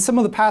that in some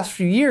of the past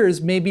few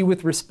years, maybe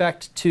with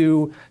respect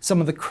to some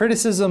of the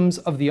criticisms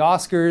of the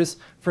Oscars,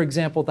 for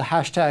example, the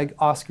hashtag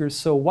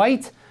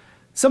 #OscarsSoWhite,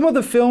 some of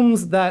the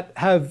films that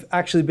have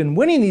actually been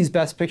winning these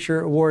Best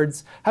Picture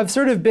awards have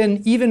sort of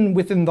been, even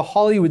within the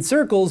Hollywood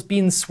circles,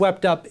 being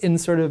swept up in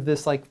sort of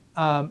this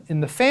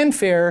in the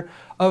fanfare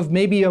of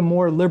maybe a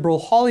more liberal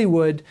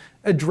Hollywood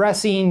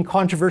addressing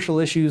controversial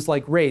issues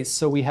like race.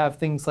 So we have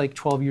things like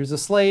 12 Years a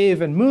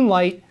Slave and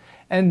Moonlight,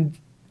 and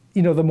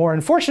the more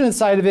unfortunate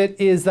side of it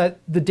is that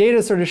the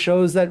data sort of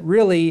shows that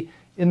really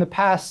in the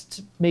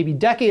past maybe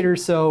decade or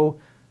so,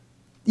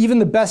 even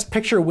the Best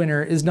Picture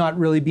winner is not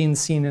really being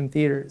seen in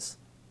theaters.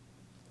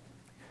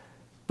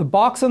 The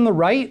box on the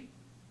right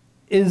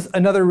is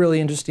another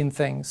really interesting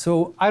thing.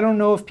 So I don't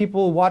know if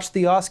people watch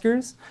the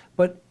Oscars,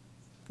 but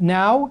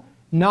now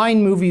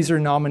 9 movies are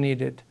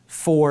nominated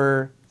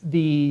for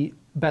the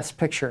Best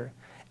Picture.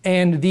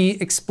 And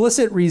the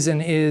explicit reason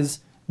is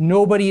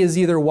nobody is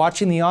either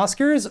watching the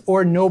Oscars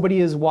or nobody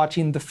is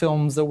watching the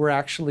films that we're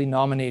actually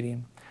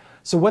nominating.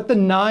 So what the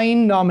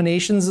 9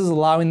 nominations is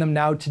allowing them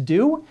now to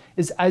do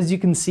is, as you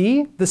can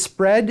see, the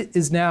spread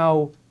is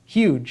now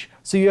huge.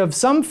 So you have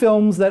some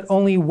films that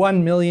only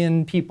 1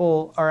 million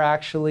people are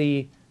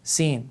actually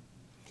seeing.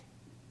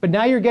 But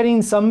now you're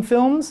getting some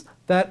films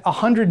that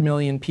 100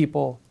 million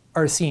people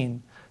are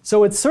seeing.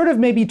 So it's sort of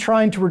maybe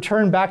trying to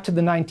return back to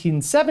the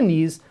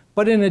 1970s,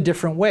 but in a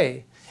different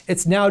way.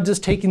 It's now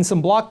just taking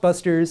some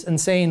blockbusters and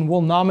saying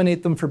we'll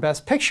nominate them for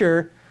Best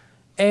Picture,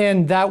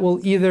 and that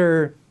will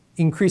either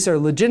increase our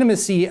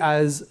legitimacy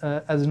as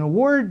an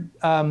award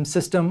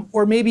system,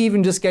 or maybe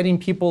even just getting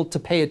people to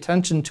pay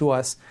attention to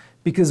us,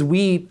 because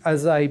we,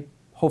 as I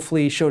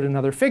hopefully showed in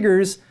other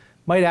figures,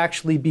 might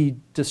actually be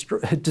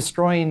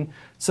destroying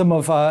some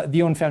of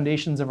the own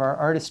foundations of our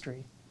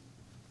artistry.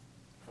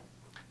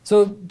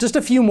 So just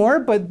a few more,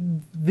 but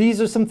these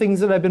are some things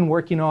that I've been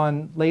working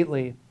on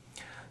lately.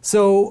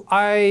 So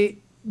I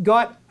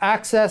got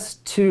access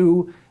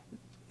to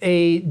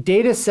a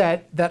data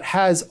set that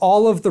has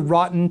all of the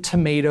Rotten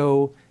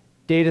Tomato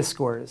data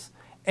scores.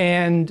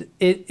 And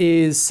it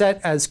is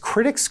set as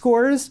critic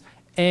scores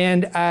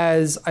and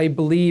as, I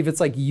believe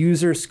it's like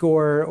user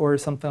score or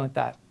something like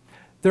that.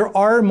 There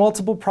are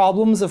multiple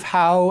problems of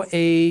how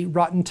a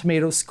Rotten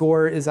Tomato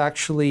score is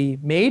actually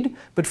made,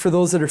 but for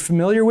those that are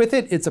familiar with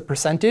it, it's a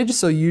percentage.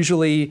 So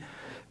usually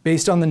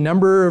based on the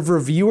number of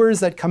reviewers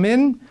that come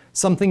in,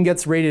 something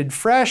gets rated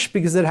fresh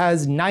because it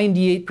has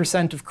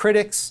 98% of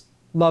critics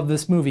love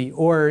this movie,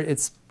 or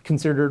it's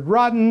considered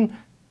rotten,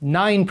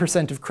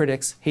 9% of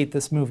critics hate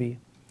this movie.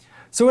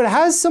 So it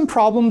has some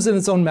problems in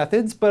its own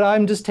methods, but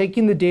I'm just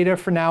taking the data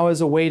for now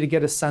as a way to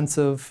get a sense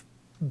of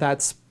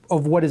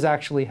what is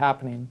actually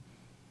happening.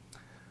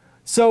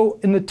 So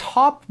in the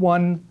top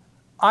one,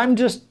 I'm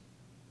just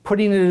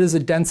putting it as a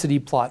density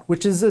plot,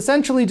 which is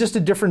essentially just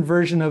a different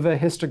version of a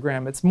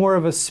histogram. It's more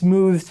of a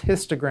smoothed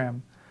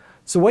histogram.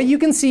 So what you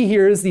can see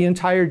here is the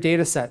entire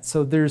data set.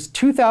 So there's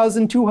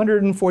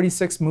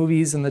 2,246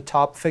 movies in the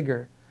top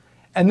figure.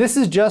 And this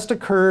is just a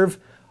curve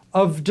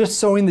of just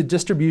showing the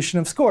distribution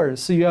of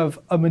scores. So you have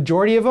a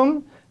majority of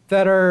them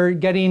that are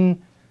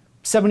getting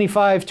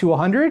 75 to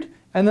 100,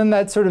 and then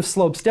that sort of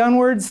slopes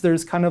downwards.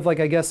 There's kind of like,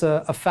 I guess,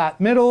 a fat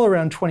middle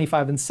around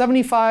 25 and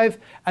 75,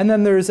 and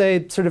then there's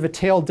a sort of a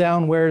tail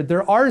down where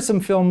there are some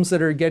films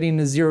that are getting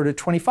a 0 to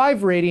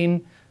 25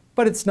 rating,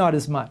 but it's not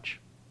as much.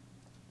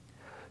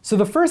 So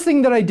the first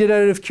thing that I did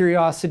out of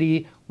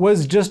curiosity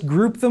was just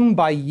group them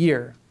by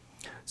year.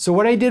 So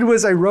what I did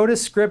was I wrote a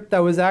script that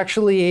was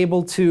actually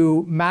able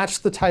to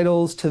match the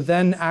titles to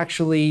then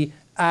actually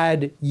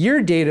add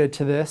year data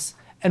to this.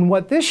 And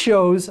what this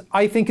shows,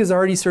 I think, is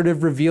already sort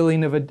of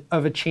revealing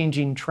of a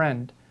changing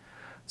trend.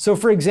 So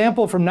for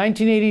example, from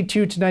 1982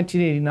 to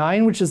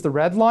 1989, which is the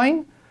red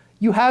line,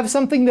 you have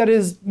something that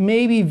is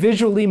maybe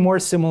visually more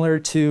similar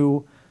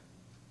to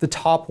the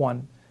top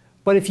one.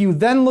 But if you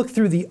then look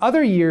through the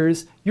other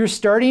years, you're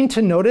starting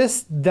to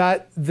notice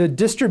that the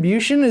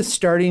distribution is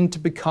starting to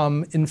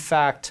become, in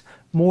fact,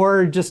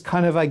 more just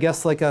kind of, I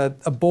guess, like a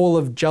bowl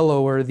of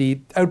Jell-O or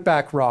the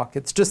Outback rock.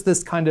 It's just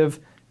this kind of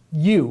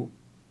U.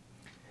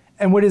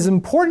 And what is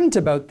important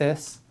about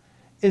this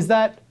is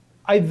that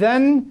I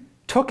then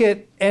took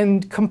it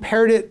and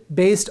compared it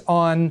based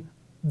on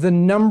the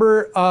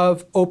number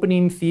of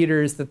opening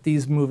theaters that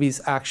these movies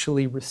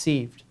actually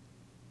received.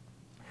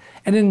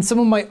 And in some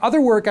of my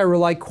other work, I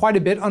rely quite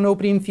a bit on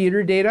opening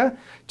theater data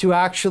to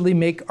actually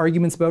make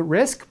arguments about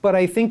risk, but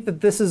I think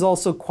that this is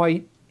also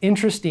quite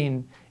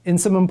interesting in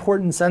some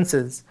important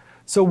senses.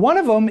 So one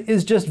of them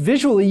is just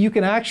visually, you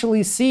can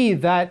actually see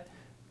that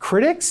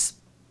critics,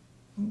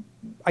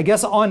 I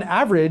guess on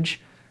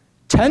average,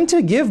 tend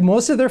to give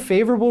most of their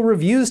favorable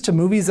reviews to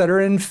movies that are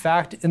in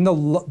fact in the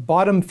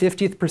bottom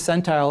 50th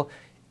percentile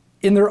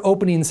in their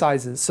opening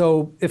sizes.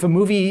 So if a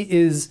movie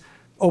is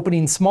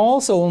opening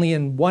small, so only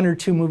in 1 or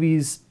 2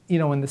 movies,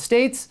 in the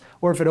States,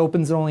 or if it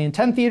opens only in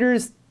 10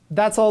 theaters,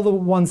 that's all the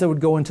ones that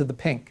would go into the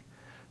pink.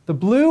 The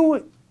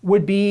blue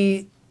would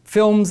be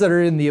films that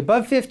are in the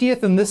above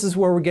 50th, and this is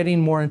where we're getting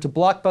more into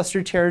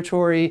blockbuster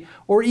territory,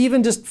 or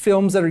even just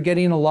films that are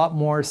getting a lot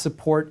more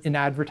support in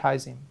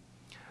advertising.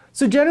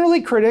 So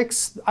generally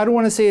critics, I don't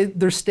want to say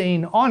they're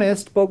staying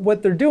honest, but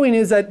what they're doing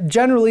is that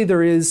generally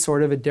there is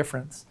sort of a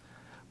difference.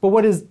 But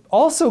what is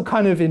also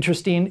kind of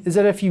interesting is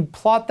that if you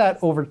plot that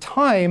over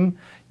time,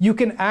 you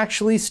can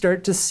actually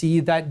start to see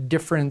that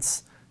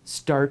difference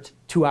start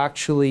to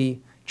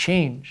actually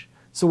change.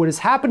 So what is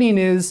happening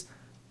is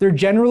they're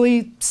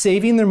generally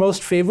saving their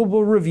most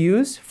favorable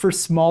reviews for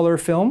smaller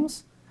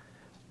films.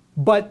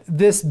 But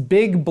this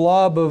big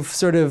blob of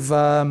sort of,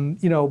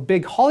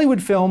 big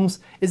Hollywood films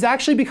is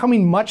actually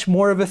becoming much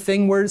more of a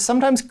thing where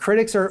sometimes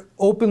critics are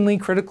openly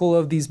critical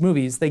of these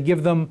movies. They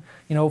give them,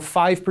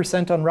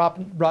 5% on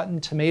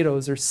Rotten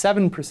Tomatoes or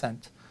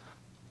 7%.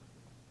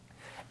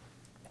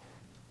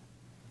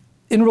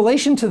 In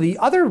relation to the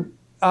other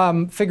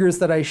figures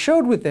that I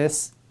showed with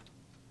this,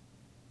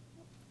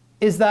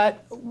 is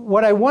that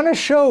what I want to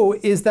show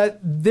is that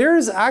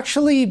there's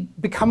actually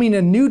becoming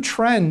a new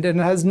trend,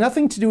 and it has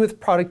nothing to do with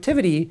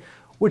productivity,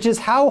 which is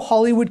how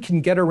Hollywood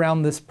can get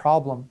around this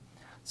problem.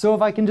 So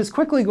if I can just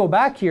quickly go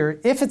back here,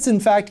 if it's in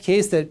fact the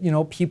case that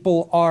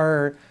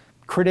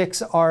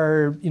critics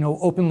are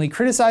openly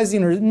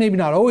criticizing, or maybe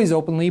not always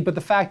openly, but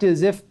the fact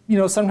is if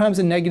sometimes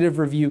a negative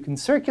review can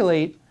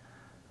circulate,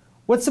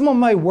 what some of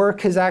my work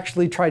has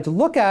actually tried to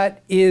look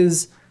at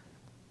is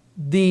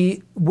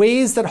the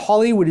ways that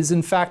Hollywood is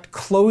in fact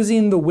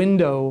closing the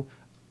window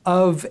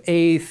of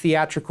a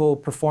theatrical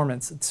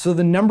performance. So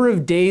the number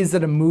of days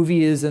that a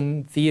movie is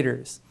in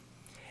theaters.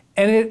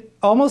 And it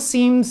almost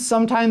seems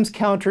sometimes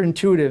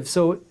counterintuitive.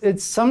 So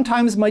it's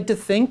sometimes might to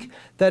think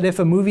that if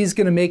a movie is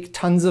going to make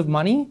tons of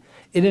money,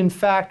 it in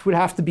fact would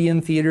have to be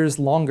in theaters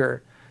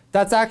longer.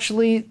 That's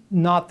actually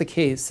not the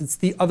case. It's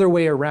the other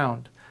way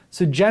around.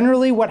 So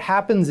generally what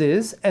happens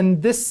is,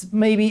 and this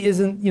maybe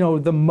isn't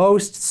the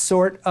most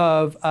sort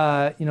of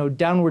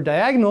downward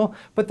diagonal,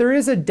 but there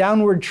is a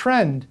downward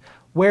trend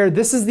where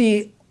this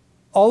is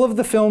all of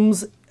the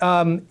films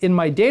in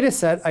my data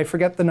set. I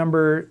forget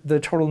the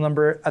total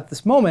number at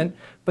this moment,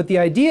 but the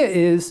idea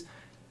is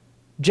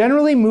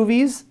generally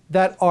movies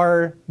that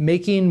are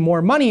making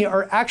more money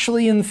are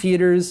actually in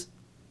theaters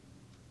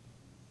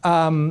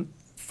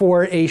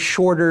for a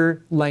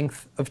shorter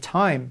length of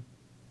time.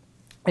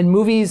 And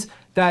movies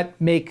that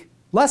make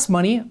less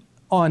money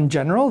on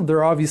general, there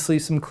are obviously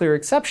some clear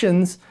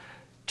exceptions,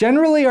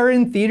 generally are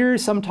in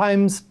theaters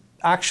sometimes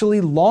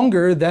actually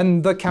longer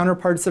than the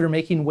counterparts that are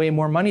making way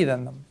more money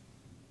than them.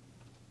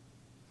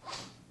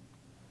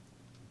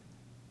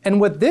 And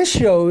what this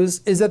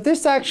shows is that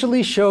this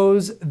actually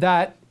shows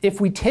that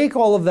if we take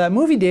all of that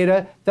movie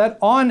data, that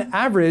on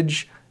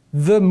average,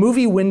 the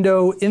movie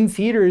window in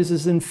theaters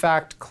is in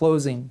fact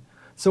closing.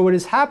 So what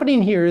is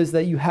happening here is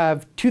that you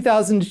have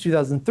 2000 to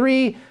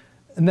 2003,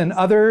 and then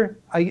other,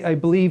 I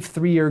believe,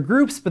 3-year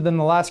groups, but then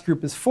the last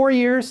group is 4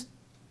 years.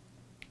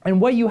 And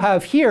what you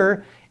have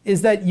here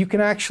is that you can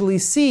actually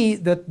see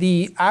that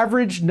the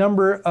average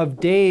number of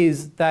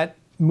days that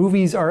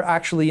movies are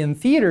actually in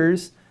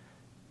theaters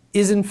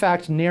is in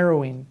fact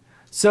narrowing.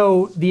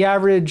 So the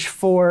average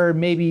for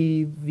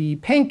maybe the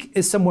pink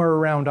is somewhere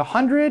around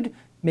 100,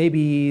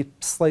 maybe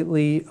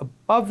slightly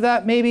above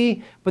that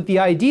maybe. But the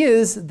idea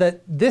is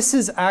that this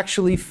is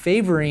actually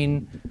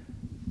favoring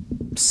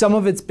some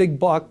of its big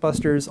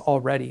blockbusters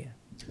already.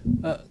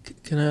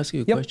 Can I ask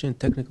you a question,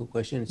 technical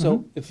question?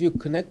 So if you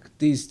connect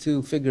these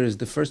two figures,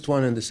 the first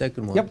one and the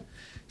second one,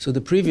 so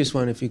the previous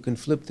one, if you can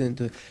flip it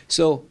into,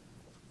 so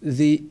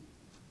the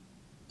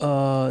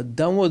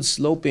downward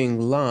sloping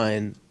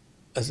line,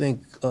 I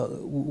think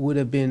would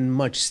have been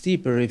much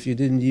steeper if you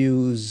didn't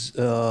use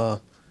a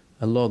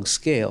log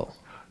scale.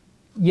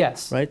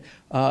 Yes. Right?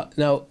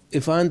 Now,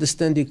 if I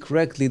understand it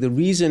correctly, the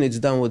reason it's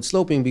downward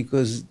sloping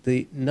because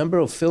the number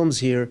of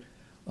films here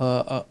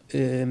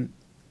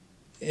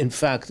in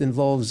fact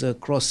involves a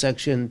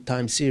cross-section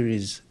time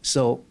series.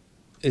 So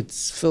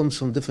it's films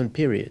from different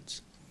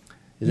periods.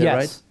 Is that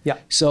right? Yeah.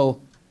 So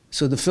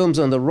the films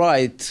on the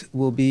right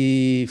will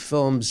be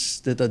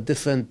films that are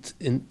different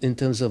in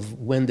terms of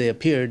when they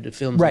appeared, the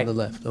films on the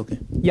left. Okay.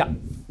 Yeah.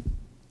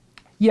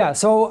 Yeah,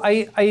 so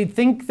I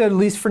think that at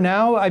least for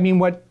now, I mean,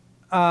 what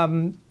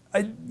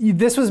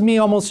this was me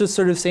almost just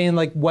sort of saying,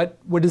 like, what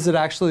does it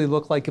actually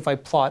look like if I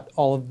plot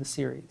all of the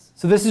series?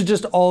 So this is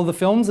just all of the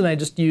films, and I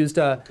just used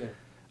a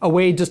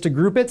way just to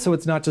group it, so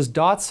it's not just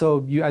dots.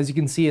 So as you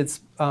can see,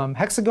 it's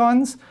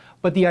hexagons.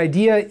 But the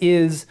idea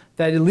is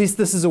that at least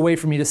this is a way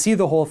for me to see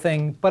the whole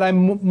thing. But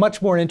I'm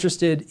much more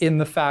interested in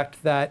the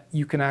fact that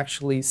you can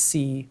actually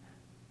see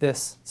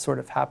this sort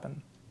of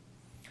happen.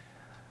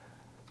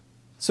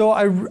 So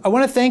I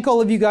want to thank all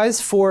of you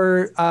guys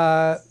for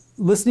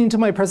listening to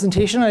my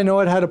presentation. I know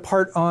it had a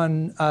part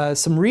on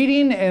some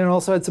reading, and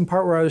also had some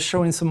part where I was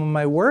showing some of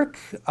my work.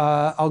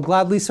 I'll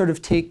gladly sort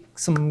of take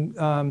some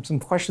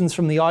questions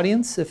from the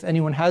audience if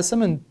anyone has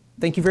some, and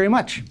thank you very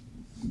much.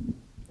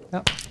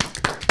 Yeah.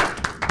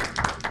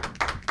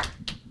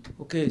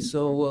 Okay,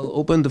 so we'll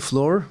open the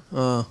floor.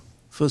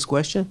 First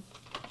question.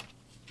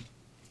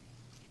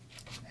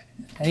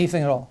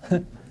 Anything at all.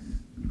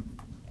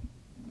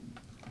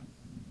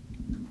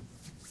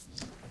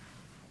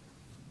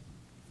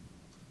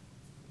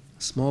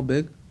 Small,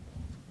 big?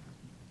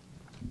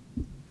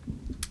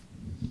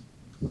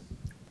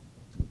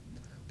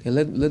 Okay,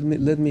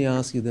 let me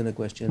ask you then a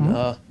question.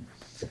 Mm-hmm.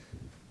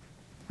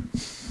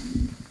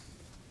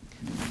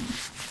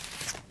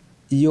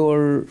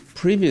 Your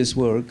previous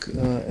work,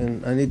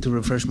 and I need to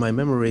refresh my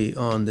memory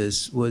on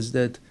this, was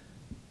that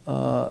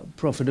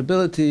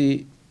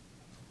profitability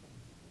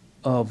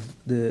of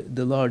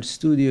the large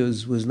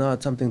studios was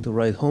not something to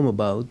write home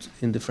about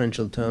in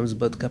differential terms,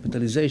 but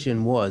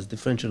capitalization was.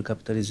 Differential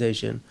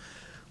capitalization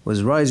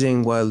was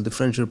rising while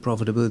differential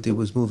profitability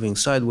was moving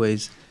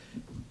sideways.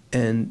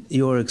 And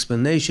your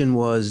explanation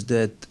was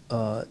that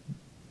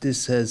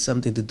this has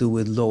something to do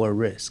with lower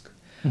risk.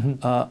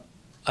 Mm-hmm.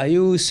 Are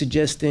you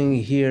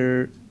suggesting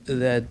here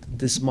that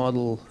this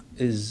model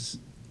is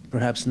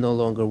perhaps no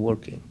longer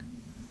working?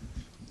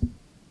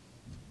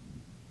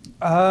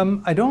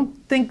 I don't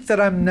think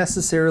that I'm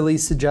necessarily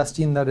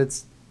suggesting that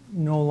it's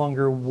no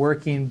longer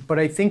working, but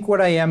I think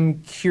what I am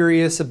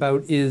curious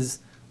about is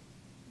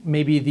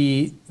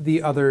maybe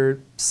the other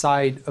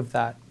side of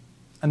that.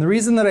 And the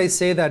reason that I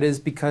say that is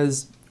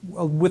because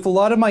with a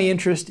lot of my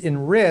interest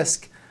in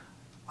risk,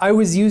 I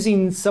was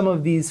using some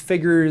of these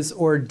figures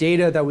or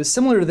data that was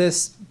similar to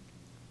this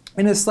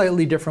in a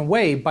slightly different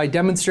way by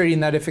demonstrating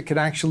that if it could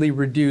actually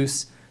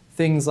reduce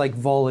things like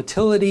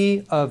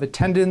volatility of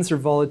attendance or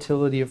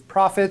volatility of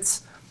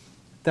profits,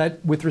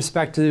 that with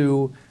respect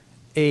to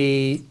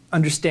a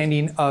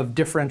understanding of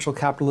differential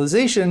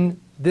capitalization,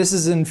 this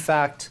is in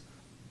fact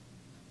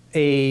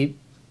a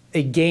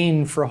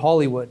gain for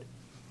Hollywood.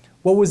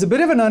 What was a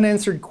bit of an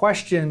unanswered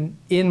question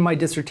in my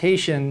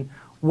dissertation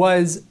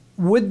was,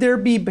 would there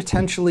be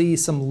potentially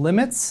some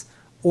limits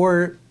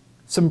or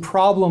some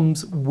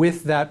problems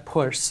with that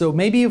push? So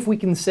maybe if we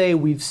can say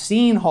we've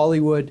seen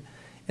Hollywood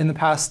in the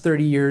past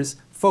 30 years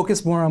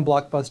focus more on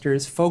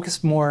blockbusters,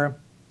 focus more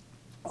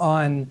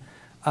on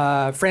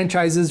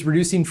franchises,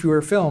 reducing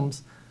fewer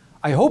films,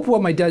 I hope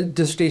what my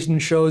dissertation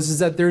shows is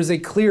that there's a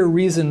clear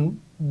reason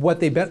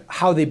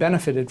how they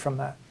benefited from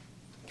that.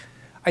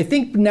 I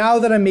think now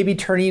that I'm maybe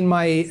turning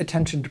my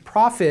attention to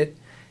profit,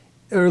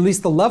 or at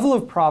least the level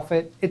of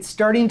profit, it's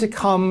starting to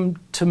come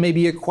to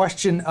maybe a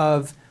question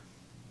of,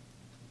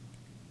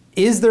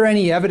 is there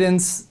any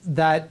evidence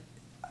that,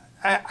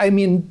 I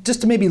mean,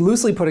 just to maybe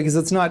loosely put it, because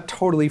it's not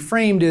totally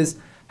framed, is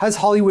has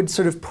Hollywood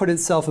sort of put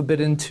itself a bit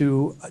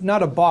into,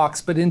 not a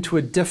box, but into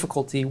a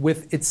difficulty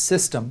with its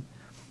system?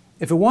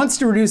 If it wants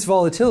to reduce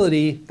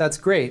volatility, that's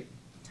great.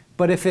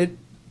 But if it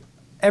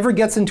ever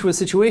gets into a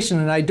situation,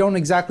 and I don't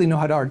exactly know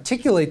how to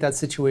articulate that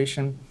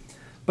situation,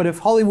 but if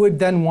Hollywood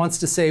then wants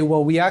to say,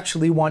 well, we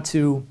actually want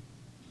to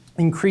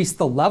increase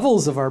the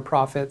levels of our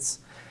profits,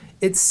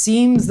 it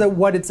seems that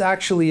what it's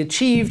actually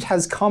achieved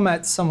has come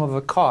at some of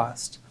a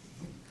cost.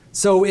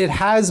 So it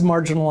has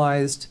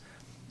marginalized,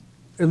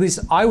 at least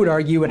I would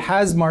argue, it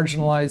has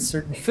marginalized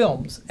certain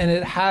films, and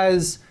it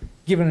has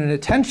given an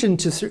attention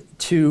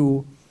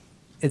to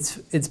its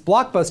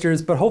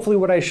blockbusters, but hopefully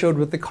what I showed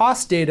with the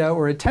cost data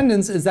or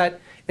attendance is that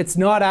it's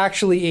not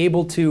actually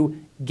able to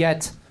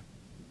get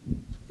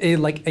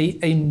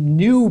a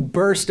new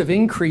burst of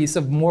increase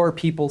of more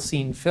people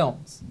seeing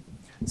films.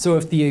 So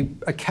if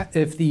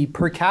the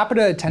per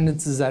capita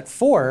attendance is at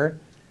 4,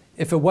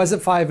 if it was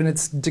at 5 and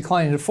it's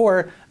declining to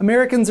 4,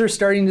 Americans are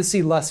starting to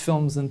see less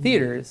films in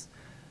theaters.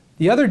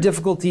 The other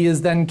difficulty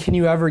is then, can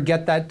you ever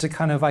get that to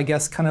kind of, I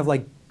guess, kind of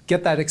like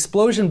get that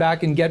explosion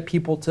back and get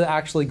people to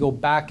actually go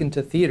back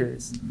into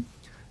theaters?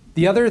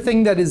 The other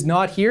thing that is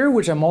not here,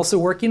 which I'm also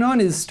working on,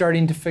 is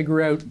starting to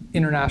figure out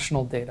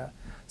international data.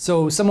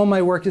 So some of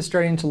my work is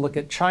starting to look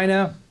at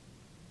China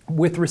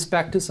with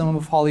respect to some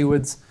of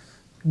Hollywood's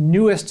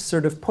newest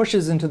sort of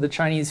pushes into the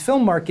Chinese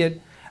film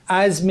market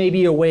as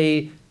maybe a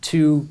way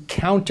to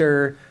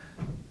counter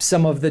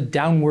some of the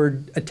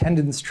downward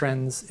attendance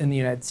trends in the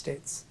United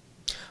States.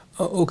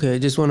 Okay, I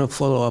just want to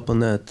follow up on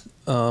that.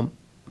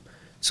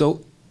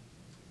 So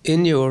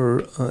in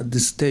your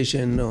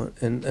dissertation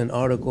and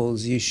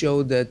articles, you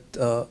showed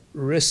that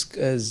risk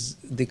has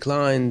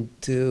declined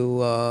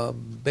to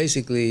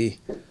basically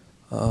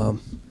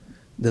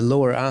the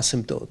lower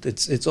asymptote.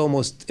 It's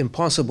almost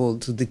impossible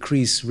to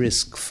decrease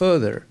risk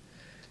further.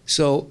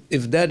 So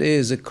if that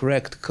is a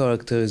correct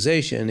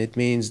characterization, it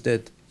means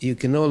that you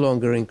can no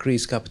longer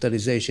increase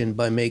capitalization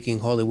by making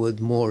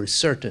Hollywood more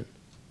certain.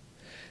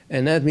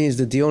 And that means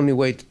that the only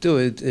way to do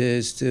it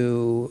is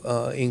to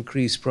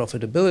increase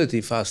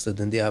profitability faster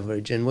than the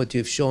average. And what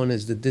you've shown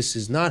is that this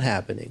is not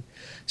happening.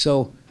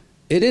 So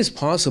it is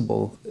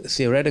possible,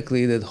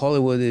 theoretically, that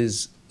Hollywood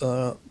is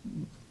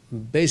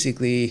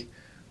basically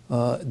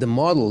the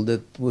model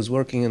that was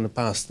working in the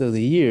past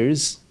 30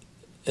 years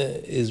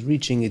is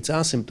reaching its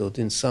asymptote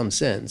in some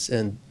sense.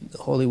 And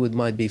Hollywood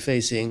might be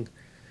facing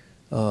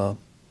an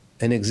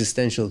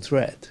existential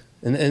threat.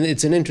 And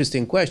it's an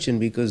interesting question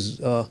because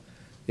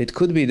it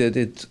could be that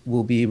it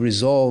will be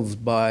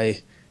resolved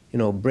by,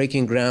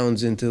 breaking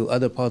grounds into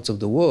other parts of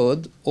the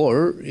world,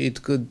 or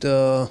it could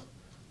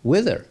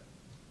wither.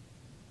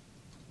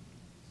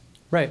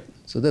 Right.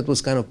 So that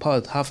was kind of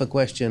half a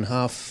question,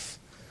 half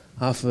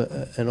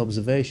an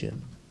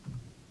observation.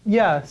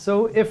 Yeah,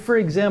 so if, for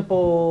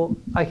example,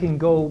 I can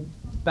go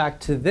back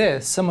to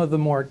this, some of the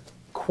more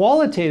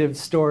qualitative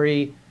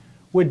story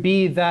would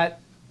be that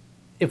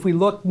if we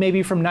look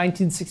maybe from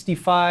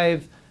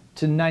 1965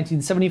 to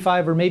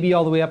 1975, or maybe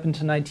all the way up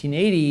into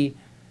 1980,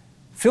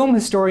 film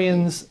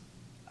historians,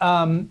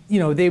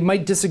 they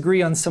might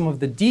disagree on some of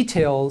the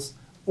details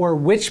or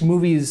which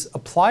movies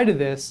apply to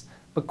this,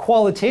 but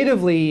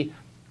qualitatively,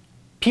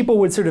 people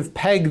would sort of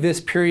peg this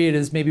period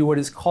as maybe what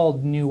is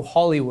called New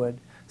Hollywood.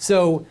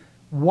 So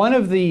one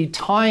of the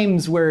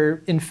times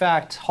where, in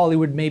fact,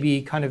 Hollywood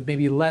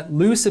maybe let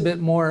loose a bit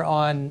more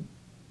on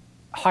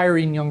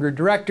hiring younger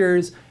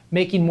directors,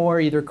 making more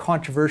either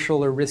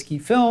controversial or risky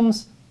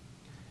films.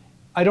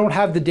 I don't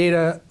have the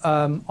data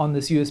on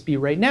this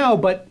USB right now,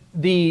 but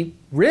the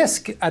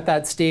risk at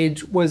that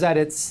stage was at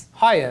its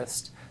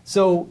highest.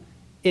 So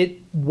it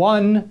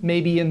won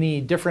maybe in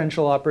the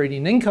differential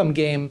operating income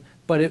game,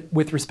 but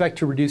with respect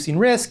to reducing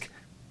risk,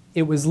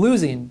 it was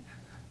losing.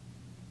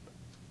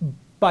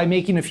 By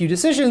making a few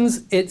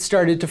decisions, it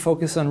started to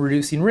focus on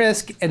reducing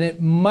risk, and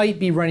it might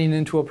be running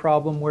into a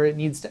problem where it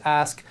needs to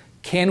ask,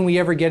 can we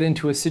ever get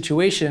into a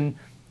situation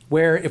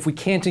where if we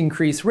can't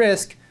increase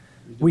risk,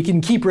 we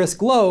can keep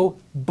risk low,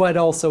 but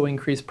also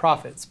increase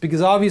profits?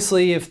 Because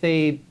obviously if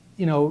they,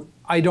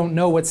 I don't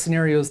know what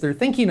scenarios they're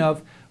thinking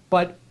of,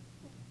 but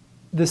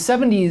the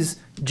 70s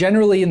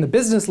generally in the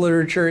business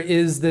literature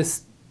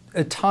is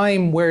a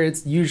time where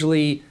it's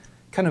usually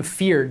kind of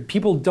feared.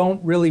 People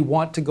don't really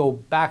want to go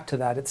back to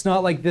that. It's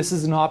not like this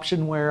is an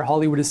option where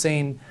Hollywood is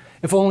saying,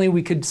 if only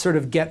we could sort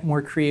of get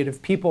more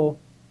creative people.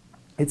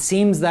 It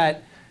seems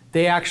that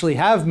they actually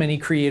have many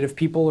creative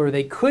people, or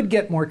they could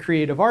get more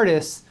creative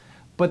artists,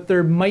 but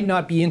they might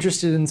not be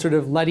interested in sort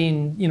of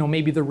letting,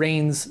 maybe the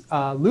reins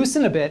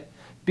loosen a bit,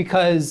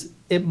 because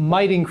it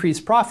might increase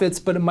profits,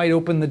 but it might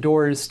open the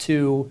doors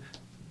to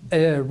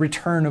a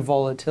return of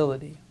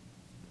volatility.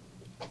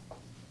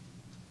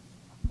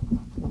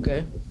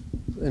 Okay.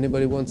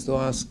 Anybody wants to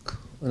ask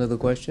another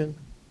question?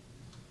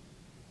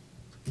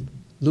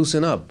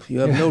 Loosen up. You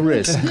have no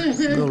risk.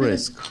 No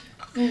risk.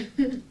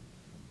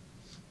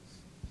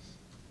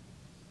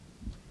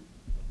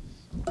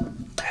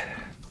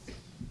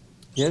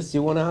 Yes,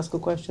 you want to ask a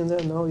question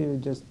there? No, you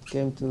just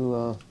came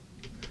to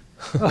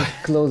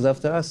close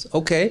after us.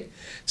 Okay.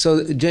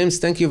 So, James,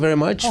 thank you very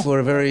much for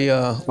a very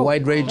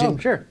wide-ranging... Oh,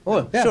 sure.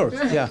 Oh, yeah. Sure.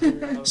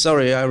 Yeah.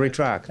 Sorry, I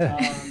retract.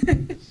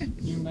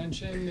 You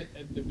mentioned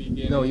at the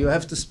beginning... No, you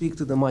have to speak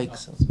to the mic.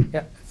 So.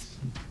 Yeah.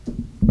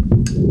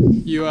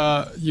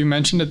 You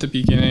mentioned at the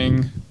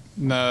beginning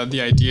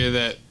the idea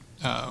that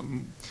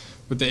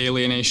with the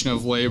alienation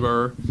of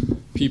labor,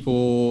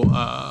 people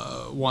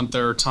want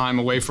their time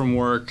away from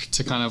work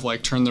to kind of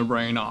like turn their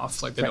brain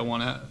off, like they don't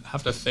want to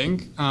have to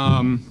think.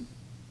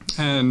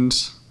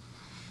 And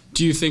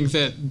do you think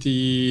that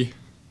the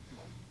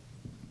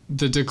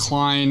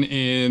decline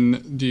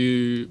in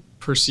the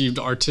perceived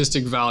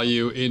artistic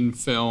value in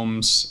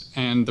films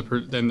and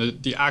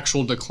the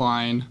actual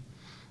decline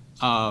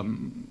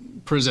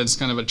presents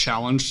kind of a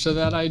challenge to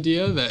that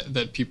idea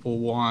that people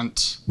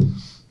want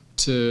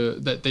to,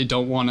 that they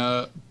don't want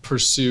to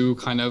pursue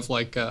kind of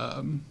they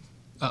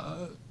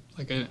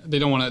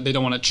don't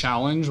want to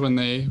challenge when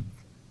they...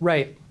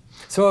 Right.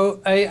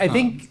 So I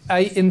think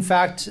in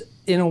fact,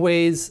 in a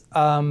ways,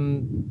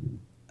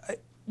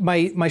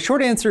 my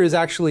short answer is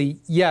actually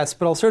yes,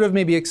 but I'll sort of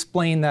maybe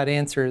explain that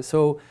answer.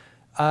 So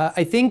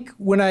I think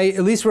when I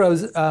was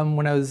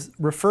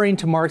referring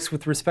to Marx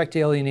with respect to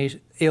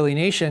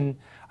alienation,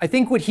 I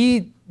think what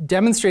he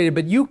demonstrated,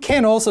 but you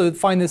can also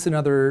find this in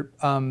other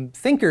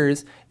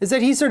thinkers, is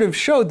that he sort of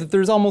showed that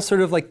there's almost sort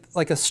of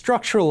like a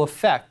structural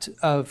effect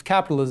of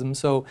capitalism.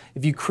 So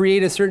if you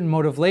create a certain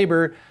mode of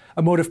labor,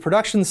 a mode of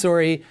production,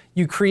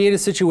 you create a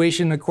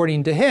situation,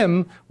 according to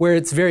him, where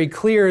it's very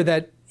clear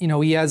that,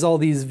 he has all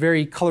these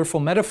very colorful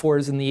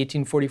metaphors in the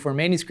 1844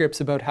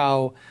 manuscripts about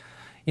how,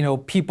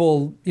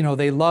 people,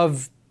 they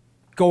love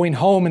going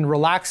home and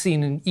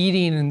relaxing and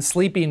eating and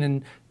sleeping,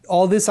 and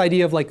all this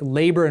idea of like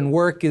labor and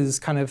work is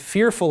kind of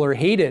fearful or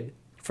hated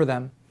for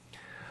them.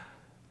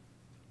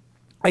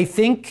 I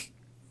think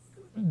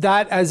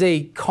that as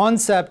a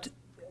concept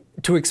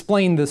to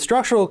explain the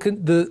structural,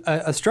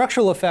 a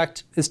structural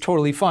effect is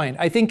totally fine.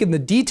 I think in the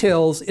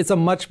details, it's a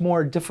much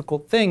more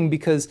difficult thing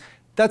because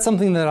that's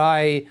something that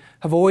I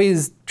have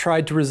always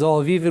tried to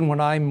resolve even when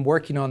I'm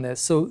working on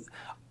this. So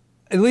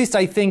at least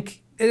I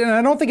think, and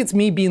I don't think it's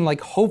me being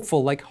like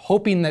hopeful, like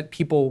hoping that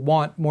people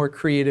want more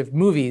creative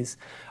movies.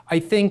 I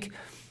think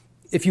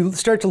if you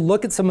start to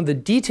look at some of the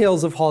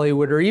details of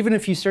Hollywood, or even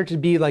if you start to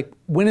be like,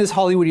 when is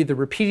Hollywood either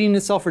repeating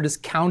itself or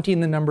just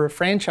counting the number of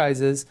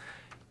franchises,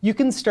 you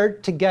can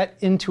start to get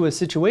into a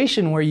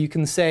situation where you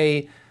can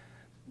say,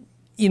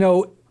 you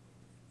know,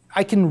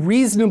 I can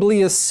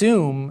reasonably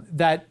assume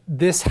that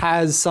this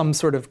has some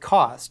sort of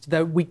cost,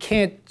 that we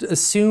can't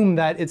assume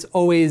that it's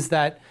always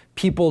that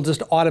people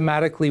just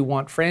automatically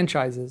want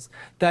franchises.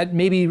 That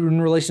maybe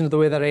in relation to the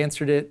way that I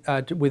answered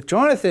it with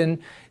Jonathan,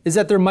 is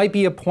that there might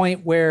be a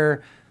point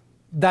where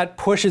that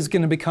push is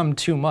going to become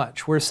too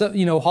much, where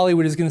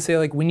Hollywood is going to say,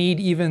 like, we need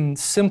even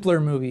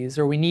simpler movies,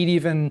 or we need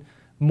even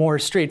more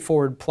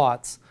straightforward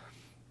plots.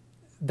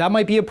 That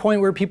might be a point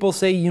where people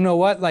say, you know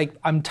what, like,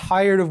 I'm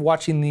tired of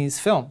watching these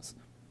films.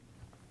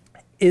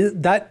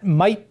 That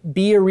might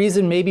be a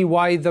reason maybe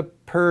why the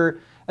per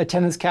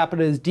attendance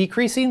capita is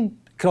decreasing.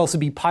 It could also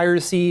be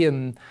piracy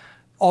and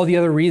all the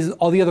other reasons,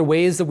 all the other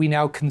ways that we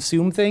now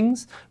consume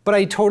things. But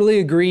I totally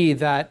agree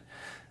that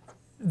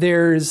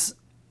there's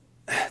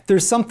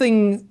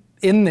something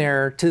in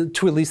there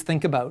to at least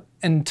think about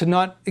and to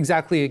not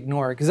exactly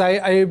ignore. Because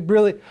I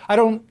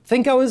don't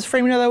think I was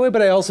framing it that way,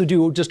 but I also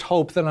do just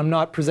hope that I'm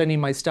not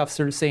presenting my stuff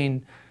sort of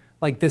saying,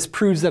 like, this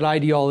proves that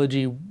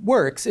ideology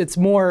works. It's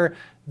more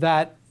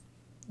that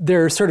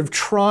they're sort of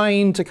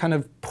trying to kind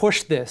of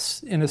push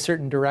this in a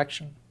certain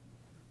direction.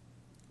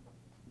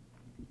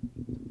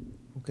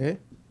 Okay.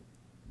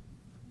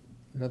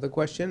 Another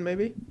question,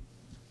 maybe?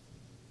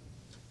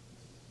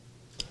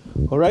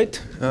 All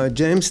right.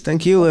 James,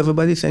 thank you.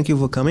 Everybody, thank you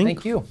for coming.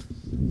 Thank you.